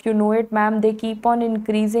 So all of you know it, ma'am, they keep on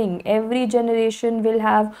increasing. Every generation will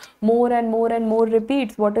have more and more and more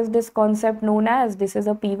repeats. What is this concept known as? This is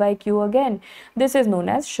a PYQ again. This is known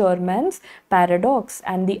as Sherman's paradox,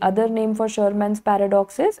 and the other name for Sherman's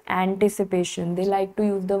paradox is anticipation. They like to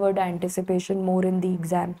use the word anticipation more in the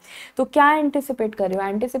exam. तो क्या anticipate कर रहे हो?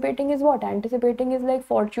 Anticipating is what? Anticipating is like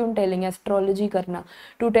fortune telling, astrology करना,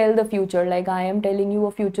 to tell the future. Like I am telling you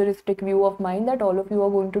a futuristic view of mine that all of you are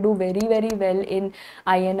going to do very, very well in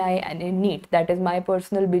INI and in NEET. That is my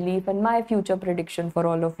personal belief and my future prediction for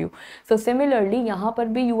all of you. So similarly, यहाँ पर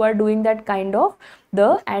भी you are doing that kind of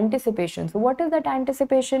the anticipation. So what is that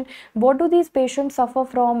anticipation? What do these patients suffer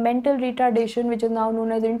from? Mental retardation, which is now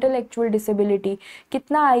known as intellectual disability.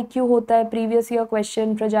 कितना IQ होता है? Previous year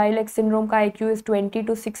question, Fragile X syndrome का IQ is 20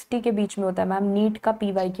 to 60 के बीच में होता है. Ma'am NEET का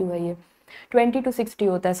PYQ है ये, 20 to 60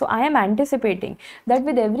 होता है. So I am anticipating that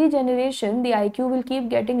with every generation the IQ will keep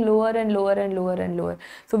getting lower and lower and lower and lower.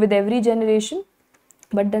 So with every generation.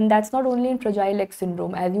 But then that's not only in Fragile X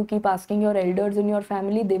syndrome. As you keep asking your elders in your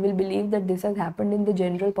family, they will believe that this has happened in the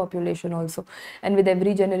general population also. And with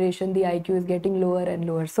every generation, the IQ is getting lower and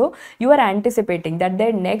lower. So you are anticipating that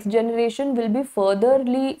their next generation will be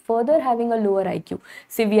further having a lower IQ.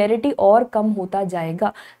 Severity और कम होता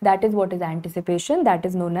जाएगा. That is what is anticipation. That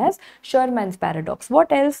is known as Sherman's paradox.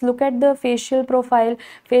 What else? Look at the facial profile.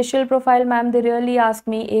 Facial profile, ma'am, they really ask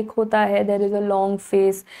me. एक होता है, there is a long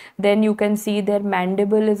face. Then you can see their mandible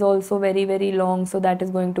is also very, very long. So that is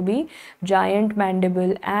going to be giant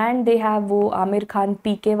mandible. And they have वो Aamir Khan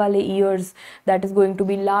PK वाले ears. That is going to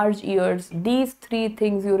be large ears. These three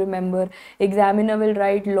things you remember. Examiner will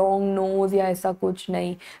write long nose या ऐसा कुछ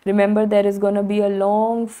नहीं. Remember, there is going to be a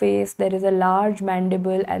long face, there is a large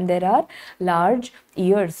mandible, and there are large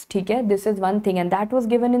ears. ठीक है, this is one thing, and that was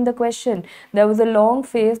given in the question. There was a long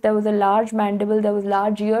face, there was a large mandible, there was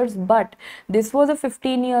large ears, but this was a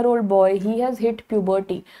 15-year-old boy. He has hit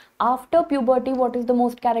puberty. After puberty, what is the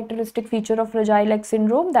most characteristic feature of Fragile X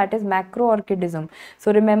syndrome? That is macroorchidism.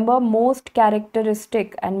 So remember, most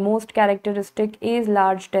characteristic is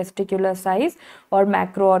large testicular size or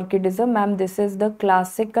macroorchidism. Ma'am, this is the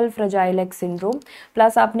classical Fragile X syndrome.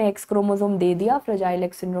 Plus आपने X chromosome दे दिया, Fragile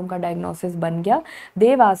X syndrome का diagnosis बन गया.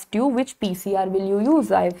 They've asked you which PCR will you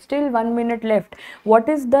use. I have still 1 minute left. What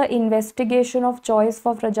is the investigation of choice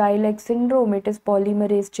for Fragile X syndrome? It is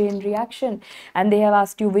polymerase chain reaction. And they have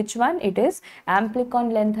asked you which one? It is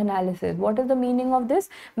amplicon length analysis. What is the meaning of this?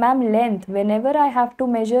 Ma'am, length. Whenever I have to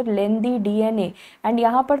measure lengthy DNA, and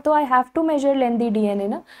यहाँ पर तो I have to measure lengthy DNA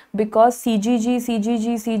ना, because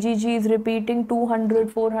CGG is repeating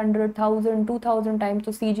 200, 400, 1000, 2000 times.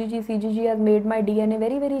 So CGG has made my DNA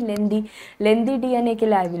very, very lengthy. Lengthy DNA के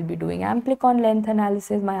लिए I will be doing amplicon length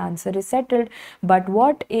analysis. My answer is settled. But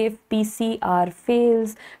what if PCR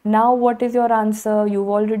fails? Now what is your answer? You've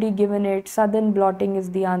already given it. Southern blotting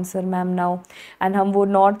is the answer, ma'am, now. And हम वो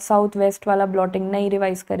north south west वाला blotting नहीं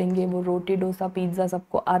revise करेंगे. वो रोटी dosa pizza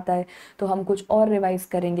सबको आता है, तो हम कुछ और revise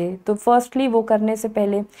करेंगे. तो firstly वो करने से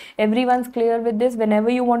पहले, everyone's clear with this. Whenever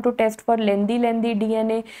you want to test for lengthy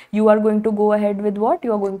DNA, you are going to go ahead with what?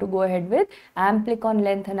 You are going to go ahead with amplicon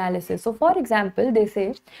length analysis. So for example, they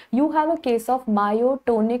say you have a case of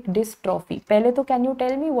myotonic dystrophy. पहले तो can you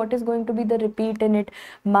tell me what is going to be the repeat in it?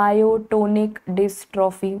 Myotonic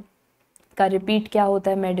dystrophy का repeat क्या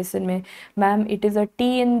होता है medicine में? Ma'am, it is a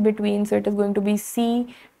T in between, so it is going to be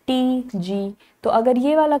C TG. तो अगर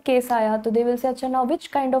ये वाला case आया तो दे विल से अच्छा now which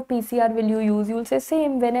kind of PCR will you use, you will say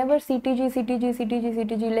same whenever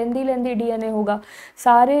CTG lengthy DNA होगा,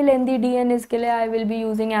 सारे लेंदी DNAs के लिए I will be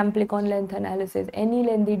using एम्प्लिकॉन length analysis, any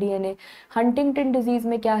lengthy DNA. Huntington disease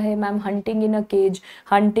में क्या है ma'am, hunting in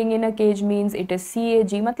a cage means it is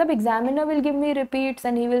CAG, मतलब examiner will give me repeats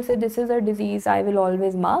and he will say this is a disease, I will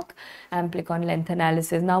always mark एम्प्लिकॉन length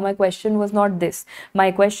analysis. Now my question was not this,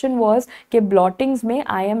 my question was कि ब्लॉटिंग्स में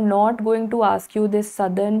I am not going to ask you this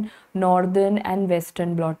southern, northern and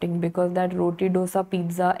western blotting because that roti dosa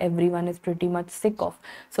pizza everyone is pretty much sick of.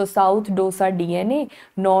 So south dosa DNA,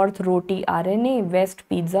 north roti RNA, west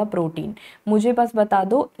pizza protein. मुझे बस बता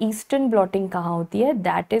दो eastern blotting कहाँ होती है,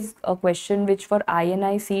 that is a question which for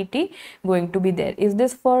INI-CET going to be there. Is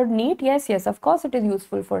this for NEET? Yes, of course it is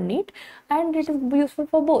useful for NEET and it is useful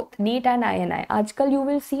for both NEET and INI. आजकल you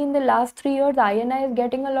will see in the last 3 years INI is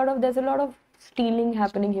getting there's a lot of stealing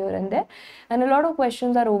happening here and there, and a lot of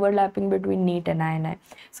questions are overlapping between NEET and INI.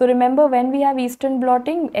 So remember, when we have eastern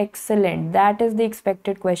blotting, excellent, that is the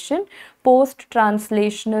expected question. Post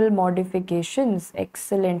translational modifications,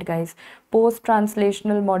 excellent guys, post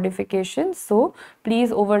translational modifications. So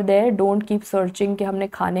please over there don't keep searching कि हमने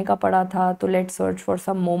खाने का पढ़ा था तो let's search for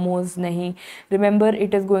some momos, नहीं, remember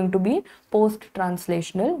it is going to be post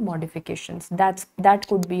translational modifications. That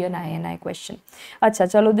could be an INI question. अच्छा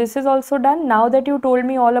चलो, this is also done. Now that you told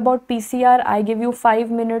me all about PCR, I give you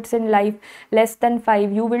 5 minutes in life, less than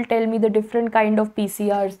 5, you will tell me the different kind of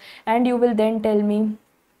PCRs and you will then tell me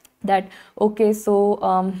that okay, so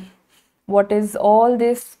what is all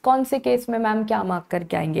this, कौन से case में ma'am क्या mark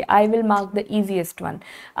करके आएंगे. I will mark the easiest one.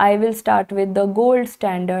 I will start with the gold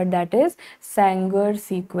standard, that is Sanger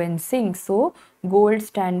sequencing. So gold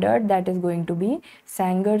standard, that is going to be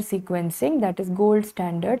Sanger sequencing, that is gold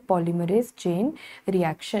standard polymerase chain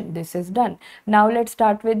reaction. This is done. Now let's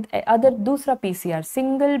start with other दूसरा PCR,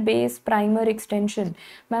 single base primer extension.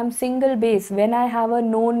 Ma'am, single base, when I have a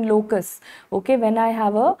known locus, okay, when I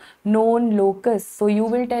have a known locus, so you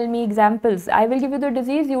will tell me examples, I will give you the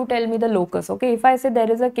disease, you tell me the locus. Okay, if I say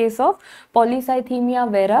there is a case of polycythemia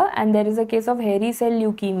vera and there is a case of hairy cell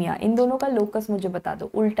leukemia, इन दोनों का locus मुझे बता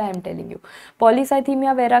दो, उल्टा I am telling you.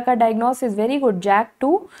 Polycythemia vera का diagnosis very good,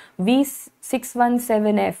 JAK2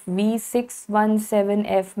 V617F,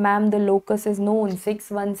 V617F, ma'am the locus is known,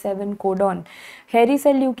 617 codon. Hairy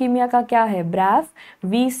cell leukemia का क्या है, BRAF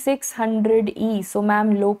V600E, so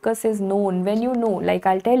ma'am locus is known. When you know, like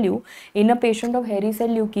I'll tell you, in a patient of hairy cell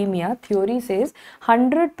leukemia, theory says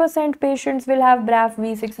 100% patients will have BRAF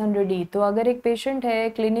V600E. तो अगर एक patient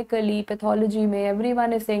है clinically, pathology में,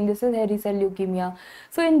 everyone is saying this is hairy cell leukemia,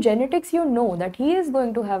 so in genetics you know that he is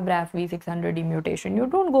going to have BRAF V600E mutation. You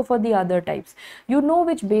don't go for the other types. You know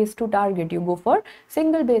which base to target. You go for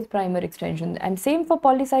single base primer extension. And same for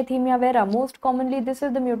polycythemia vera. Most commonly this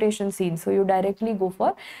is the mutation seen. So you directly go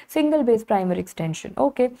for single base primer extension.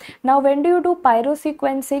 Okay. Now when do you do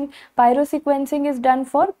pyrosequencing? Pyrosequencing is done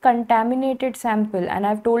for contaminated sample. And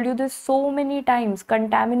I've told you this so many times.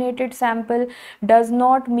 Contaminated sample does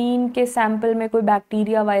not mean के sample में कोई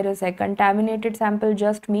bacteria virus है. Contaminated sample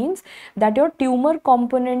just means that your tumor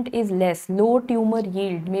component is less, low tumor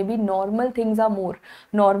yield, maybe normal things are more,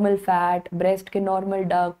 normal fat, breast के normal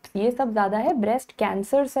ducts, ये सब ज़्यादा है, breast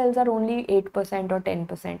cancer cells are only 8% or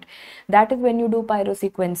 10%. That is when you do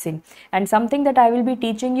pyrosequencing. And something that I will be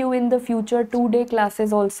teaching you in the future 2-day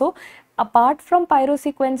classes also, apart from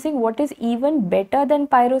pyrosequencing, what is even better than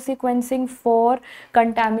pyrosequencing for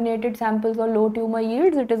contaminated samples or low tumor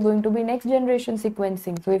yields, it is going to be next generation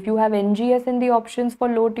sequencing. So if you have NGS in the options for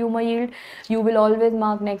low tumor yield, you will always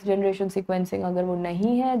mark next generation sequencing. अगर वो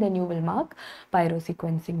नहीं है, then you will mark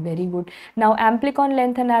pyrosequencing. Very good. Now amplicon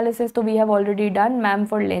length analysis, so we have already done, ma'am,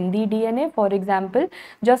 for lengthy DNA. For example,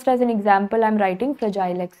 just as an example, I'm writing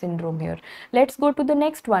Fragile X syndrome here. Let's go to the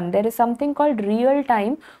next one. There is something called real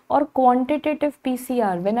time or quantitative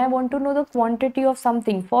PCR. When I want to know the quantity of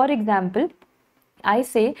something, for example, I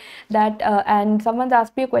say that and someone's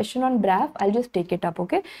asked me a question on BRAF, I'll just take it up.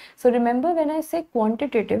 Okay, so remember when I say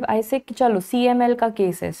quantitative, I say चलो CML का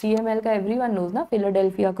case है, CML का everyone knows ना,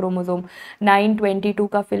 Philadelphia chromosome 922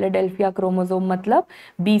 का Philadelphia chromosome मतलब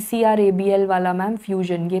BCR ABL वाला ma'am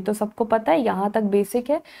fusion, ये तो सबको पता है, यहाँ तक basic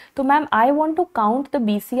है. तो ma'am I want to count the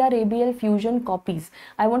BCR ABL fusion copies.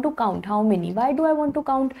 I want to count how many. Why do I want to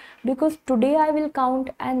count? Because today I will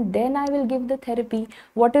count and then I will give the therapy.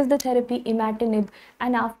 What is the therapy? Imatinib.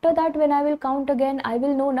 and after that when I will count again, I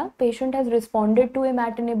will know na patient has responded to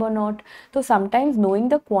imatinib or not. So sometimes knowing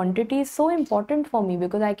the quantity is so important for me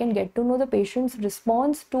because I can get to know the patient's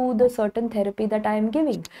response to the certain therapy that I am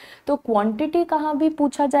giving. तो quantity कहाँ भी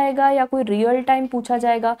पूछा जाएगा या कोई real time पूछा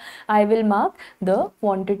जाएगा, I will mark the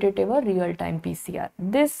quantitative or real time PCR.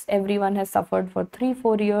 This everyone has suffered for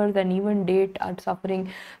 3-4 years and even date are suffering.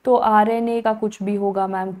 तो RNA का कुछ भी होगा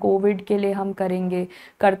मैम, कोविड के लिए हम करेंगे,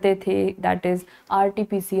 करते थे, that is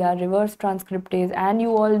RT-PCR, reverse transcriptase, and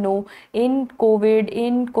you all know in COVID,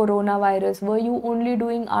 in coronavirus, were you only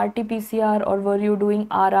doing RT-PCR or were you doing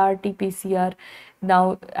RRT-PCR?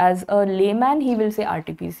 Now, as a layman, he will say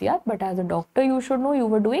RT-PCR, but as a doctor, you should know you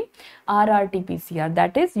were doing RRT-PCR.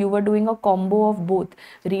 That is, you were doing a combo of both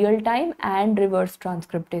real-time and reverse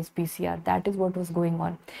transcriptase PCR. That is what was going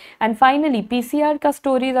on. And finally, PCR ka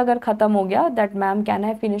stories agar khatam ho gaya, that ma'am, can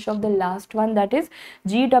I finish off the last one? That is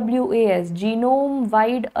GWAS, Genome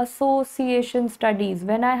Wide Association Studies.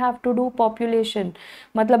 When I have to do population,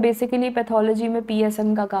 मतलब basically pathology में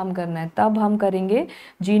PSM का काम करना है, तब हम करेंगे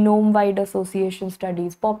Genome Wide Association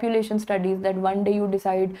studies, population studies, that one day you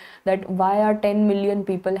decide that why are 10 million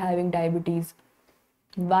people having diabetes?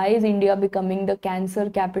 Why is India becoming the cancer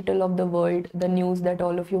capital of the world? The news that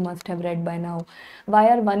all of you must have read by now. Why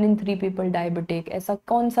are 1 in 3 people diabetic? ऐसा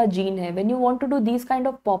कौन सा gene है? When you want to do these kind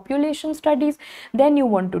of population studies, then you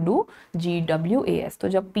want to do GWAS. तो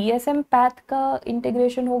जब PSM path का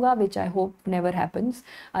integration होगा, which I hope never happens,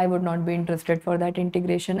 I would not be interested for that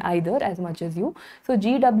integration either as much as you. So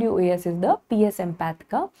GWAS is the PSM path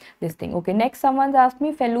का this thing. Okay, next someone's asked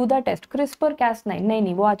me Feluda test, CRISPR-Cas9.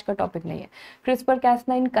 नहीं वो आज का topic नहीं है. CRISPR-Cas9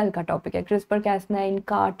 कल का topic है. CRISPR-Cas9,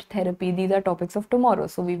 CART therapy, these are topics of tomorrow,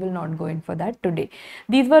 so we will not go in for that today.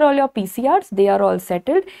 These were all your PCRs, they are all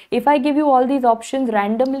settled. If I give you all these options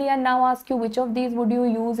randomly and now ask you which of these would you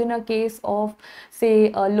use in a case of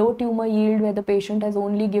say a low tumor yield where the patient has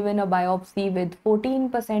only given a biopsy with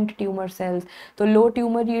 14% tumor cells, तो low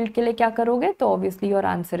tumor yield के लिए क्या करोगे? तो obviously your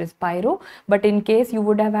answer is pyro, but in case you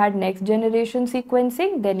would have had next generation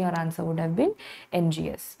sequencing, then your answer would have been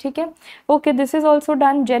NGS. ठीक है? Okay, this is also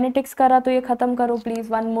done. Genetics करा तो ये खत्म करो please.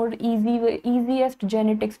 One more easiest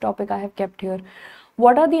genetics topic I have kept here.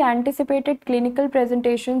 What are the anticipated clinical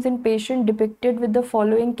presentations in patient depicted with the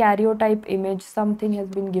following karyotype image? Something has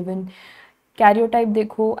been given. Karyotype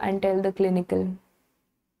देखो and tell the clinical.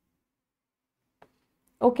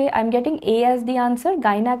 Okay, I'm getting A as the answer,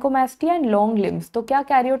 gynecomastia and long limbs. तो क्या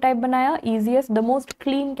karyotype बनाया? Easiest, the most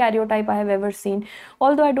clean karyotype I have ever seen.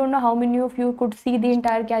 Although I don't know how many of you could see the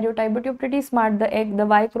entire karyotype, but you're pretty smart. The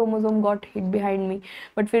Y chromosome got hid behind me,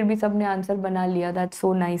 but फिर भी सबने answer बना लिया. That's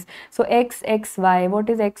so nice. So XXY,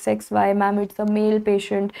 what is XXY? Ma'am, it's a male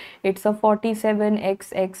patient. It's a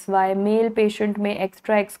 47XXY male patient में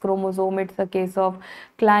extra X chromosome. It's a case of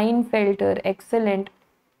Klinefelter. Excellent.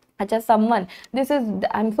 Acha, someone,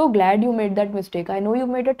 I'm so glad you made that mistake. I know you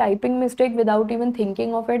made a typing mistake without even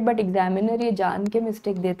thinking of it, but examiner ये जान के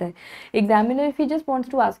mistake देता है. Examiner, if he just wants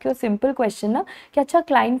to ask you a simple question ना, कि अच्छा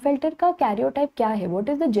Klinefelter का karyotype क्या है? What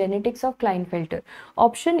is the genetics of Klinefelter?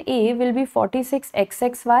 Option A will be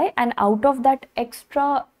 46XXY, and out of that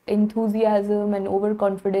extra enthusiasm and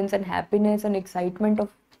overconfidence and happiness and excitement of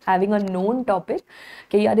having a known topic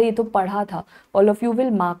कि यार ये तो पढ़ा था, all of you will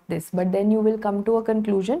mark this, but then you will come to a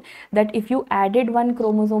conclusion that if you added one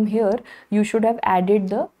chromosome here, you should have added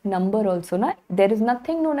the number also na. There is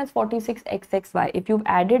nothing known as 46XXY. If you've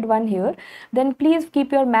added one here, then please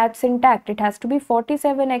keep your maths intact. It has to be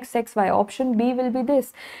 47XXY. Option B will be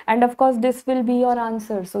this, and of course this will be your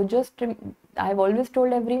answer. So just I've always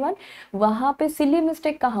told everyone, वहाँ पे silly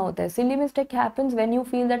mistake कहाँ होता है? Silly mistake happens when you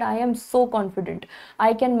feel that I am so confident,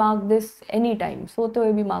 I can mark this anytime. So तो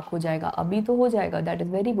ये भी mark हो जाएगा, अभी तो हो जाएगा, that is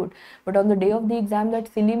very good. But on the day of the exam,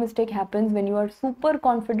 that silly mistake happens when you are super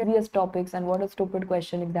confident in these topics and what a stupid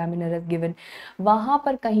question examiner has given. वहाँ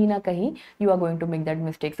पर कहीं ना कहीं you are going to make that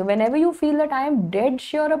mistake. So whenever you feel that I am dead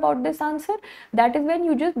sure about this answer, that is when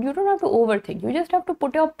you don't have to overthink. You just have to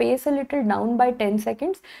put your pace a little down by 10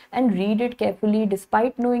 seconds and read it carefully,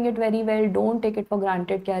 despite knowing it very well. Don't take it for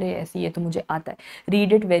granted कि अरे ऐसी ये तो मुझे आता है.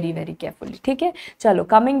 Read it very very carefully. ठीक है? चलो,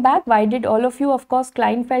 coming back, why did all of you, of course,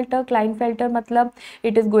 Klinefelter मतलब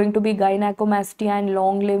it is going to be gynecomastia and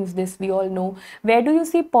long limbs. This we all know. Where do you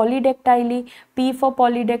see polydactyly? P for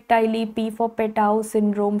polydactyly, P for Pettau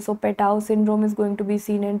syndrome. So Pettau syndrome is going to be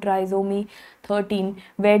seen in trisomy 13.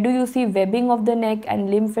 Where do you see webbing of the neck and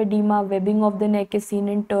lymphedema? Webbing of the neck is seen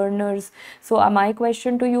in Turner's. So my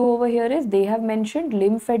question to you over here is, they have mentioned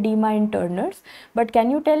lymphedema in Turner's, but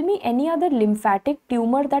can you tell me any other lymphatic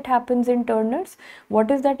tumor that happens in Turner's?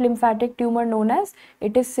 What is that lymphatic tumor known as?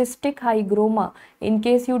 It is cystic hygroma. In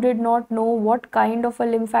case you did not know what kind of a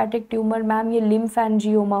lymphatic tumor, ma'am, ये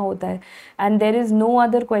lymphangioma होता है. And there is no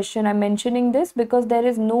other question. I'm mentioning this because there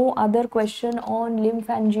is no other question on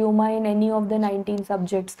lymphangioma in any of the 19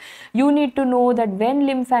 subjects. You need to know that when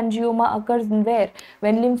lymphangioma occurs where?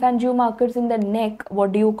 When lymphangioma occurs in the neck,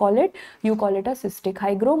 what do you call it? You call it a cystic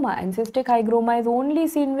hygroma. And cystic hygroma is only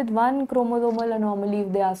seen with one chromosomal anomaly.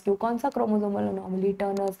 If they ask you, kaun sa chromosomal anomaly?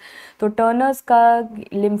 Turner's. So Turner's ka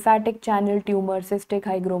lymphatic channel tumor, cystic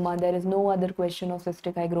hygroma. There is no other question of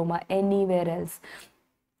cystic hygroma anywhere else.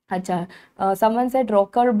 अच्छा, someone said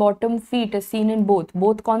rocker bottom feet is seen in both.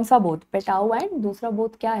 Both कौन सा both? Petau and दूसरा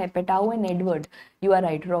both क्या है? Petau and Edward. You are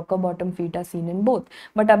right. Rocker bottom feet are seen in both.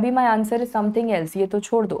 But अभी my answer is something else. ये तो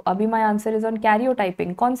छोड़ दो. अभी my answer is on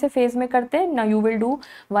karyotyping. कौन से phase में करते हैं? Now you will do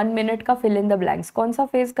 1 minute का fill in the blanks. कौन सा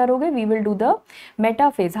phase करोगे? We will do the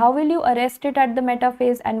meta phase. How will you arrest it at the meta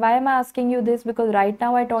phase? And why am I asking you this? Because right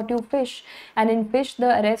now I taught you fish, and in fish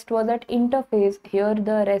the arrest was at interphase. Here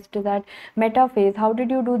the arrest is at metaphase. How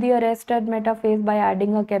did you do the arrest at metaphase? By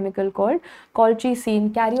adding a chemical called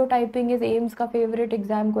colchicine. Karyotyping is AIMS का favorite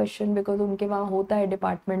exam question because उनके वहाँ होता है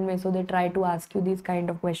department में, so they try to ask you these kind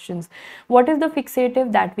of questions. What is the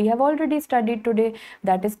fixative? That we have already studied today.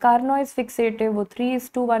 That is Carnoy's fixative. वो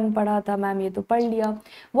 3:1 पढ़ा था ma'am, ये तो पढ़ लिया.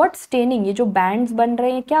 What staining? ये जो bands बन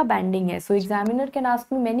रहे हैं क्या banding है? So examiner can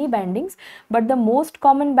ask me many bandings, but the most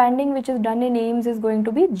common banding which is done in AIMS is going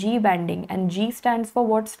to be G banding, and G stands for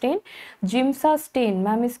what stain? Giemsa stain.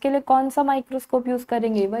 Ma'am इसके लिए कौन सा microscope use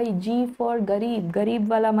करेंगे? वही जी for गरीब, गरीब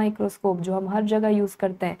वाला microscope जो हम हर जगह यूज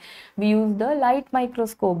करते हैं. We use the light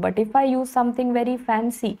microscope. But if I use something very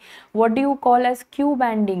fancy, what do you call as Q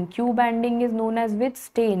bending? Q bending is known as which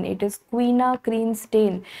stand? It is क्वीना क्रीन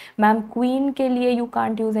stand. Ma'am queen के लिए you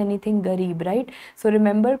can't use anything गरीब, right? So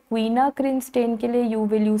remember क्वीना क्रीन stand के लिए you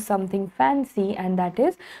will use something fancy, and that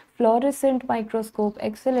is fluorescent microscope.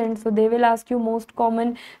 Excellent. So they will ask you most common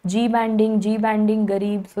G banding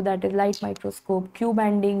garib, so that is light microscope. Q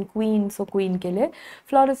banding queen, so queen के लिए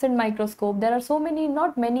fluorescent microscope. There are so many,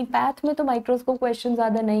 not many. Path में तो microscope questions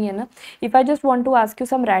ज़्यादा नहीं है ना. If I just want to ask you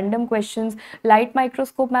some random questions, light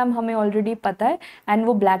microscope ma'am हमें already पता है, and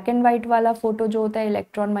वो black and white वाला photo जो होता है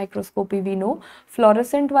electron microscopy we know.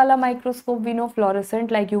 Fluorescent वाला microscope we know.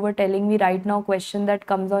 Fluorescent, like you were telling me right now, question that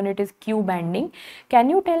comes on it is Q banding.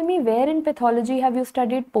 Can you tell me where in pathology have you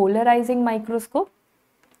studied polarizing microscope?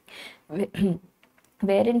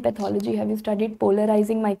 Where in pathology have you studied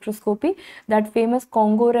polarizing microscopy? That famous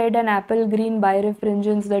Congo red and apple green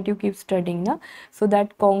birefringence that you keep studying, na? So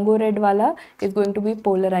that Congo red wala is going to be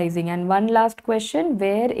polarizing. And one last question,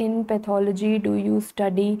 where in pathology do you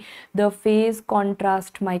study the phase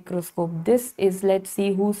contrast microscope? This is, let's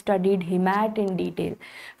see who studied hemat in detail.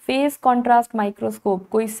 Phase contrast microscope,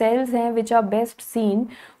 koi cells hain which are best seen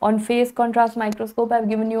on phase contrast microscope. I've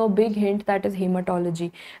given you a big hint, that is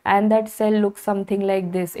hematology, and that cell looks something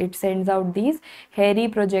like this. It sends out these hairy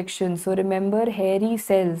projections. So remember, hairy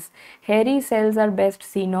cells are best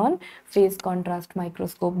seen on phase contrast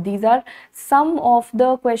microscope. These are some of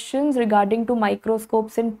the questions regarding to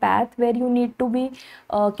microscopes in path where you need to be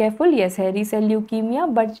careful. Yes, hairy cell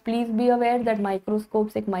leukemia, but please be aware that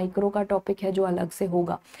microscopes एक micro का topic है जो अलग से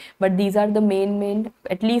होगा. But these are the main,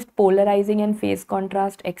 at least polarizing and phase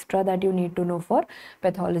contrast extra that you need to know for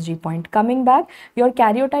pathology point. Coming back, your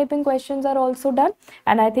karyotyping questions are also done,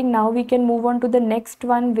 and I think now we can move on to the next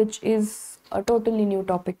one, which is a totally new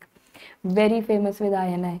topic, very famous with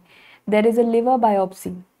INI. There is a liver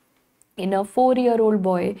biopsy in a 4-year-old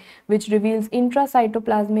boy which reveals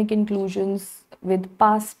intracytoplasmic inclusions with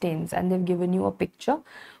past stains, and they've given you a picture.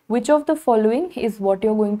 Which of the following is what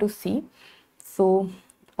you're going to see? So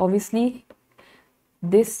obviously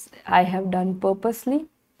this I have done purposely.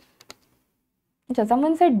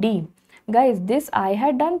 Someone said D. Guys, this I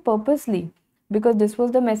had done purposely because this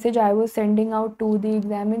was the message I was sending out to the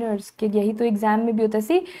examiners कि यही तो exam में भी होता है.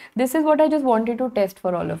 See, this is what I just wanted to test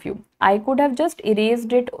for all of you. I could have just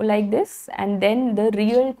erased it like this and then the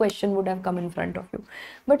real question would have come in front of you.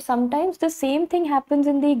 But sometimes the same thing happens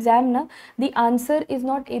in the exam, na? The answer is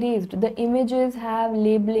not erased. The images have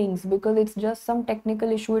labelings because it's just some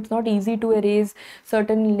technical issue. It's not easy to erase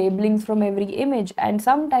certain labelings from every image. And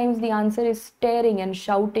sometimes the answer is staring and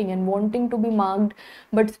shouting and wanting to be marked.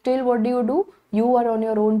 But still, what do? You are on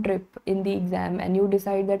your own trip in the exam and you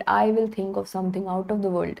decide that I will think of something out of the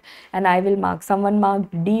world and I will mark. Someone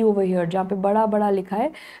marked D over here जहाँ पे बड़ा बड़ा लिखा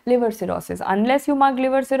है liver cirrhosis. Unless you mark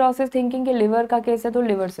liver cirrhosis thinking कि liver का case है तो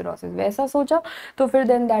liver cirrhosis वैसा सोचा तो फिर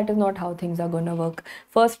then that is not how things are gonna work.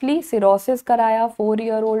 Firstly cirrhosis कराया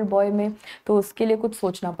 4-year-old boy में तो उसके लिए कुछ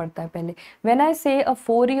सोचना पड़ता है पहले. When I say a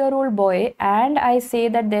 4-year-old boy and I say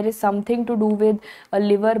that there is something to do with a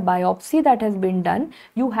liver biopsy that has been done,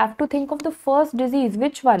 you have to think of the first disease.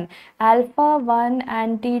 Which one? Alpha 1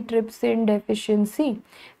 antitrypsin deficiency.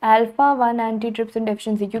 Alpha 1 antitrypsin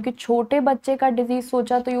deficiency. क्योंकि छोटे बच्चे का disease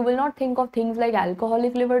सोचा तो you will not think of things like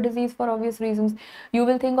alcoholic liver disease for obvious reasons. You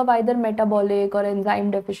will think of either metabolic or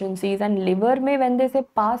enzyme deficiencies. And liver में when they say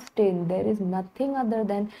past tense, there is nothing other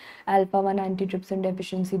than alpha 1 antitrypsin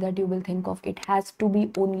deficiency that you will think of. It has to be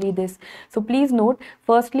only this. So please note,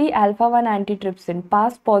 firstly alpha 1 antitrypsin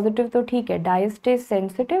past positive तो ठीक है, diastase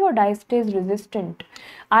sensitive or diastase resistant.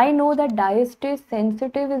 I know that diastase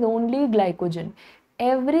sensitive is only glycogen.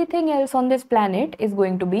 Everything else on this planet is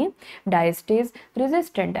going to be diastase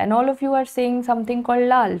resistant, and all of you are saying something called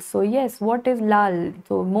lal. So yes, what is lal?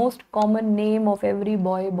 So most common name of every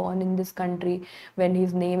boy born in this country when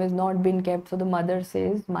his name has not been kept, so the mother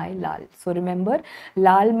says my lal. So remember,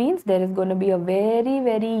 lal means there is going to be a very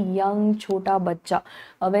very young chota bacha,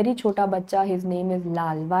 a very chota bacha, his name is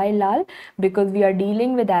lal. Why lal? Because we are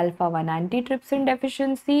dealing with alpha 1 antitrypsin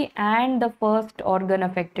deficiency and the first organ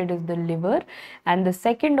affected is the liver and the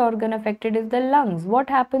second organ affected is the lungs. What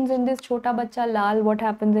happens in this chota bacha lal? What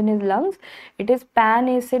happens in his lungs? It is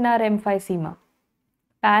pan-acinar emphysema.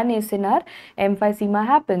 Pan-acinar emphysema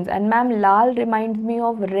happens, and ma'am, lal reminds me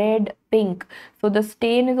of red, pink. So the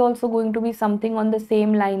stain is also going to be something on the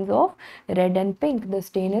same lines of red and pink. The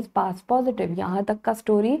stain is past positive. यहाँ तक का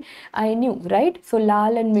story I knew, right? So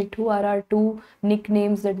lal and mithu are our two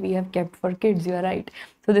nicknames that we have kept for kids. You are right.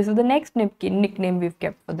 So this is the next nickname we've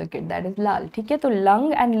kept for the kid, that is lal. ठीक है, तो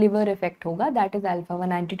lung and liver effect होगा, that is alpha 1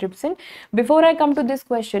 antitrypsin. Before I come to this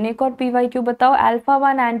question, एक और PYQ बताओ. alpha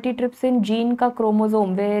 1 antitrypsin gene का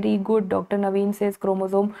chromosome, very good. Dr. Naveen says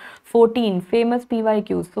chromosome 14. Famous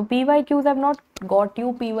PYQs. So PYQs have not got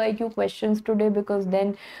you PYQ questions today because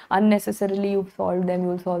then unnecessarily you've solved them,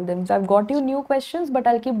 you'll solve them. So I've got you new questions, but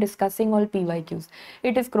I'll keep discussing all PYQs.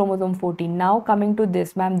 It is chromosome 14. Now coming to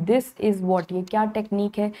this, ma'am, this is what? ये क्या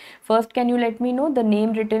technique है? First, can you let me know the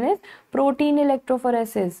name written is protein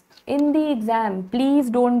electrophoresis. In the exam, please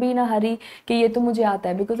don't be in a hurry कि ये तो मुझे आता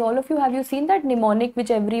है, because all of you, have you seen that mnemonic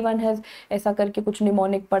which everyone has? ऐसा करके कुछ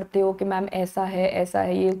mnemonic पढ़ते हो कि मैम ऐसा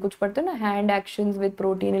है ये कुछ पढ़ते हो ना, hand actions with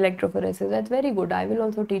protein electrophoresis. That's very good. I will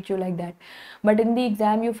also teach you like that. But in the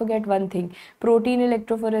exam you forget one thing. Protein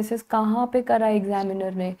electrophoresis कहाँ पे करा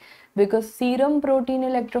examiner ने? Because serum protein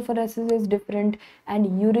electrophoresis is different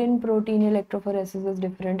and urine protein electrophoresis is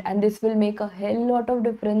different, and this will make a hell lot of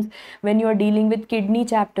difference when you are dealing with kidney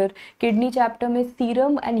chapter. Kidney chapter में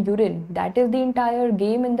serum and urine, that is the entire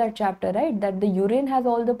game in that chapter, right? That the urine has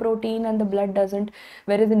all the protein and the blood doesn't,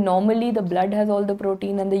 whereas normally the blood has all the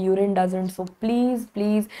protein and the urine doesn't. So please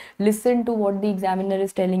listen to what the examiner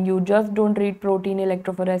is telling you. Just don't read protein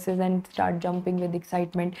electrophoresis and start jumping with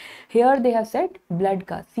excitement. Here they have said blood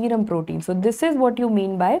ka serum protein. So this is what you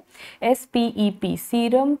mean by SPEP,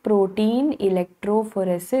 serum protein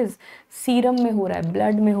electrophoresis. Serum में हो रहा है,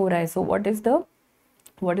 blood में हो रहा है. So what is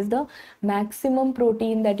the maximum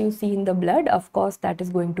protein that you see in the blood? Of course that is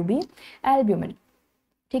going to be albumin.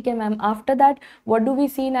 ठीक है ma'am. After that, what do we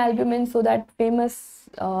see in albumin? So that famous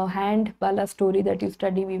hand वाला story that you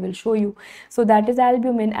study, we will show you. So that is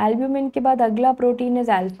albumin. Albumin के बाद अगला protein is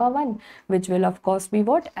alpha 1, which will of course be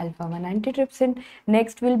what? Alpha 1 antitrypsin.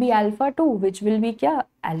 Next will be alpha 2, which will be क्या?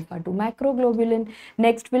 Alpha 2 macroglobulin.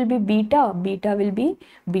 Next will be beta. Beta will be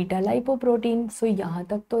beta lipoprotein. So यहाँ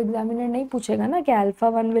तक तो examiner नहीं पूछेगा ना कि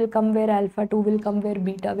alpha 1 will come where, alpha 2 will come where,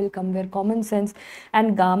 beta will come where. Common sense.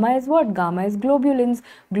 And gamma is what? Gamma is globulins.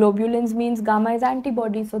 Globulins means gamma is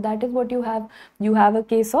antibody. So that is what you have. You have a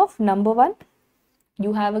case of number 1.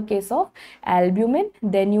 You have a case of albumin.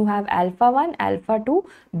 Then you have alpha 1, alpha 2,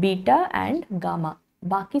 beta and gamma.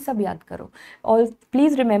 बाकी सब याद करो. All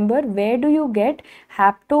please remember, where do you get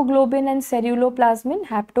haptoglobin and ceruloplasmin?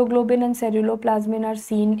 Haptoglobin and ceruloplasmin are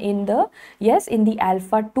seen in the, yes, in the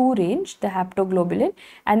alpha 2 range, the haptoglobulin,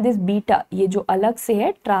 and this beta, ये जो अलग से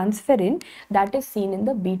है transferrin, that is seen in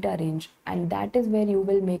the beta range, and that is where you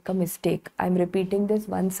will make a mistake. I am repeating this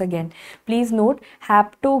once again. Please note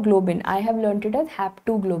haptoglobin. I have learnt it as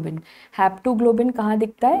haptoglobin. Haptoglobin कहाँ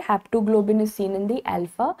दिखता है? Haptoglobin is seen in the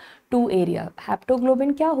alpha 2 area. Haptoglobin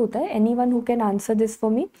haptoglobin क्या होता है? Anyone who can answer this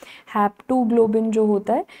for me? Haptoglobin जो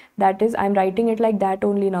होता है, that is, I'm writing it like that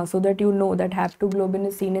only now so that you know that haptoglobin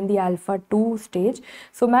is seen in the alpha 2 stage.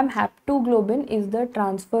 So ma'am, haptoglobin is the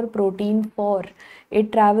transfer protein for,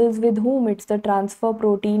 it travels with whom? It's the transfer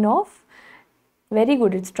protein of, very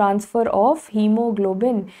good, it's transfer of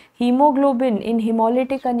hemoglobin. Hemoglobin in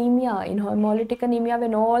hemolytic anemia. In hemolytic anemia,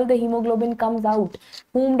 when all the hemoglobin comes out,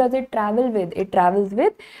 whom does it travel with? It travels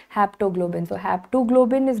with haptoglobin. So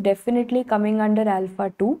haptoglobin is definitely coming under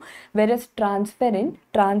alpha 2, whereas transferrin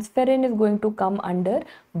is going to come under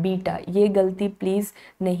beta. ये गलती please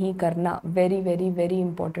नहीं करना. Very very very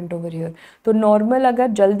important over here. तो normal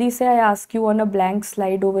अगर जल्दी से I ask you on a blank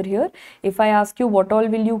slide over here, if I ask you what all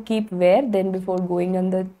will you keep where, then before going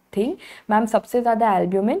on the thing, ma'am सबसे ज़्यादा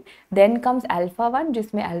albumin, then comes alpha 1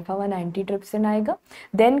 जिसमें alpha 1 antitrypsin आएगा,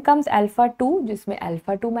 then comes alpha 2 जिसमें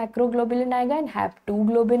alpha 2 मैक्रोग्लोबुलिन आएगा and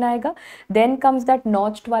haptoglobin आएगा, then comes that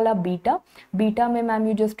notched वाला beta. Beta में ma'am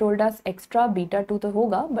you just told us extra, beta 2 तो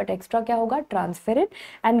होगा बट एक्स्ट्रा क्या होगा? ट्रांसफेरिन.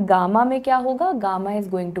 एंड गामा में क्या होगा? Gamma is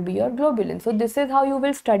going to be your globulin. So this is how you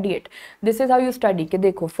will study it. This is how you study कि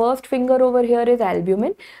देखो first finger over here is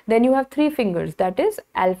albumin, then you have 3 fingers, that is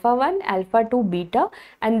alpha 1, alpha 2, beta,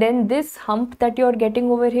 and then this hump that you are getting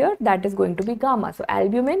over here, that is going to be gamma. So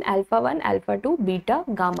albumin, alpha 1, alpha 2, beta,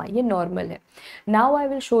 gamma, ये normal है. Now I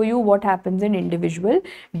will show you what happens in individual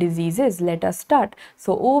diseases. Let us start.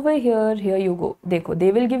 So over here you go. देखो, they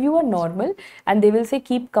will give you a normal and they will say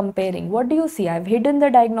keep comparing. What do you see? I've hidden the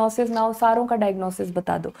diagnosis now. सारों का diagnosis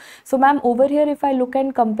बता दो. So ma'am, over here if I look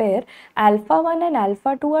and compare, alpha 1 and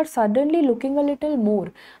alpha 2 are suddenly looking a little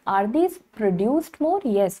more. Are these produced more?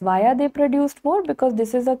 Yes. Why are they produced more? Because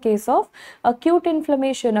this is a case of acute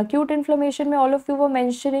inflammation. Acute inflammation में all of you were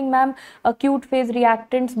mentioning ma'am acute phase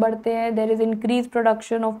reactants बढ़ते हैं. There is increased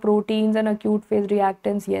production of proteins and acute phase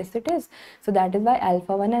reactants. Yes, it is. So that is why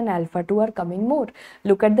alpha 1 and alpha 2 are coming more.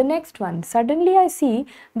 Look at the next one. Suddenly I see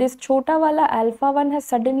this छोटा वाला alpha 1 has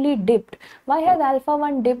suddenly dipped. Why has alpha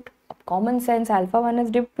 1 dipped? Common sense, alpha 1 is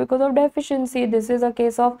dipped because of deficiency. This is a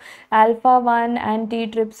case of alpha 1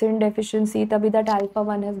 antitrypsin deficiency. Tabhi that alpha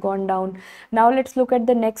 1 has gone down. Now let's look at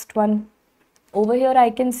the next one. Over here I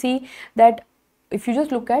can see that if you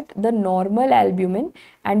just look at the normal albumin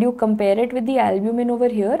and you compare it with the albumin over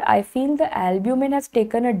here, I feel the albumin has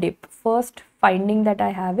taken a dip. First finding that I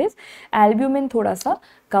have is albumin thoda sa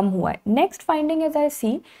kam hua hai. Next finding is I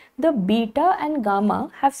see the beta and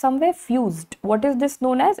gamma have somewhere fused. What is this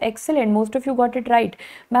known as? Excellent, most of you got it right.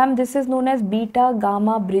 Ma'am, this is known as beta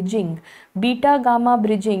gamma bridging. Beta gamma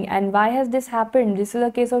bridging. And why has this happened? This is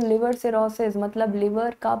a case of liver cirrhosis. मतलब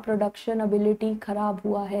liver का production ability खराब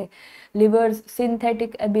हुआ है. Liver's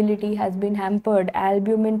synthetic ability has been hampered.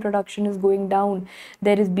 Albumin production is going down.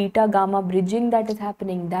 There is beta gamma bridging that is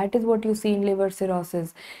happening. That is what you see in liver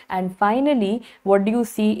cirrhosis. And finally, what do you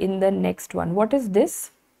see in the next one? What is this?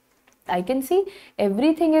 I can see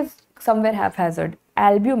everything is somewhere haphazard.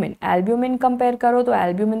 Albumin compare करो तो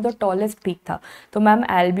albumin तो tallest peak था. तो ma'am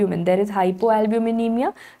albumin, there is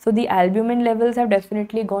hypoalbuminemia. So the albumin levels have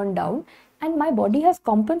definitely gone down. And my body has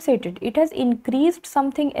compensated. It has increased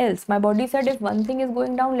something else. My body said if one thing is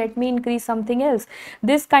going down, let me increase something else.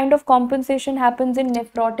 This kind of compensation happens in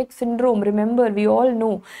nephrotic syndrome. Remember, we all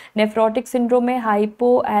know nephrotic syndrome में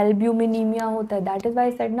hypoalbuminemia होता है. That is why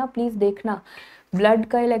I said ना, please देखना blood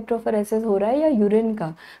का electrophoresis हो रहा है या यूरिन का.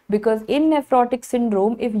 Because in nephrotic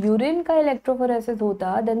syndrome if urine का इलेक्ट्रोफोरेसिस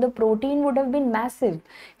होता then the protein would have been massive.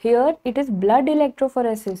 Here it is blood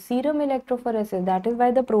electrophoresis, serum electrophoresis. That is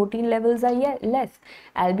why the protein levels are less,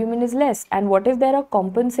 albumin is less. And what is there? A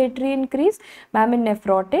compensatory increase. Ma'am, in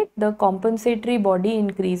nephrotic the compensatory body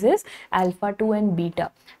increases alpha 2 and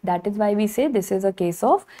beta. That is why we say this is a case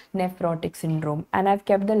of nephrotic syndrome. And I've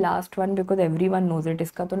kept the last one because everyone knows it.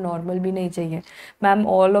 इसका तो normal भी नहीं चाहिए. Ma'am,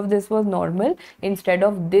 all of this was normal. Instead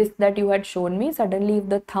of this that you had shown me, suddenly if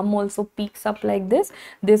the thumb also peaks up like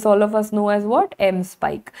this all of us know as what? M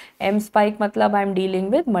spike. M spike मतलब I'm dealing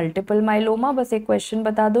with multiple myeloma. बस एक question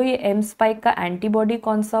बता दो, ये M spike का antibody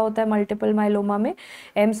कौन सा होता है multiple myeloma में?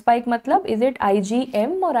 M spike मतलब is it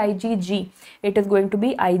IgM or IgG? It is going to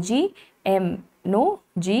be IgM. No,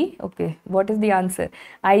 G. Okay, what is the answer?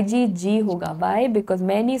 IgG होगा. Why? Because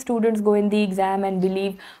many students go in the exam and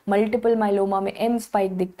believe multiple myeloma में M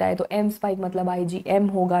spike दिखता है तो M spike मतलब IgM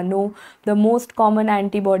होगा. No, the most common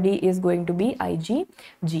antibody is going to be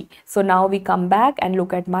IgG. So now we come back and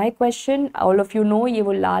look at my question. All of you know ये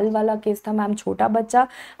वो लाल वाला case था मैम, छोटा बच्चा.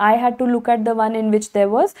 I had to look at the one in which there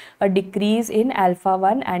was a decrease in alpha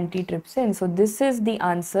 1 antitrypsin. So this is the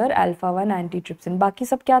answer, alpha 1 antitrypsin. बाकी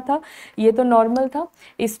सब क्या था? ये तो normal था.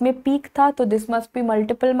 इसमें पीक था तो this must be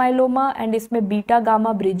multiple myeloma, and इसमें बीटा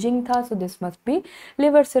गामा ब्रिजिंग था so this must be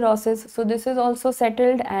liver cirrhosis. So this is also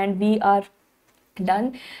settled and we are done.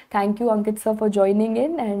 Thank you Ankit sir for joining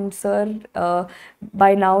in. And sir,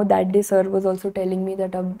 by now that day sir was also telling me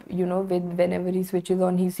that you know, with whenever he switches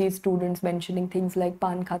on he sees students mentioning things like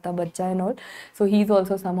pan khata bachcha and all, so he's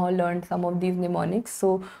also somehow learned some of these mnemonics.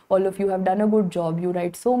 So all of you have done a good job. You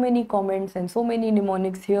write so many comments and so many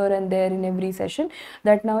mnemonics here and there in every session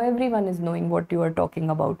that now everyone is knowing what you are talking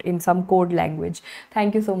about in some code language.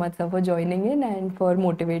 Thank you so much sir for joining in and for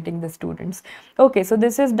motivating the students. Okay, so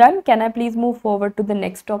this is done. Can I please move forward to the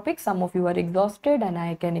next topic? Some of you are exhausted and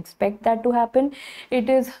I can expect that to happen. It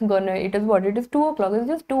is 2 o'clock. It's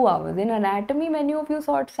just 2 hours. In anatomy, many of you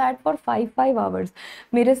sat for 5 hours.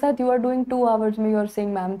 मेरे साथ you are doing 2 hours में you are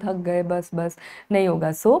saying ma'am थक गए बस नहीं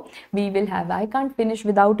होगा. So we will have, I can't finish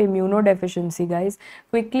without immunodeficiency guys.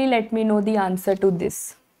 Quickly let me know the answer to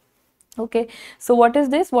this. Okay, so what is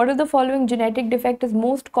this? What is the following genetic defect is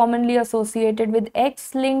most commonly associated with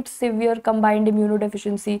X-linked severe combined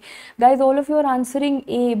immunodeficiency? Guys, all of you are answering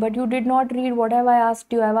A, but you did not read what have I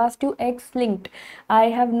asked you. I have asked you X-linked. I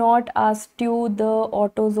have not asked you the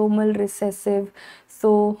autosomal recessive.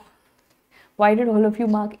 So why did all of you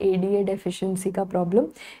mark ADA deficiency का problem?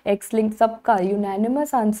 X-linked सबका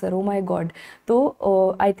unanimous answer. Oh my god.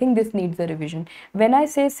 So I think this needs a revision. When I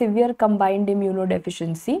say severe combined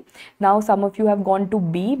immunodeficiency, now some of you have gone to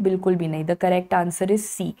B. बिल्कुल भी नहीं. The correct answer is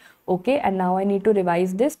C. Okay, and now I need to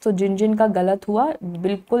revise this. So जिन का गलत हुआ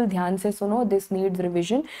बिल्कुल ध्यान से सुनो. This needs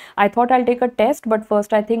revision. I thought I'll take a test, but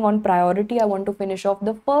first I think on priority I want to finish off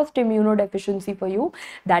the first immunodeficiency for you.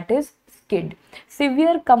 That is SCID.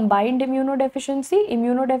 Severe combined immunodeficiency.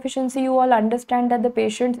 Immunodeficiency, you all understand that the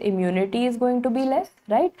patient's immunity is going to be less,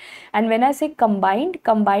 right? And when I say combined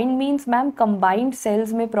means ma'am combined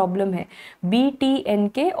cells में problem है. B, T,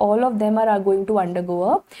 NK, all of them are going to undergo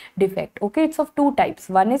a defect. Okay, it's of two types.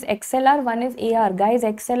 One is XLR, one is AR. Guys,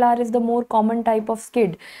 XLR is the more common type of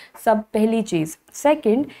SCID. सब पहली चीज.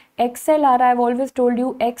 Second, XLR, I've always told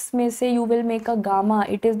you, X में से you will make a gamma.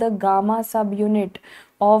 It is the gamma subunit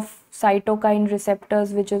of cytokine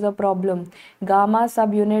receptors which is a problem. Gamma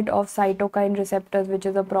subunit of cytokine receptors which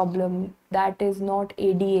is a problem. That is not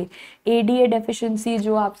ADA. ADA deficiency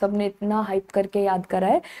जो आप सबने इतना hype करके याद करा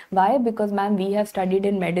है. Why? Because ma'am we have studied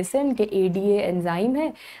in medicine कि ADA enzyme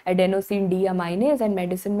है, adenosine deaminase, and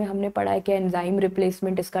medicine में हमने पढ़ा है कि enzyme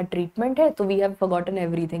replacement इसका treatment है. तो we have forgotten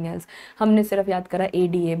everything else. हमने सिर्फ याद करा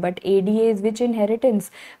ADA. But ADA is which inheritance?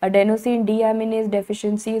 Adenosine deaminase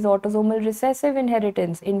deficiency is autosomal recessive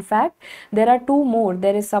inheritance. In fact, there are two more.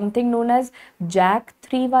 There is something known as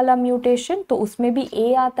JAK3 वाला mutation. तो उसमें भी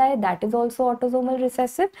A आता है. That is also autosomal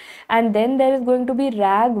recessive. And then there is going to be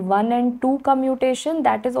RAG1 and 2 का mutation.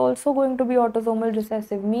 That is also going to be autosomal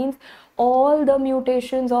recessive. Means all the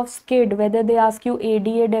mutations of SCID, whether they ask you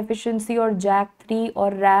ADA deficiency or JAK3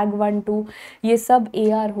 or RAG1-2, ये सब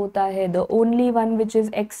AR होता है. The only one which is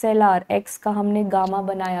XLR, X का हमने gamma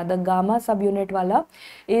बनाया, the gamma subunit वाला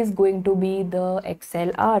is going to be the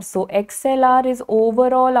XLR. So XLR is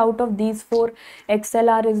overall out of these four,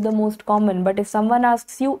 XLR is the most common. But if someone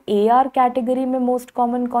asks you AR category में most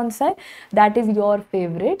common कौन सा है, that is your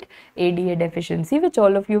favorite ADA deficiency, which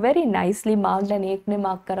all of you very nicely marked, and एक ने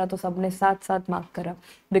mark करा तो सबने साथ मार्क करा,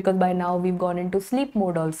 because by now we've gone into sleep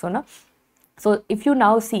mode also ना. So if you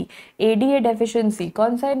now see ADA deficiency,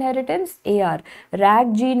 कौन सा inheritance? AR.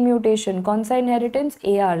 RAG gene mutation, कौन सा inheritance?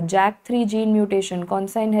 AR. JAK3 gene mutation, कौन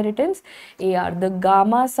सा inheritance? AR. The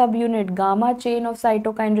gamma subunit, gamma chain of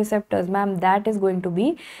cytokine receptors, ma'am, that is going to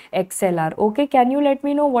be XLR. Okay, can you let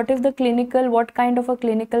me know what is the clinical, what kind of a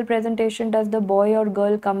clinical presentation does the boy or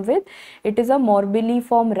girl come with? It is a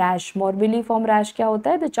morbilliform rash. Morbilliform rash क्या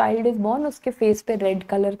होता है? The child is born, उसके face पे red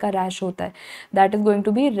color का rash होता है. That is going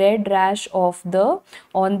to be red rash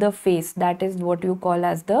on the face. That is what you call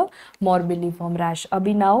as the morbilliform rash.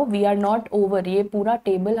 Abhi now we are not over. ये पूरा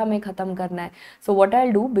table हमें खत्म करना है. So what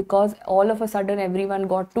I'll do, because all of a sudden everyone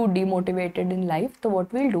got too demotivated in life, so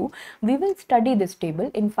what we'll do, we will study this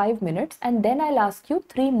table in 5 minutes and then I'll ask you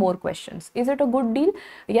 3 more questions. Is it a good deal?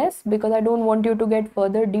 Yes, because I don't want you to get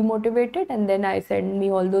further demotivated and then I send me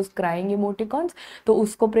all those crying emoticons. तो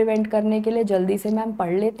उसको prevent करने के लिए जल्दी से ma'am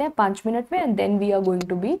पढ़ लेते हैं 5 मिनट में, and then we are going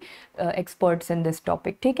to be experts in this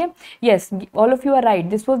topic. ठीक है? Yes, all of you are right.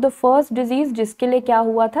 This was the first disease जिसके लिए क्या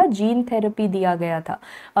हुआ था? Gene therapy दिया गया था.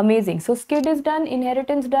 Amazing. So SCID is done,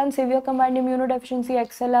 inheritance done, severe combined immunodeficiency,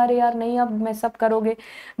 XLR-AR नहीं अब mess up करोगे.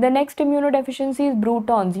 The next immunodeficiency is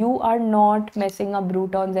Brutons. You are not messing up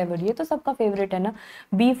Brutons ever. ये तो सबका favorite है ना.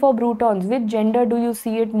 B for Brutons. Which gender do you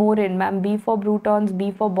see it more in? Ma'am B for Brutons,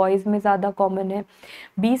 B for boys में ज़्यादा common है.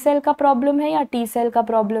 B cell का problem है या T cell का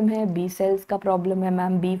problem है? B cells का problem है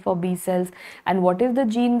ma'am. B for B cells. And what is the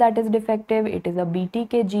gene that is defective? It is a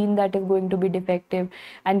BTK gene that is going to be defective.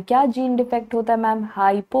 And क्या gene defect होता है ma'am?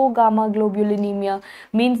 Hypogammaglobulinemia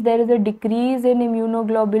means there is a decrease in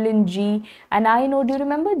immunoglobulin G. And I know, do you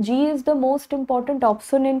remember? G is the most important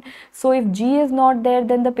opsonin. So if G is not there,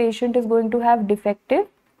 then the patient is going to have defective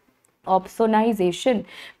opsonization.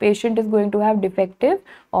 Patient is going to have defective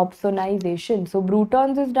opsonization. So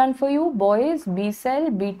Brutons is done for you. Boys, B cell,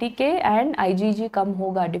 BTK and IgG कम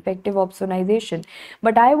होगा, defective opsonization.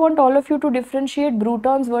 But I want all of you to differentiate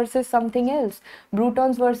Brutons versus something else.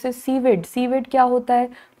 Brutons versus CVID. CVID क्या होता है?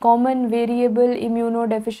 Common variable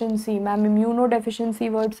immunodeficiency. Ma'am immunodeficiency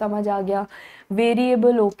word समझ आ गया.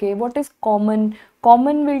 Variable, okay. What is common?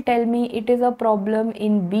 Common will tell me it is a problem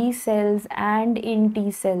in B cells and in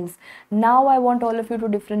T cells. Now I want all of you to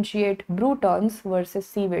differentiate Brutons versus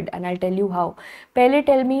CVID and I'll tell you how. Pehle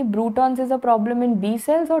tell me Brutons is a problem in B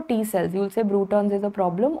cells or T cells. You'll say Brutons is a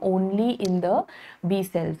problem only in the B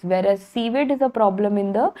cells, whereas CVID is a problem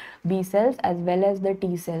in the B cells as well as the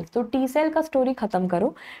T cells. So T cell का story खत्म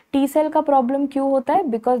करो. T cell का problem क्यों होता है?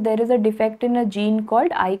 Because there is a defect in a gene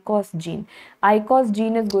called ICOS gene. ICOS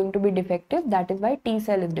gene is going to be defective. That is why T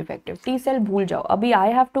cell is defective. T cell भूल जाओ. अभी I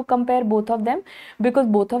have to compare both of them because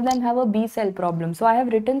both of them have a B cell problem. So I have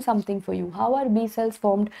written something for you. How are B cells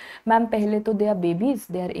formed? Ma'am, पहले तो they are babies.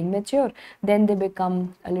 They are immature. Then they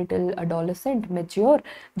become a little adolescent, mature.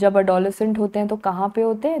 जब adolescent होते हैं तो कहाँ पे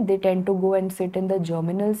होते हैं? They tend to go and sit in the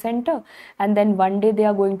germinal center. And then one day they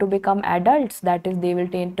are going to become adults. That is, they will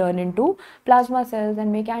turn into plasma cells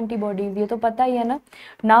and make antibodies. ये तो पता ही है ना?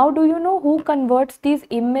 Now do you know who converts these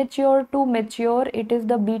immature to mature? It is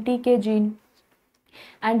the BTK gene.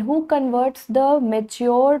 And who converts the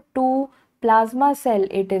mature to plasma cell?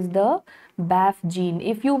 It is the BAF gene.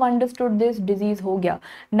 If you've understood this, disease हो गया.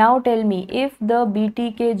 Now tell me, if the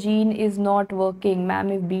BTK gene is not working,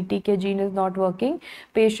 ma'am, if BTK gene is not working,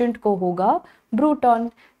 patient को होगा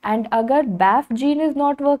Bruton. And अगर BAF gene is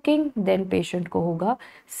not working, then patient को होगा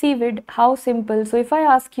CVID. How simple. So if I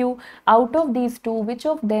ask you, out of these two, which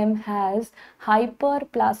of them has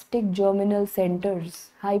hyperplastic germinal centers?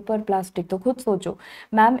 Hyperplastic. तो खुद सोचो.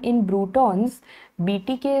 Ma'am, in Brutons,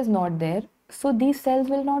 BTK is not there, so these cells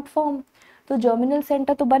will not form. तो germinal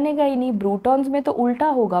centre तो बनेगा ही नहीं. ब्रूटॉन्स में तो उल्टा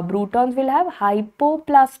होगा. ब्रूटॉन्स will have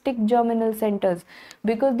hypoplastic germinal centres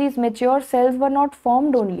because these mature sales were not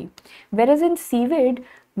formed only. Where in seaweed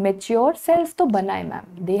mature cells तो बना है ma'am.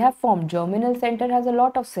 They have formed. Germinal center has a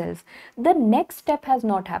lot of cells. The next step has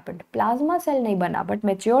not happened. Plasma cell नहीं बना, but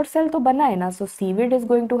mature cell तो बना है ना. So CVID is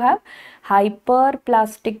going to have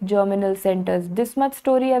hyperplastic germinal centers. This much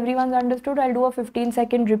story everyone's understood. I'll do a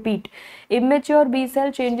 15-second repeat. Immature B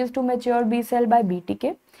cell changes to mature B cell by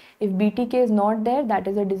BTK. If BTK is not there, that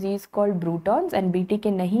is a disease called Brutons. And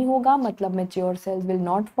BTK नहीं होगा, मतलब mature cells will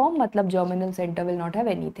not form, मतलब germinal center will not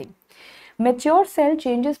have anything. Mature cell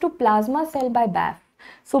changes to plasma cell by BAF.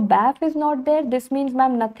 So BAF is not there. This means,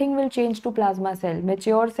 ma'am, nothing will change to plasma cell.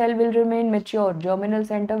 Mature cell will remain mature. Germinal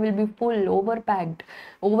center will be full, overpacked,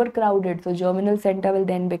 overcrowded. So germinal center will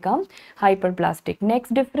then become hyperplastic.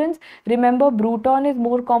 Next difference, remember Bruton is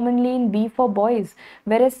more commonly in B for boys,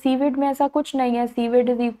 whereas CVID में ऐसा कुछ नहीं है. CVID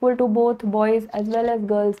is equal to both boys as well as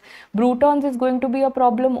girls. Brutons is going to be a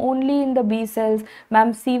problem only in the B cells.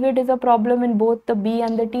 Ma'am, CVID is a problem in both the B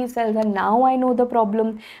and the T cells. And now I know the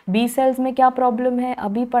problem. B cells में क्या problem है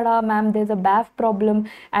अभी पढ़ा ma'am. There's a BAF problem.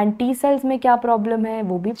 And T cells में क्या problem है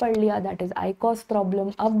वो भी पढ़ लिया. That is ICOS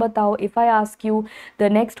problem. अब बताओ, if I ask you the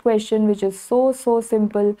next question, which is so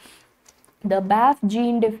simple. The BAF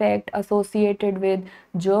gene defect associated with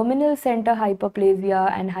germinal center hyperplasia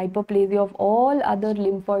and hyperplasia of all other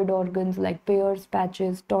lymphoid organs like pairs,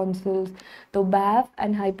 patches, tonsils. So BAF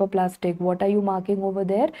and hyperplastic, what are you marking over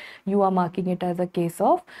there? You are marking it as a case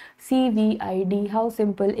of CVID. How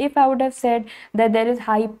simple. If I would have said that there is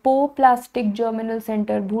hypoplastic germinal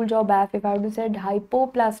center, bhul jao BAF. If I would have said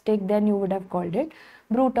hypoplastic, then you would have called it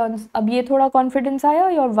Brutons. अब ये थोड़ा confidence आया.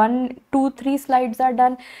 Your 1, 2, 3 slides are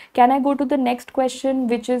done. Can I go to the next question,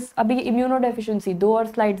 which is अभी immunodeficiency. 2 और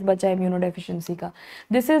slides बचा है immunodeficiency का.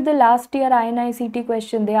 This is the last year INI-CET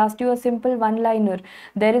question. They asked you a simple one-liner.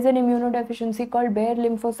 There is an immunodeficiency called Behr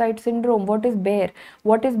lymphocyte syndrome. What is Behr?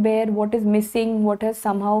 What is Behr? What is missing? What is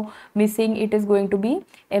somehow missing? It is going to be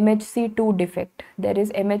MHC2 defect. There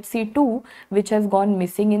is MHC2 which has gone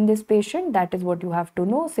missing in this patient. That is what you have to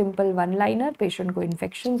know. Simple one-liner. Patient को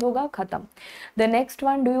infections होगा, खत्म. The next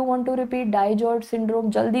one, do you want to repeat Dye-George syndrome?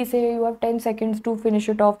 जल्दी से, you have 10 seconds to finish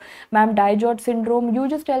it off. Ma'am, Dye-George syndrome, you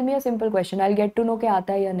just tell me a simple question. I'll get to know कि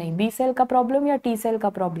आता है या नहीं. B cell का problem या T cell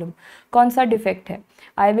का problem? कौन सा defect है?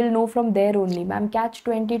 I will know from there only. Ma'am,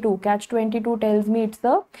 catch-22. Catch-22 tells me it's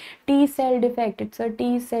a T cell defect. It's a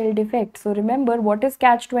T cell defect. So remember, what is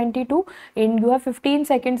catch-22? You have 15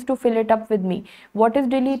 seconds to fill it up with me. What is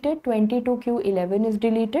deleted? 22q11 is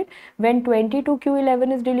deleted. When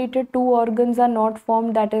 22q11 is deleted, 2 organs are not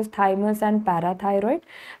formed, that is thymus and parathyroid.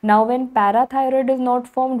 Now when parathyroid is not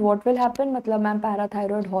formed, what will happen? मतलब ma'am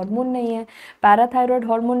parathyroid hormone नहीं है. Parathyroid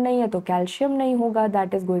hormone नहीं है तो calcium नहीं होगा.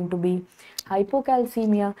 That is going to be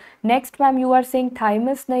hypocalcemia. Next ma'am, you are saying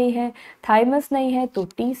thymus नहीं है. Thymus नहीं है तो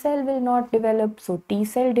T cell will not develop. So T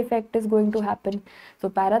cell defect is going to happen. So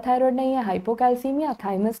parathyroid नहीं है, hypocalcemia,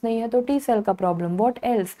 thymus नहीं है तो T cell का problem. What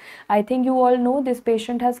else? I think you all know this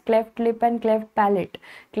patient has cleft lip and cleft palate.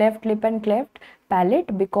 Cleft lip and cleft palate,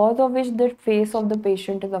 because of which the face of the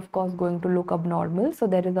patient is of course going to look abnormal. So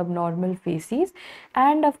there is abnormal faces,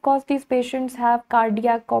 and of course these patients have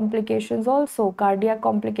cardiac complications also. Cardiac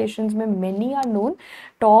complications में many are known.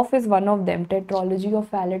 TOF is one of them. Tetralogy of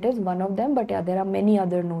Fallot is one of them, but yeah, there are many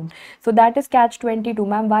other known. So that is catch-22.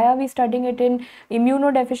 Ma'am, why are we studying it in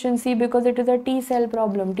immunodeficiency? Because it is a T cell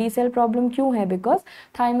problem. T cell problem क्यों है? Because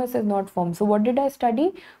thymus is not formed. So what did I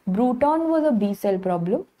study? Bruton was a B cell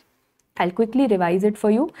problem. I'll quickly revise it for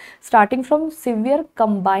you. Starting from severe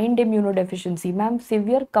combined immunodeficiency. Ma'am,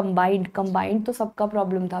 severe combined तो सबका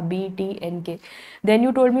problem था, B, T, N, K. Then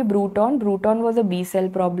you told me Bruton. Bruton was a B cell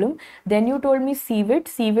problem. Then you told me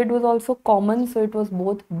CVID. CVID was also common, so it was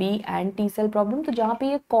both B and T cell problem. तो जहाँ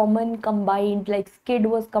पे ये common, combined, like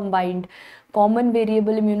SCID was combined, common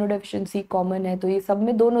variable immunodeficiency common है, तो ये सब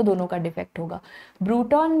में दोनों का डिफेक्ट होगा.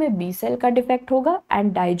 ब्रूटॉन में बी सेल का डिफेक्ट होगा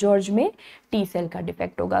एंड डाइजॉर्ज में टी सेल का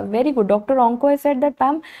डिफेक्ट होगा. Very good. Doctor onco has said that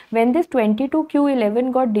ma'am when this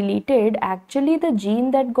 22q11 got deleted, actually the gene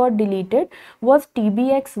that got deleted was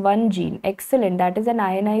TBX1 gene. Excellent. That is an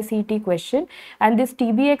INI-CET question. And this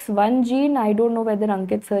TBX1 gene, I don't know whether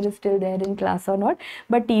Ankit sir is still there in class or not,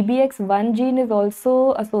 but TBX1 gene is also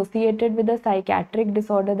associated with a psychiatric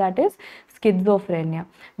disorder, that is schizophrenia.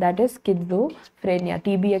 That is schizophrenia.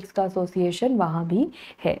 TBX का association वहाँ भी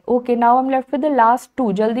है. Okay, now I'm left with the last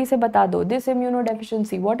two. जल्दी से बता दो. This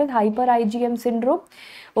immunodeficiency. What is hyper IgM syndrome?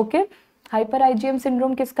 Okay. Hyper IgM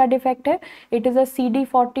syndrome किसका defect है? It is a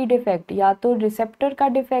CD40 defect. या तो रिसेप्टर का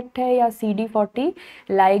डिफेक्ट है या CD40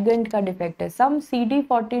 लाइगेंड का डिफेक्ट है. सम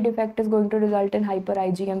CD40 defect is going to result in hyper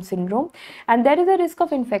IgM syndrome and there is a risk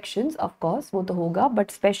of infections. Of course वो तो होगा,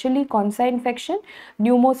 बट स्पेशली कौन सा इन्फेक्शन?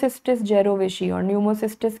 न्यूमोसिस्टिस जेरोविशी और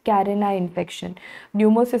न्यूमोसिस्टिस कैरेनाई इन्फेक्शन.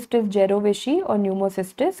 न्यूमोसिस्टिस जेरोविशी और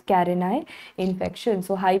pneumocystis कैरेनाई infection.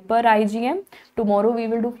 So hyper IgM, tomorrow we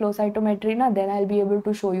will do flow cytometry na, then I'll be able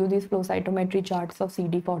to show you these flow cytometry charts of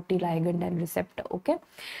CD40 ligand and receptor. Okay,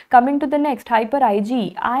 coming to the next, hyper IG.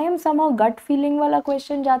 I am somehow gut feeling वाला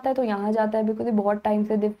question जाता है तो यहाँ जाता है because ये बहुत time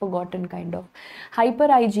से they've forgotten kind of. Hyper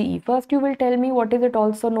IgE. First you will tell me what is it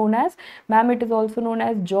also known as? Ma'am, it is also known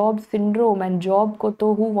as job syndrome, and job को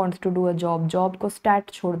तो who wants to do a job? Job को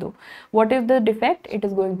stat छोड़ दो. What is the defect? It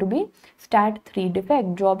is going to be STAT3 defect,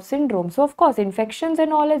 job syndrome. So of course infections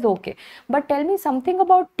and all is okay, but tell me something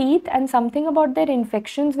about teeth and something about their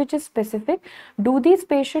infections which is specific. Do these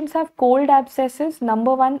patients have cold abscesses?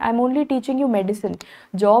 Number one, I'm only teaching you medicine.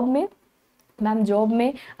 Job में ma'am job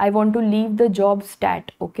में I want to leave the job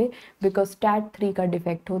stat. Okay, because STAT3 का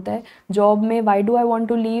defect होता है job में. Why do I want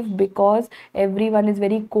to leave? Because every one is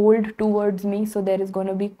very cold towards me, so there is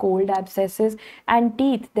gonna be cold एब्सेसेस. And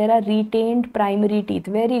teeth, there are retained primary teeth.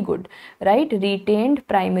 Very good, right, retained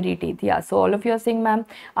primary teeth. या so all of you are saying ma'am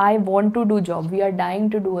I want to do job, we are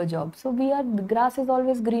dying to do a job. So we are, grass is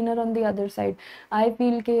always greener on the other side. I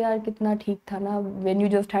feel के यार कितना ठीक था ना, when you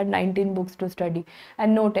just had 19 books to study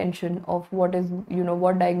and no tension of what what is,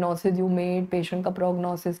 what diagnosis you made, patient का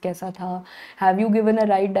prognosis कैसा था, have you given a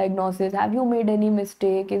right diagnosis, have you made any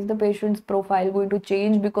mistake, is the patient's profile going to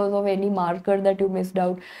change because of any marker that you missed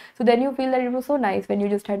out. So then you feel that it was so nice when you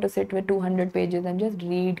just had to sit with 200 pages and just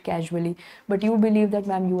read casually. But you believe that,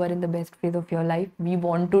 ma'am, you are in the best phase of your life. We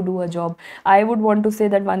want to do a job. I would want to say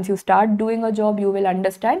that once you start doing a job, you will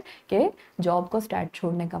understand कि job को start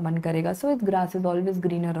छोड़ने का मन करेगा. So its grass is always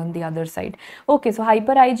greener on the other side. Okay, so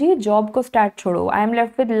hyper IG, job को start छोड़ो. I am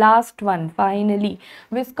left with last one. Finally,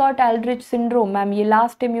 Wiskott-Aldrich syndrome. Ma'am, ये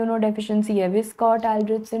last immunodeficiency है.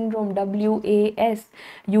 Wiskott-Aldrich syndrome, WAS.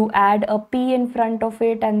 You add a P in front of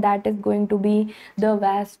it, and that is going to be the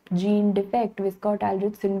VASP gene defect.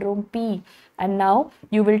 Wiskott-Aldrich syndrome P. And now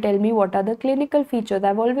you will tell me what are the clinical features.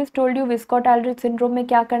 I've always told you Wiskott-Aldrich syndrome में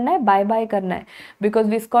क्या करना है, bye bye करना है, because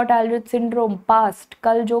Wiskott-Aldrich syndrome past,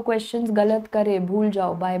 कल जो questions गलत करे भूल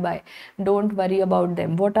जाओ, bye bye, don't worry about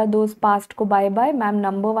them. What are those past को bye bye? Ma'am,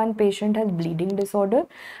 number 1 patient has bleeding disorder,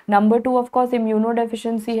 number 2 of course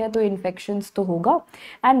immunodeficiency है तो infections तो होगा,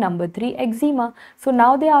 and number 3 eczema. So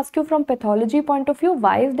now they ask you from pathology point of view,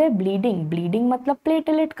 why is there bleeding? Bleeding मतलब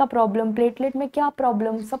platelet का problem, platelet में क्या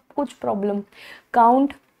problem? सब कुछ problem.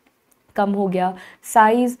 काउंट कम हो गया,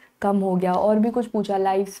 साइज कम हो गया, और भी कुछ पूछा,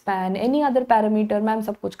 life span, any other parameter, ma'am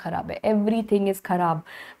सब कुछ खराब है, एवरीथिंग इज खराब.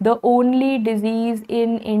 The only disease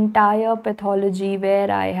in entire pathology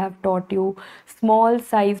where I have taught you small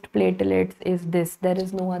sized platelets is this. There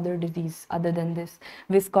is no other disease other than this,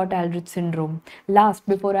 Wiskott-Aldrich syndrome. Last,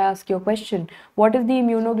 before I ask your question, what is the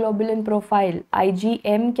immunoglobulin profile?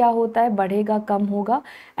 IgM क्या होता है, बढ़ेगा कम होगा,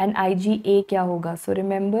 and IgA क्या होगा? So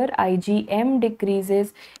remember, IgM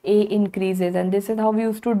decreases, A increases, and this is how we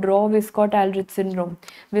used to draw Wiskott-Aldrich syndrome.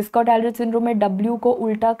 Wiskott-Aldrich syndrome में W को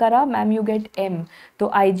उल्टा करा, मैम you get M,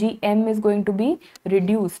 तो IgM is going to be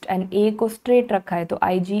reduced, and A को straight रखा है, तो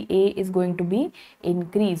IgA is going to be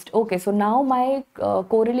increased. Okay, so now my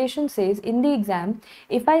correlation says in the exam,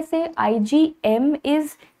 if I say IgM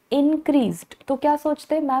is increased, तो क्या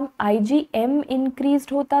सोचते हैं ma'am, IgM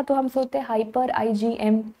increased होता तो हम सोचते hyper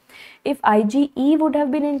IgM. If IgE would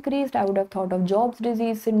have been increased, I would have thought of Jobs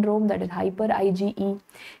disease syndrome, that is hyper IgE.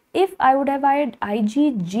 If I would have had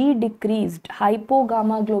IgG decreased,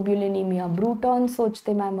 hypogammaglobulinemia, Bruton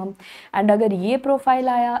सोचते ma'am हम, and अगर ये profile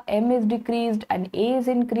आया, M is decreased and A is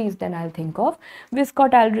increased, then I'll think of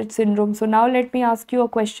Wiskott-Aldrich syndrome. So now let me ask you a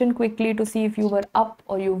question quickly to see if you were up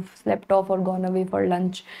or you've slept off or gone away for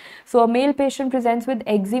lunch. So a male patient presents with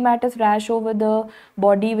eczematous rash over the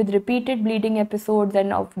body with repeated bleeding episodes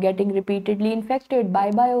and of getting repeatedly infected.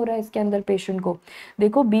 Bye bye हो रहा है इसके अंदर patient को.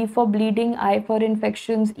 देखो, B for bleeding, I for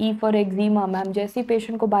infections, E for eczema. Ma'am जैसे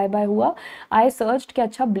patient को bye bye हुआ, I searched कि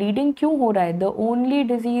अच्छा bleeding क्यों हो रहा है. The only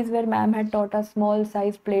disease where ma'am had taught us small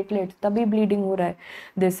size platelets, तभी bleeding हो रहा है.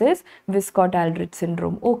 This is Wiskott-Aldrich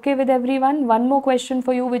syndrome. Okay with everyone? One more question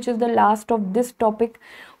for you, which is the last of this topic.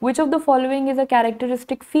 Which of the following is a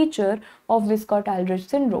characteristic feature of Wiskott-Aldrich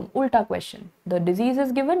syndrome? Ulta question. The disease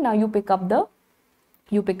is given. Now you pick up the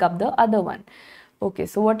other one. Okay,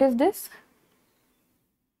 so what is this?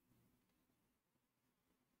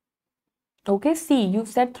 Okay, C, you've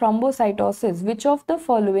said thrombocytosis. Which of the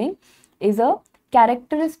following is a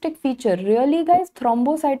characteristic feature? Really guys,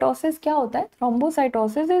 thrombocytosis क्या होता है?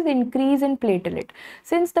 Thrombocytosis is increase in platelet.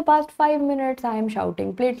 Since the past 5 minutes I am shouting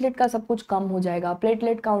platelet का सब कुछ कम हो जाएगा,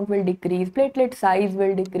 platelet count will decrease, platelet size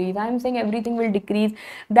will decrease, I am saying everything will decrease,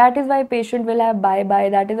 that is why patient will have bye-bye,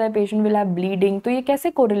 that is why patient will have bleeding. तो ये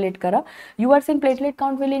कैसे correlate करा? You are saying platelet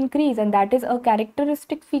count will increase and that is a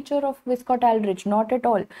characteristic feature of Wiskott-Aldrich. Not at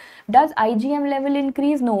all. Does IgM level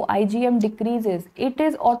increase? No, IgM decreases. It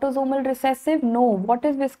is autosomal recessive? No. What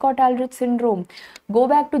is Wiskott-Aldrich syndrome? Go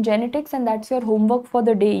back to genetics and that's your homework for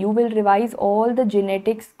the day. You will revise all the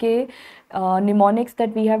genetics के mnemonics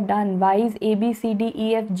that we have done. Y is A, B, C, D,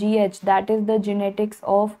 E, F, G, H. That is the genetics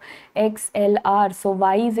of XLR. So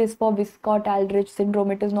Y is for Wiskott-Aldrich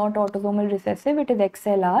syndrome. It is not autosomal recessive. It is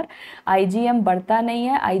XLR. IgM बढ़ता नहीं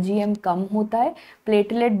है, IgM कम होता है.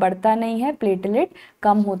 Platelet बढ़ता नहीं है, platelet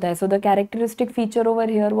कम होता है. So the characteristic feature over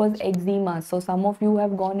here was eczema. So some of you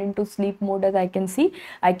have gone into sleep mode as I can see.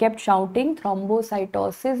 I kept shouting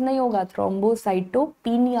thrombocytosis नहीं होगा,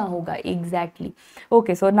 thrombocytopenia होगा. Exactly.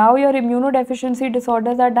 Okay, so now your immunodeficiency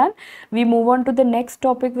disorders are done. We move on to the next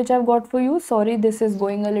topic which I've got for you. Sorry, this is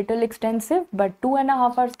going a little extensive, but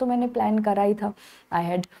 2.5 hours तो मैंने plan करा ही था. I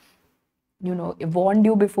had warned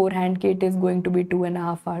you beforehand that it is going to be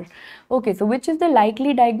 2.5 hours. Okay, so which is the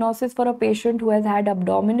likely diagnosis for a patient who has had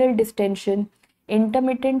abdominal distension,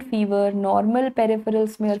 intermittent fever, normal peripheral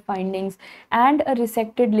smear findings, and a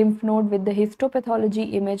resected lymph node with the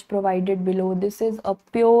histopathology image provided below. This is a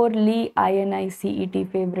purely INI-CET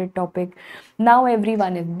favorite topic. Now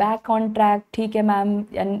everyone is back on track. ठीक है ma'am,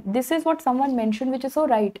 and this is what someone mentioned, which is so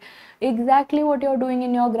right. Exactly what you're doing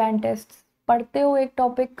in your grand tests. पढ़ते हो एक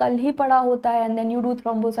topic, कल ही पढ़ा होता है, and then you do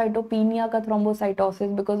thrombocytopenia का thrombocytosis,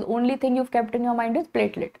 because only thing you kept in your mind is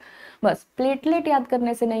platelet. बस platelet याद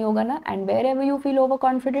करने से नहीं होगा ना, and where ever you feel over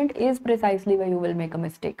confident is precisely where you will make a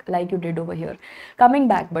mistake like you did over here. Coming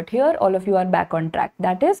back, but here all of you are back on track.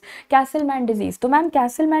 That is Castleman disease. तो ma'am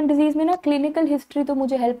Castleman disease में ना clinical history तो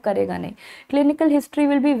मुझे help करेगा नहीं. Clinical history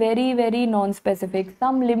will be very very non specific.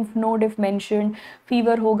 Some lymph node if mentioned,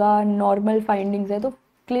 fever होगा, normal findings है, तो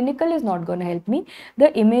clinical is not going to help me. The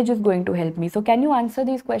image is going to help me. So can you answer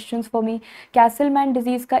these questions for me? Castleman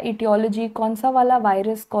disease का etiology, कौन सा वाला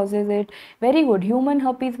virus causes it? Very good. Human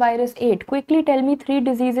herpes virus 8. Quickly tell me 3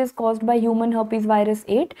 diseases caused by human herpes virus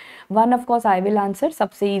 8. One of course I will answer.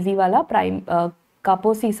 सबसे easy वाला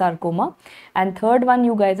Kaposi sarcoma, and third one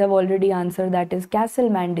you guys have already answered, that is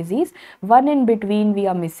Castleman disease. One in between we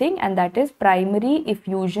are missing, and that is primary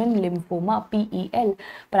effusion lymphoma, PEL,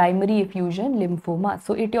 primary effusion lymphoma.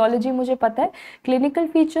 So etiology मुझे पता है.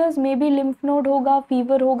 Clinical features may be lymph node होगा,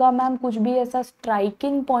 fever होगा. Ma'am कुछ भी ऐसा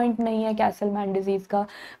striking point नहीं है Castleman disease का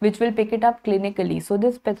which will pick it up clinically. So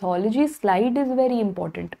this pathology slide is very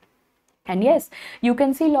important. And yes, you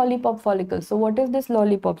can see lollipop follicle. So what is this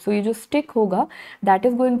lollipop? So ये जो stick होगा, that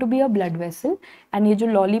is going to be a blood vessel, and ये जो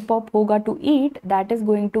lollipop होगा to eat, that is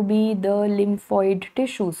going to be the lymphoid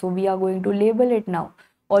tissue. So we are going to label it now.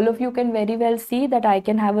 All of you can very well see that I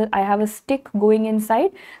have a stick going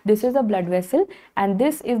inside. This is a blood vessel, and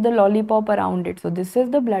this is the lollipop around it. So this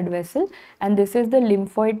is the blood vessel, and this is the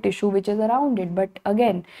lymphoid tissue which is around it. But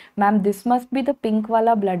again, ma'am, this must be the pink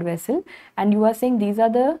wala blood vessel, and you are saying these are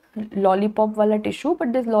the lollipop wala tissue,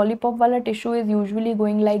 but this lollipop wala tissue is usually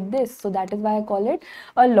going like this. So that is why I call it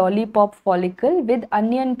a lollipop follicle with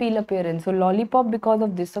onion peel appearance. So lollipop because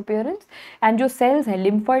of this appearance, and जो cells हैं,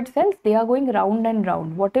 lymphoid cells, they are going round and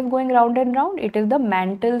round. What is going round and round? It is the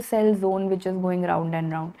mantle cell zone which is going round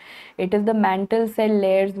and round. It is the mantle cell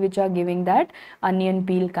layers which are giving that onion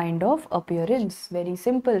peel kind of appearance. Very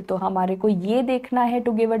simple. तो हमारे को ये देखना है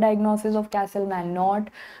to give a diagnosis of Castleman,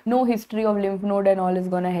 not no history of lymph node and all is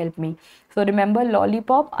gonna help me. So remember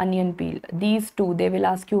lollipop, onion peel. These two, they will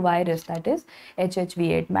ask you virus, that is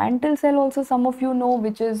HHV8. Mantle cell also some of you know,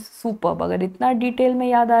 which is superb. अगर इतना detail में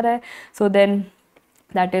याद आ रहा है, so then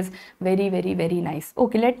that is very very very nice.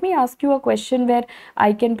 Okay, let me ask you a question where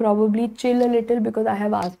I can probably chill a little because I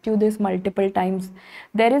have asked you this multiple times.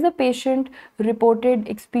 There is a patient reported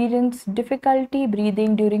experienced difficulty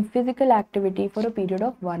breathing during physical activity for a period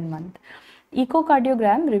of 1 month.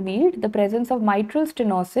 Echocardiogram revealed the presence of mitral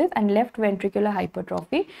stenosis and left ventricular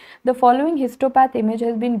hypertrophy. The following histopath image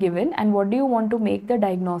has been given, and what do you want to make the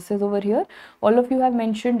diagnosis over here? All of you have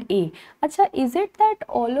mentioned A. Acha, is it that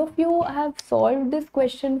all of you have solved this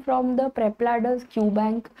question from the PrepLadder's Q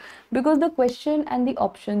bank? Because the question and the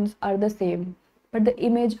options are the same, but the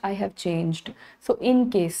image I have changed. So in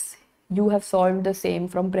case you have solved the same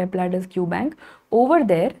from PrepLadder's Q bank, over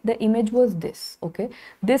there the image was this. Okay,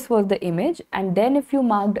 this was the image, and then if you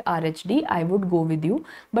marked RHD, I would go with you,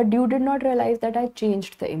 but you did not realize that I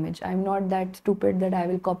changed the image. I'm not that stupid that I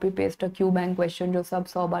will copy paste a Q bank question जो सब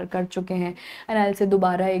 100 बार कर चुके हैं, and I'll say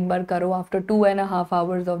दोबारा एक बार करो after 2.5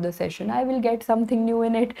 hours of the session. I will get something new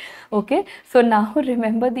in it. Okay, so now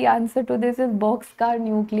remember the answer to this is boxcar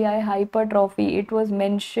nuclei hypertrophy. It was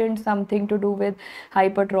mentioned something to do with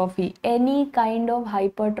hypertrophy, any kind of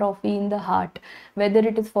hypertrophy in the heart, whether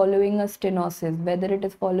it is following a stenosis, whether it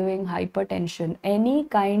is following hypertension, any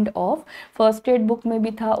kind of first aid book में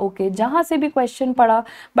भी था. Okay, जहाँ से भी question पढ़ा,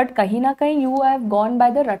 but कहीं ना कहीं you have gone by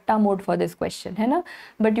the ratta mode for this question, है ना?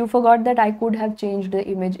 But you forgot that I could have changed the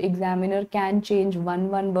image. Examiner can change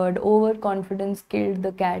one word. Overconfidence killed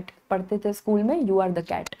the cat. पढ़ते थे school में, you are the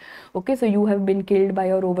cat. Okay, so you have been killed by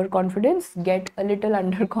your overconfidence. Get a little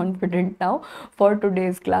underconfident now for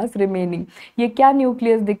today's class remaining. ये क्या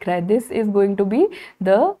nucleus दिख रहा है? This is going to be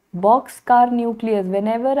the boxcar nucleus.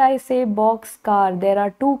 Whenever I say boxcar, there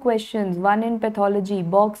are two questions. One in pathology,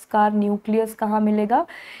 boxcar nucleus कहाँ मिलेगा?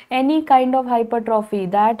 Any kind of hypertrophy.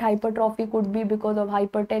 That hypertrophy could be because of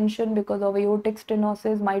hypertension, because of aortic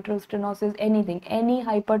stenosis, mitral stenosis, anything, any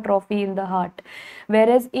hypertrophy in the heart.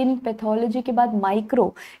 Whereas in pathology के बाद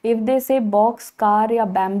micro, if they say boxcar या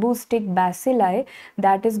bamboo stick bacilli,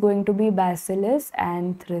 that is going to be bacillus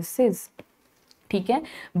anthracis. ठीक है,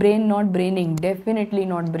 brain not braining, definitely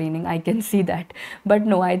not braining, I can see that, but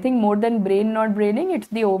no, I think more than brain not braining, it's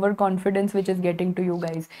the overconfidence which is getting to you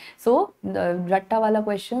guys. So ratta wala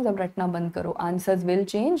questions ab ratna band karo, answers will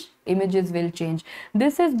change, images will change.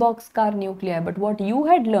 This is boxcar nuclei, but what you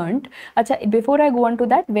had learned, acha, before I go on to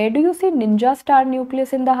that, where do you see ninja star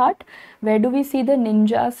nucleus in the heart? Where do we see the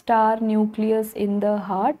ninja star nucleus in the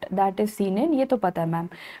heart? That is seen in, ye to pata hai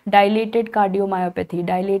ma'am, dilated cardiomyopathy,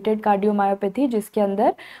 dilated cardiomyopathy जिसके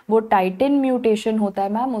अंदर वो title mutation होता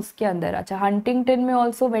है ma'am, उसके अंदर. अच्छा, Huntington में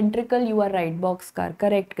also ventricle, you are right, boxcar,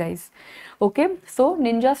 correct guys. Okay, so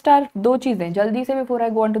Ninja star, दो चीजें जल्दी से before I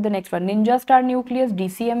go on to the next one. Ninja star nucleus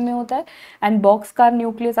DCM में होता है and boxcar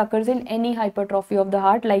nucleus occurs in any hypertrophy of the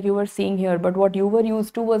heart like you were seeing here. But what you were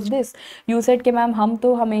used to was this, you said कि ma'am हम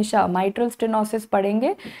तो हमेशा mitral stenosis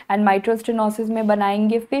पढ़ेंगे and mitral stenosis में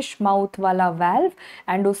बनाएंगे fish mouth वाला valve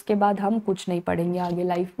and उसके बाद हम कुछ नहीं पढ़ेंगे आगे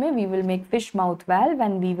लाइफ में. We will make fish mouth valve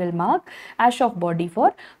and we will mark ash of body for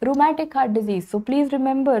rheumatic heart disease. So please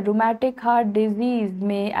remember, rheumatic heart disease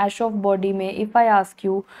में ash of body में, if I ask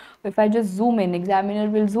you, if I just zoom in, examiner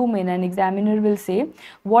will zoom in and examiner will say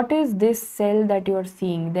what is this cell that you are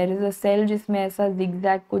seeing? There is a cell जिसमें ऐसा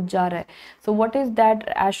zigzag कुछ जा रहा है. So what is that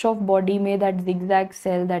ash of body में, that zigzag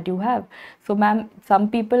cell that you have? So ma'am, some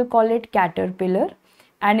people call it caterpillar.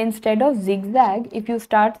 And instead of zigzag, if you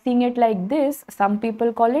start seeing it like this, some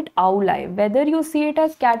people call it owl eye. Whether you see it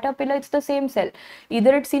as caterpillar, it's the same cell.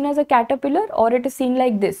 Either it's seen as a caterpillar or it is seen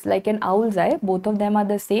like this, like an owl's eye. Both of them are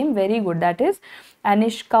the same. Very good. That is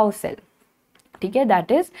Anishkau cell. Okay,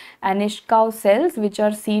 that is Anishkau cells, which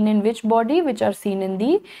are seen in which body? Which are seen in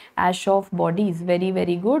the ash of bodies. Very,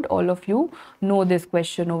 very good. All of you know this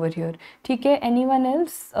question over here. Okay, anyone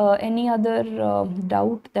else? Any other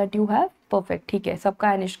doubt that you have? Perfect. ठीक है,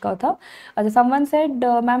 सबका एनिश्का था. अच्छा, someone said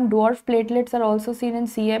ma'am dwarf platelets are also seen in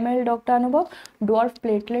CML. Doctor अनुभव, dwarf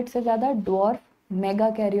platelets से ज़्यादा dwarf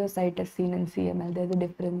megakaryocyte is seen in CML. There's a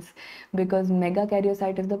difference because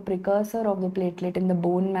megakaryocyte is the precursor of the platelet in the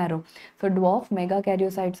bone marrow. So dwarf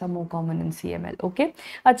megakaryocytes are more common in CML. Okay.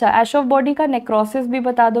 अच्छा, ash of body का necrosis भी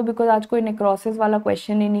बता दो because आज कोई necrosis वाला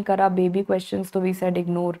question ही नहीं करा. Baby questions तो we said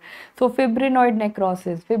ignore. So fibrinoid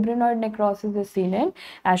necrosis is seen in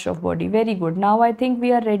ash of body. Very good. Now I think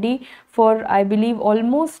we are ready for, I believe,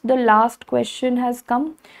 almost the last question has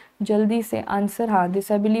come. जल्दी से answer, हाँ,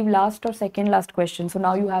 this I believe last और second last question. So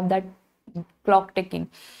now you have that clock ticking.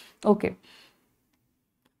 Okay,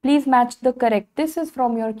 please match the correct. This is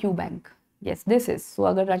from your Q bank. Yes, this is. सो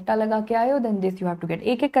अगर रट्टा लगा के आए हो then this you have to get.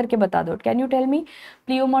 एक एक करके बता दो. Can you tell me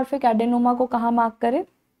pleomorphic adenoma को कहाँ मार्क करें?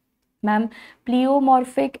 Ma'am,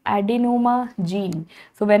 pleomorphic adenoma gene.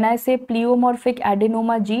 So when I say pleomorphic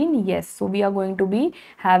adenoma gene, yes, so we are going to be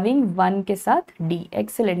having 1 के साथ D.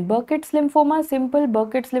 Excellent. Burkitt's lymphoma, simple.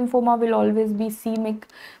 Burkitt's lymphoma will always be c-MYC.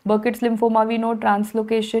 Burkitt's lymphoma we know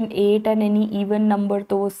translocation 8 and any even number,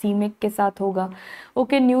 तो वो c-MYC के साथ होगा.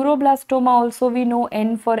 Okay, neuroblastoma also we know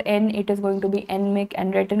N for N, it is going to be N-MYC.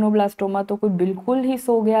 and retinoblastoma तो कोई बिल्कुल ही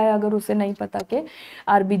सो गया है अगर उसे नहीं पता कि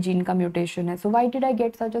RB gene का mutation है. So why did I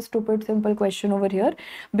get such a stupid simple question over here?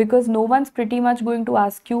 Because no one's pretty much going to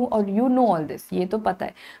ask you, or you know all this, ये तो पता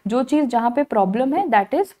है. जो चीज़ जहाँ पे problem है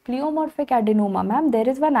that is pleomorphic adenoma. Ma'am, there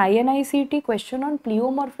is one INICET question on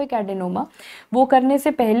pleomorphic adenoma. वो करने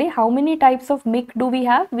से पहले how many types of MYC do we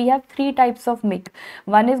have? We have 3 types of MYC.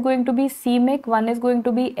 One is going to be c-MYC, one is going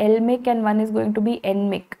to be L-MYC and one is going to be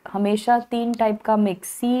N-MYC. हमेशा 3 type का MYC,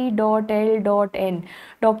 C.L.N.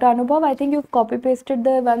 Dr. Anubhav, I think you've copy pasted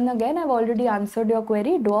the one again. I've already answered your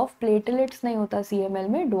query. Dwarf platelets नहीं होता CML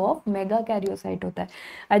में, dwarf megakaryocyte होता है.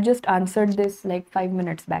 I just answered this like 5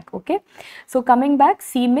 minutes back. Okay. So coming back,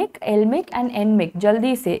 C-MYC, L-MYC and N-MYC.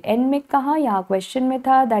 जल्दी से N-MYC कहाँ? यहाँ question में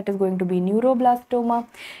था. That is going to be neuroblastoma.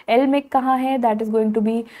 L-MYC कहाँ है? That is going to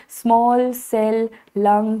be small cell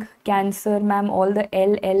lung cancer. Ma'am, all the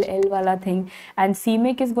L वाला thing. And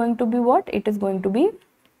C-MYC is going to be what? It is going to be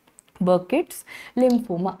Burkitt's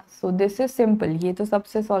lymphoma. So this is simple. ये तो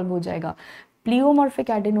सबसे solve हो जाएगा. Pleomorphic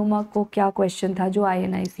adenoma को क्या question था जो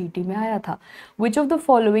INICET में आया था? Which of the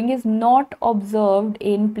following is not observed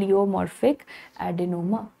in pleomorphic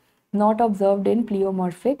adenoma? Not observed in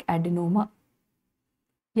pleomorphic adenoma.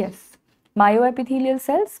 Yes. Myoepithelial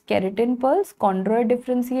cells, keratin pearls, chondroid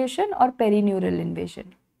differentiation or perineural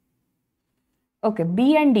invasion. Okay,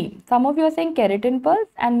 B and D. Some of you are saying keratin pearls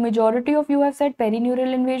and majority of you have said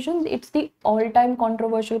perineural invasion. It's the all-time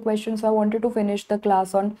controversial question. So I wanted to finish the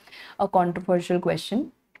class on a controversial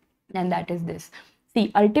question, and that is this.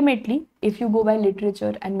 See, ultimately, if you go by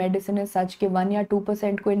literature and medicine is such कि 1 या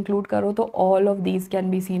 2% को include करो तो all of these can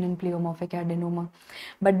be seen in pleomorphic adenoma.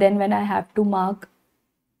 But then when I have to mark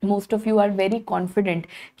most of you are very confident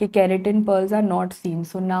that keratin pearls are not seen.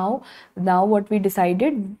 So now what we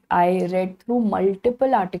decided, I read through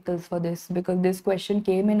multiple articles for this, because this question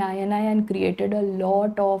came in INI and created a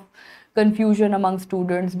lot of confusion among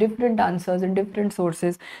students, different answers in different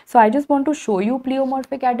sources. So I just want to show you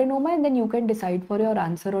pleomorphic adenoma and then you can decide for your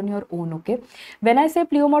answer on your own. Okay, when I say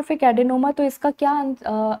pleomorphic adenoma, तो इसका क्या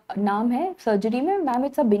नाम है surgery में? Ma'am,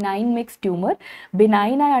 it's a benign mixed tumor.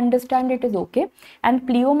 Benign, I understand, it is okay. And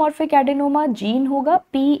pleomorphic adenoma gene होगा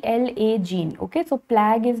PLA gene. Okay, so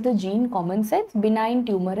PLAG is the gene, common sense. Benign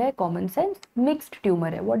tumor है, common sense. Mixed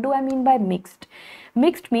tumor है. What do I mean by mixed?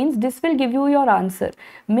 Mixed means this will give you your answer.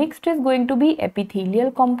 Mixed is going to be epithelial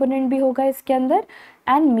component भी होगा इसके अंदर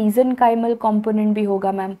and mesenchymal component भी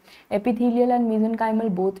होगा ma'am. Epithelial and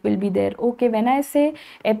mesenchymal both will be there. Okay, when I say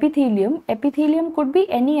epithelium, epithelium could be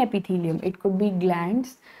any epithelium. It could be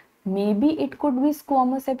glands. Maybe it could be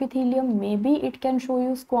squamous epithelium, maybe it can show you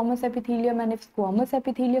squamous epithelium, and if squamous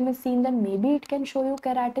epithelium is seen, then maybe it can show you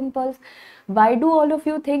keratin pearls. Why do all of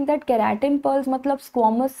you think that keratin pearls matlab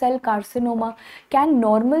squamous cell carcinoma? Can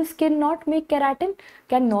normal skin not make keratin?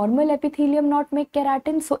 Can normal epithelium not make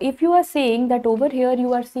keratin? So if you are saying that over here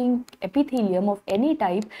you are seeing epithelium of any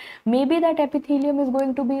type, maybe that epithelium is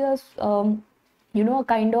going to be a a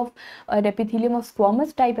kind of an epithelium of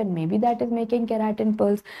squamous type, and maybe that is making keratin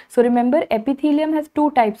pearls. So remember, epithelium has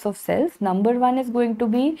two types of cells. Number one is going to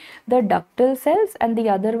be the ductal cells and the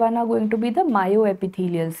other one are going to be the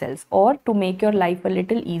myoepithelial cells. Or to make your life a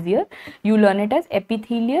little easier, you learn it as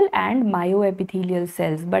epithelial and myoepithelial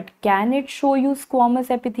cells. But can it show you squamous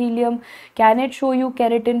epithelium? Can it show you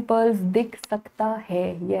keratin pearls? दिख सकता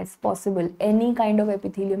है. Yes, possible. Any kind of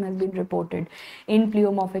epithelium has been reported in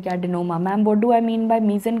pleomorphic adenoma. Ma'am, what do I mean by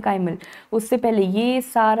mesenchymal? उससे पहले ये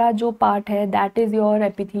सारा जो part है that is your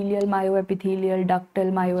epithelial, मायोएपिथेलियल, ductal,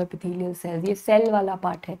 मायोएपिथेलियल sales, ये सेल वाला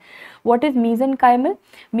पार्ट है. What is mesenchymal?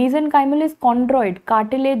 Mesenchymal is chondroid,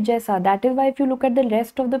 cartilage जैसा. That is why if you look at the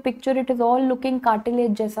rest of the picture, it is all looking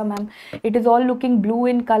cartilage जैसा ma'am. It is all looking blue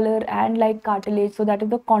in color and like cartilage. So that is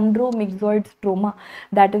the chondromyxoid stroma,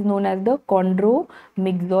 that is known as the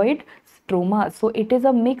chondromyxoid stroma. So it is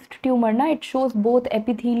a mixed tumor na, it shows both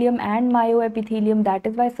epithelium and myoepithelium. That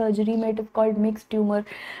is why surgery में it is called mixed tumor.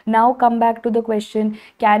 Now come back to the question,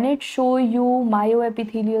 can it show you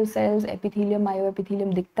myoepithelial cells? Epithelium,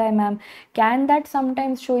 myoepithelium दिखता है ma'am. Can that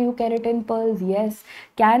sometimes show you keratin pearls? Yes.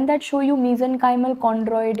 Can that show you mesenchymal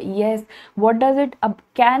chondroid? Yes. What does it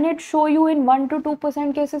can it show you in 1 to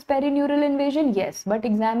 2% cases perineural invasion? Yes. But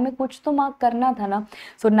exam में कुछ तो mark करना था ना.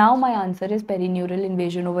 So now my answer is perineural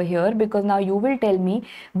invasion over here, because now you will tell me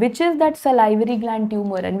which is that salivary gland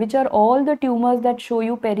tumor and which are all the tumors that show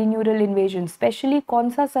you perineural invasion. Especially कौन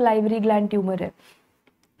सा salivary gland tumor है?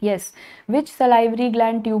 Yes, which salivary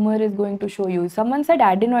gland tumor is going to show you? Someone said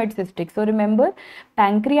adenoid cystic. So remember,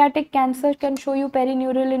 pancreatic cancer can show you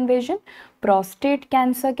perineural invasion, prostate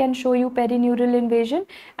cancer can show you perineural invasion,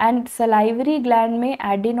 and salivary gland में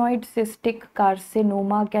adenoid cystic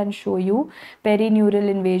carcinoma can show you perineural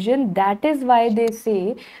invasion. That is why they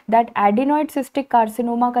say that adenoid cystic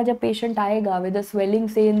carcinoma का जब patient आएगा with a swelling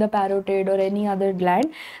say in the parotid or any other gland,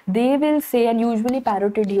 they will say, and usually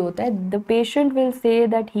parotid ही होता है, the patient will say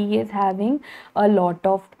that he is having a lot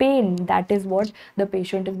of pain. That is what the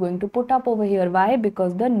patient is going to put up over here. Why?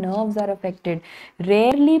 Because the nerves are affected.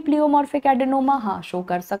 Rarely pleomorphic adenoma हाँ show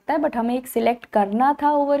कर सकता है, but हमें एक select करना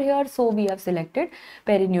था over here, so we have selected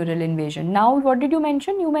perineural invasion. Now what did you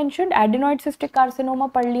mention? You mentioned adenoid cystic carcinoma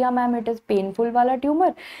पढ़ लिया मैम, it is painful वाला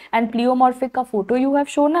tumor, and pleomorphic का photo you have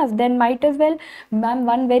shown us. Then might as well ma'am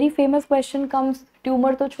one very famous question comes,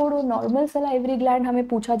 tumour तो छोड़ो, normal salivary gland हमें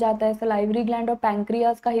पूछा जाता है. सलाइवरी ग्लैंड और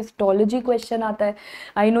पैंक्रियास का हिस्टोलॉजी क्वेश्चन आता है.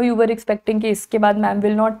 I know you were expecting कि इसके बाद ma'am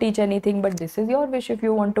will not teach anything, but this is your wish if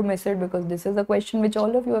you want to miss it, because this is a question which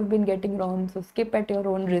all of you have been getting wrong. So skip at your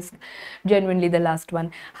own risk. Genuinely the last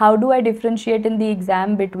one. How do I differentiate in the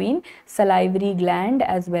exam between salivary gland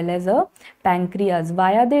as well as a pancreas?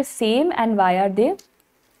 Why are they same and why are they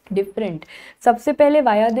different? सबसे पहले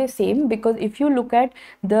why are they same? Because if you look at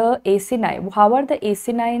the acini, how are the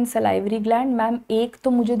acini in salivary gland? Ma'am एक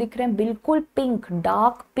तो मुझे दिख रहे हैं बिल्कुल pink,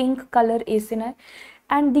 dark pink colour acini,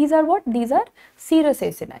 and these are what? These are serous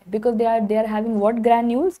acini, because they are having what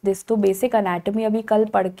granules? This तो basic anatomy अभी कल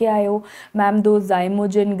पढ़ के आए हो ma'am, those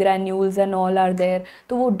zymogen granules and all are there.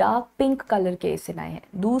 तो वो dark pink color के acini है.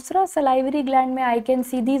 दूसरा salivary gland में I can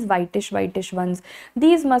see these whitish ones.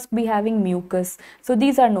 These must be having mucus, so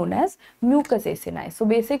these are known as mucus acini. So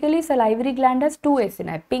basically salivary gland has two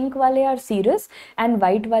acini. Pink वाले are serous and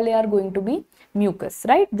white वाले are going to be mucus,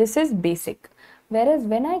 right? This is basic. Whereas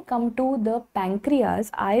when I come to the pancreas,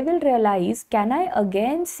 I will realize, can I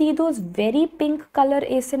again see those very pink color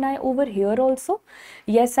acini over here also?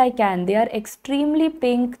 Yes, I can. They are extremely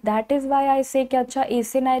pink. That is why I say कि अच्छा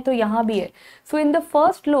acini तो यहाँ भी है. So in the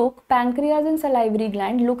first look, pancreas and salivary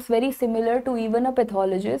gland looks very similar to even a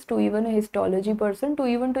pathologist, to even a histology person,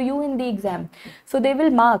 to even to you in the exam. So they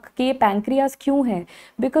will mark कि ये pancreas क्यों है?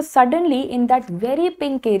 Because suddenly in that very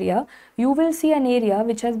pink area, you will see an area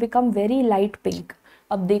which has become very light pink.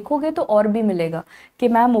 अब देखोगे तो और भी मिलेगा कि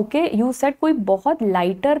मैम ओके यू सेड कोई बहुत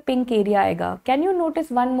लाइटर पिंक एरिया आएगा. Can you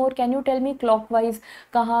notice one more? Can you tell me clockwise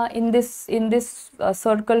कहाँ in this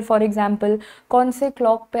circle for example कौन से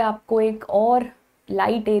क्लॉक पे आपको एक और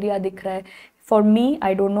लाइट एरिया दिख रहा है? For me, I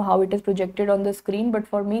don't know how it is projected on the screen, but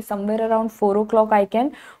for me somewhere around 4 o'clock I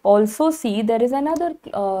can also see there is another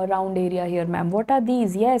round area here. Ma'am, what are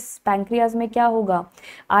these? Yes, pancreas में क्या होगा?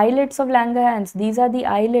 Islets of Langerhans. These are the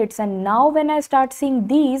islets, and now when I start seeing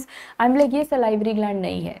these, I'm like ये salivary gland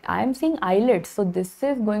नहीं है. I am seeing islets, so this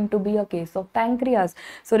is going to be a case of pancreas.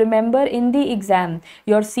 So remember, in the exam,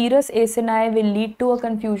 your serous acini will lead to a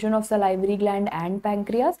confusion of salivary gland and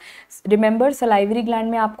pancreas. Remember, salivary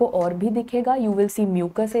gland में आपको और भी दिखेगा. You will see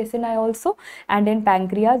mucus acini also, and in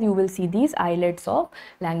pancreas you will see these islets of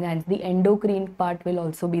Langerhans. The endocrine part will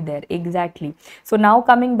also be there. Exactly. So now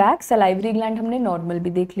coming back, salivary gland हमने normal भी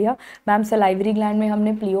देख लिया. Ma'am salivary gland में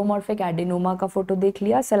हमने pleomorphic adenoma का photo देख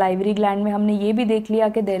लिया. salivary gland में हमने ये भी देख लिया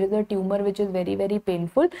कि there is a tumor which is very very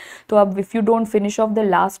painful. तो अब if you don't finish off the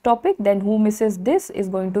last topic, then who misses this is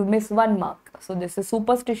going to miss 1 mark. So this is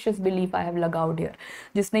superstitious belief I have लगाउड here.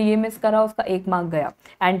 जिसने ये miss करा उसका 1 mark गया.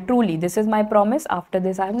 And truly this is my promise. After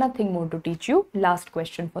this I have nothing more to teach you. Last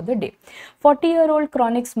question for the day. 40-year-old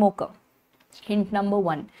chronic smoker. Hint number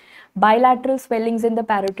 1. Bilateral swellings in the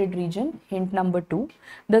parotid region. Hint number 2.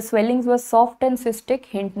 The swellings were soft and cystic.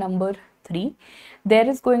 Hint number 3. There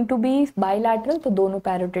is going to be bilateral, तो दोनों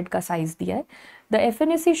parotid का size दिया है. The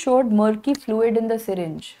FNAC showed murky fluid in the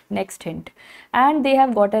syringe. Next hint. And they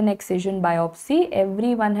have got an excision biopsy.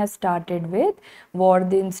 Everyone has started with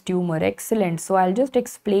Warthin's tumor. Excellent. So I'll just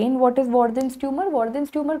explain what is Warthin's tumor.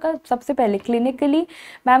 Warthin's tumor का सबसे पहले clinically,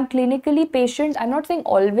 ma'am, clinically patient, I'm not saying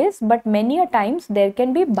always, but many a times there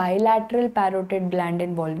can be bilateral parotid gland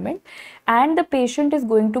involvement, and the patient is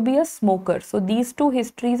going to be a smoker. So these two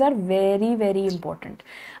histories are very very important.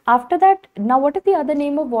 After that, now what is the other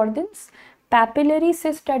name of Warthin's? Papillary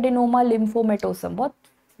cyst adenoma lymphomatosum.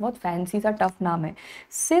 बहुत fancy सा tough नाम है.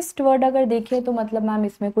 Cyst word अगर देखें तो मतलब ma'am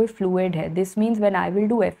इसमें कोई फ्लूइड है. This means when I will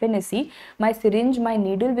do FNAC, my syringe, my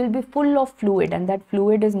needle will be full of fluid, and that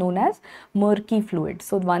fluid is known as murky fluid.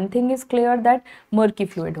 So one thing is clear that murky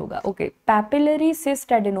fluid होगा. Okay, papillary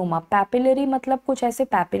cyst adenoma. Papillary मतलब कुछ ऐसे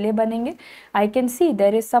papillae बनेंगे. I can see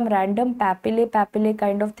there is some random papillae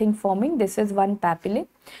kind of thing forming. This is one papillae.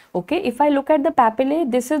 Okay, if I look at the papillae,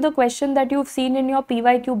 this is the question that you've seen in your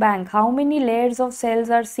PYQ bank. How many layers of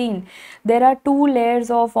cells are seen? There are 2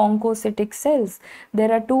 layers of oncocytic cells.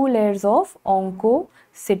 There are 2 layers of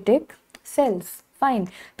oncocytic cells. Fine.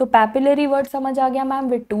 तो papillary word समझ आ गया ma'am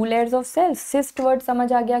with 2 layers of sales. Cyst word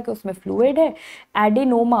समझ आ गया कि उसमें fluid है.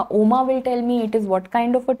 Adenoma, ओमा will tell me it is what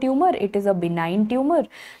kind of a tumour. It is a benign tumour.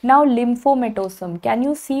 Now लिम्फोमेटोसम, can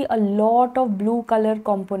you see a lot of blue colour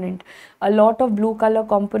component, a lot of blue color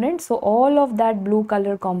component. So all of that blue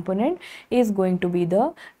color component is going to be the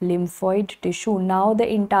lymphoid tissue. Now the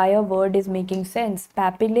entire word is making sense.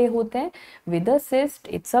 Papillae होते हैं with a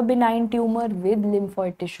cyst, it's a benign tumor with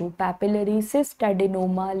lymphoid tissue. Papillary cyst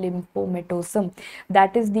adenoma lymphomatosum,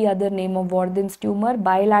 that is the other name of Warthin's tumor.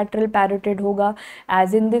 Bilateral parotid होगा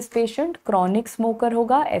as in this patient. Chronic smoker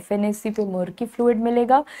होगा, FNAC पे murky fluid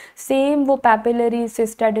मिलेगा. Same वो papillary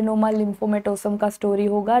cyst adenoma lymphomatosum का story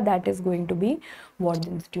होगा. That is going to be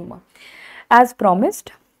Warthin's tumor. As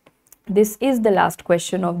promised, this is the last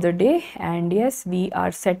question of the day, and yes, we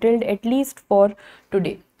are settled at least for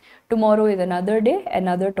today. Tomorrow is another day,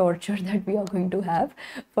 another torture that we are going to have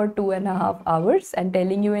for 2.5 hours, and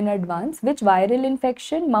telling you in advance which viral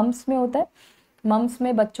infection mumps में होता है. Mums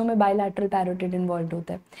में बच्चों में bilateral parotid involve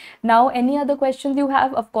होता है. Now any other questions you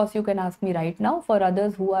have, of course you can ask me right now. For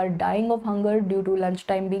others who are dying of hunger due to lunch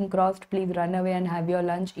time being crossed, please run away and have your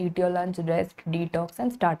lunch, eat your lunch, rest, detox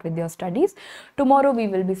and start with your studies. Tomorrow we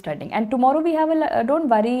will be studying, and tomorrow we have don't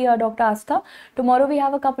worry doctor Aastha, tomorrow we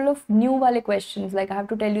have a couple of new वाले questions. Like I have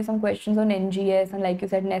to tell you some questions on NGS and like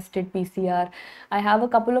you said nested PCR. I have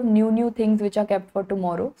a couple of new things which are kept for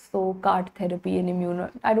tomorrow. So CAR therapy and immuno,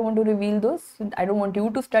 I don't want to reveal those. I don't want you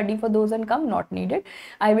to study for those and come, not needed.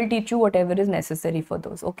 I will teach you whatever is necessary for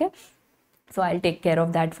those. Okay, So I'll take care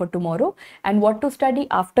of that for tomorrow. And what to study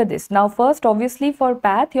after this. Now first, obviously for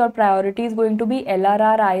Path, your priority is going to be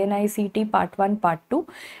LRR, INI-CET part 1, part 2.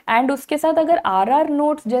 And उसके साथ अगर RR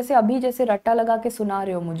notes जैसे अभी जैसे रट्टा लगा के सुना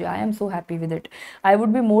रहे हो मुझे, I am so happy with it. I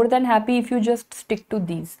would be more than happy if you just stick to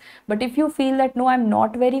these. But if you feel that no, I'm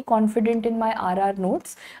not very confident in my RR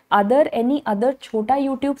notes, any other छोटा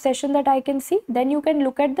YouTube session that I can see, then you can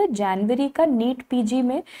look at the January का NEET PG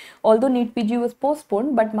में, although NEET PG was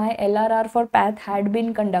postponed, but my LRR for Path had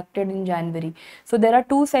been conducted in January. So there are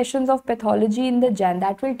 2 sessions of pathology in the Jan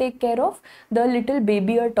that will take care of the little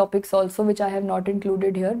babyer topics also, which I have not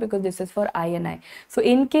included here because this is for INI. So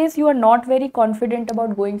in case you are not very confident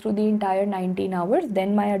about going through the entire 19 hours,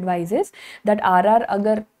 then my advice is that RR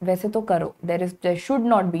अगर वैसे तो करो, there should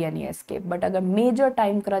not be any escape, but अगर major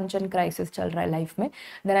time crunch and crisis चल रहा है life में,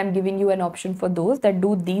 then I'm giving you an option for those that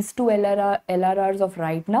do these 2 LRRs of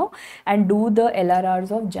right now and do the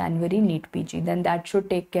LRRs of January NEET PG. Then that should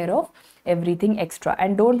take care of everything extra.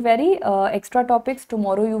 And don't worry, extra topics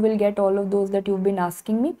tomorrow you will get all of those that you've been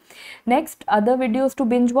asking me. Next, other videos to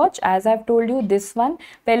binge watch, as I've told you, this one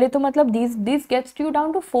पहले तो मतलब these gets you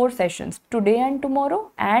down to 4 sessions today and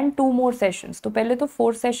tomorrow and 2 more sessions. तो पहले तो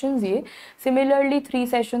 4 sessions ये. Similarly 3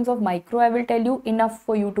 sessions of micro I will tell you, enough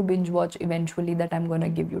for you to binge watch eventually, that I'm gonna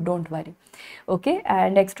give you, don't worry. Okay,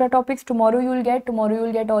 and extra topics tomorrow you will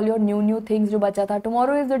get all your new things जो बचा था.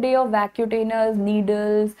 Tomorrow is the day of vacutainers,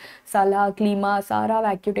 needles, Salah, Klima, Sara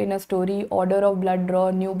vacutainer story, order of blood draw,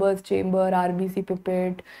 Newber's chamber, RBC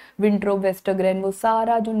pipette, Winthrop, Westergren, वो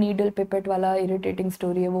सारा जो needle pipette वाला irritating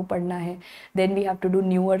story है वो पढ़ना है. Then we have to do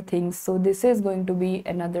newer things. So this is going to be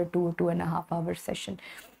another 2.5 hour session.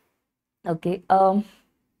 Okay.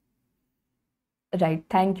 Right.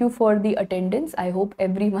 Thank you for the attendance. I hope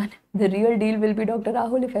everyone, the real deal will be Dr.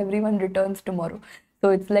 Rahul if everyone returns tomorrow. So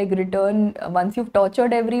it's like return, once you've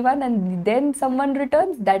tortured everyone and then someone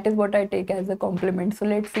returns, that is what I take as a compliment. So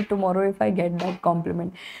let's see tomorrow if I get that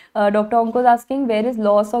compliment. Dr. Onko is asking, where is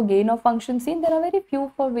loss or gain of function seen? There are very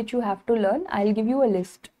few for which you have to learn. I'll give you a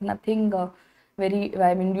list. Nothing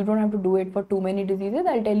you don't have to do it for too many diseases.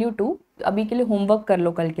 I'll tell you 2. अभी के लिए homework कर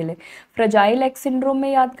लो कल के लिए. Fragile x syndrome में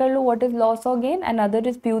याद कर लो what is loss or gain, and other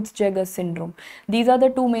is Peutz-Jeghers syndrome. These are the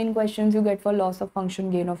 2 main questions you get for loss of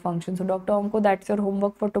function, gain of function. So Dr. Onko, that's your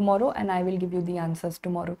homework for tomorrow and I will give you the answers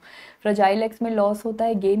tomorrow. Fragile x में loss होता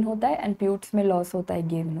है, gain होता है, and Peutz में loss होता है,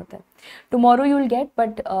 gain होता है. Tomorrow you will get,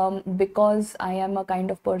 but because I am a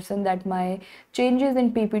kind of person that my changes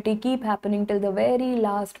in PPT keep happening till the very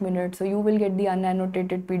last minute, so you will get the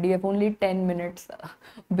unannotated PDF only 10 minutes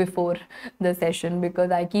before the session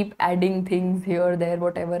because I keep adding things here, there,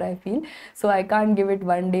 whatever I feel. So I can't give it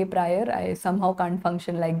 1 day prior. I somehow can't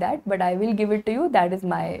function like that, but I will give it to you. That is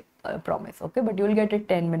my promise. Okay, but you will get it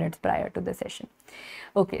 10 minutes prior to the session.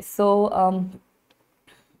 Okay,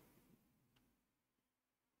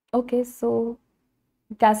 so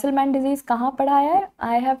Castleman disease कहाँ पढ़ाया है?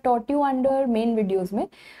 I have taught you under main videos में.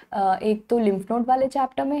 एक तो lymph node वाले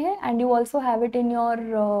chapter में है and you also have it in your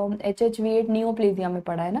HHV8 neoplasia में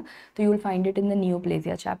पढ़ा है ना, तो you will find it in the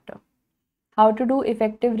neoplasia chapter. How to do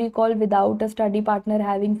effective recall without a study partner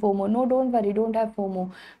having FOMO? No, don't worry, don't have FOMO.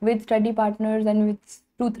 With study partners and with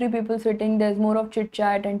 2-3 people sitting, there's more of chit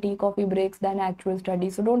chat and tea coffee breaks than actual study.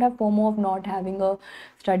 So don't have FOMO of not having a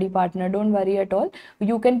study partner. Don't worry at all.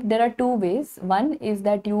 You can, there are 2 ways. One is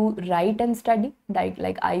that you write and study,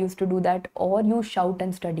 like I used to do that, or you shout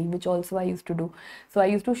and study, which also I used to do. So I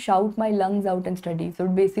used to shout my lungs out and study. So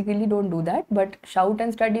basically don't do that, but shout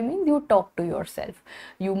and study means you talk to yourself.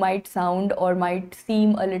 You might sound or might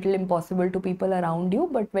seem a little impossible to people around you,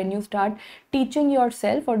 but when you start teaching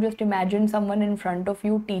yourself, or just imagine someone in front of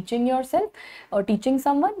you teaching yourself or teaching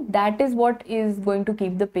someone, that is what is going to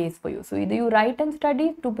keep the pace for you. So either you write and study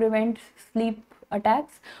to prevent sleep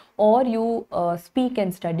attacks, or you speak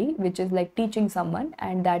and study, which is like teaching someone,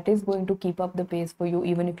 and that is going to keep up the pace for you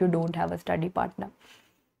even if you don't have a study partner.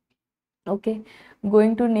 Okay,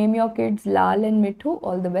 going to name your kids Lal and Mithu.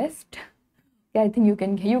 All the best. Yeah, I think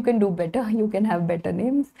you can do better. You can have better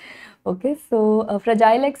names. Okay, so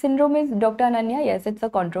Fragile X syndrome is, Dr. Ananya, yes, it's a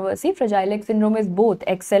controversy. Fragile X syndrome is both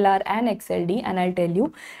XLR and XLD, and I'll tell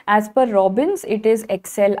you, as per Robbins, it is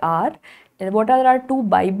XLR. What are our 2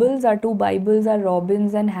 Bibles? Our 2 Bibles are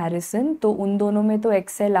Robbins and Harrison. तो उन दोनों में तो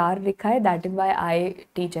XLR लिखा है. That is why I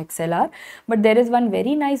teach XLR. But there is one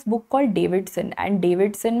very nice book called Davidson, and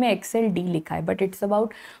Davidson में XLD लिखा है. But it's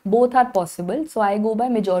about both are possible. So I go by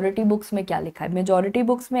majority books में क्या लिखा है. Majority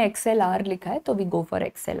books में XLR लिखा है, तो we go for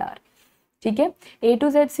XLR. ठीक है. A to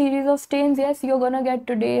Z series of stains, yes, you're gonna get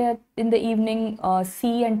today in the evening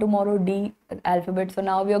C and tomorrow D alphabet. So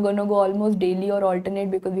now we are gonna go almost daily or alternate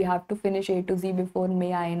because we have to finish A to Z before May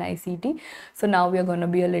INI-CET. So now we are gonna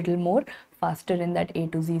be a little more faster in that A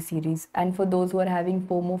to Z series. And for those who are having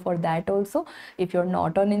FOMO for that also, if you're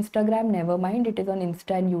not on Instagram, never mind, it is on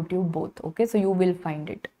Insta and YouTube both. Okay, so you will find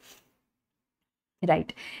it.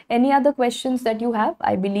 Right. Any other questions that you have?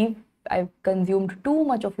 I believe I've consumed too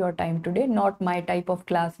much of your time today. Not my type of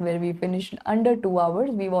class where we finished under 2 hours.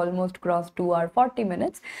 We've almost crossed 2 hours 40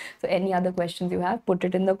 minutes. So any other questions you have, put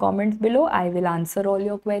it in the comments below. I will answer all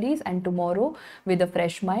your queries, and tomorrow with a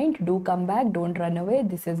fresh mind, do come back. Don't run away.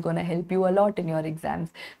 This is going to help you a lot in your exams.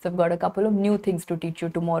 So I've got a couple of new things to teach you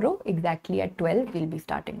tomorrow. Exactly at 12 we'll be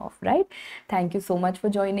starting off, right? Thank you so much for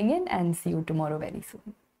joining in, and see you tomorrow very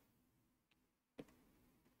soon.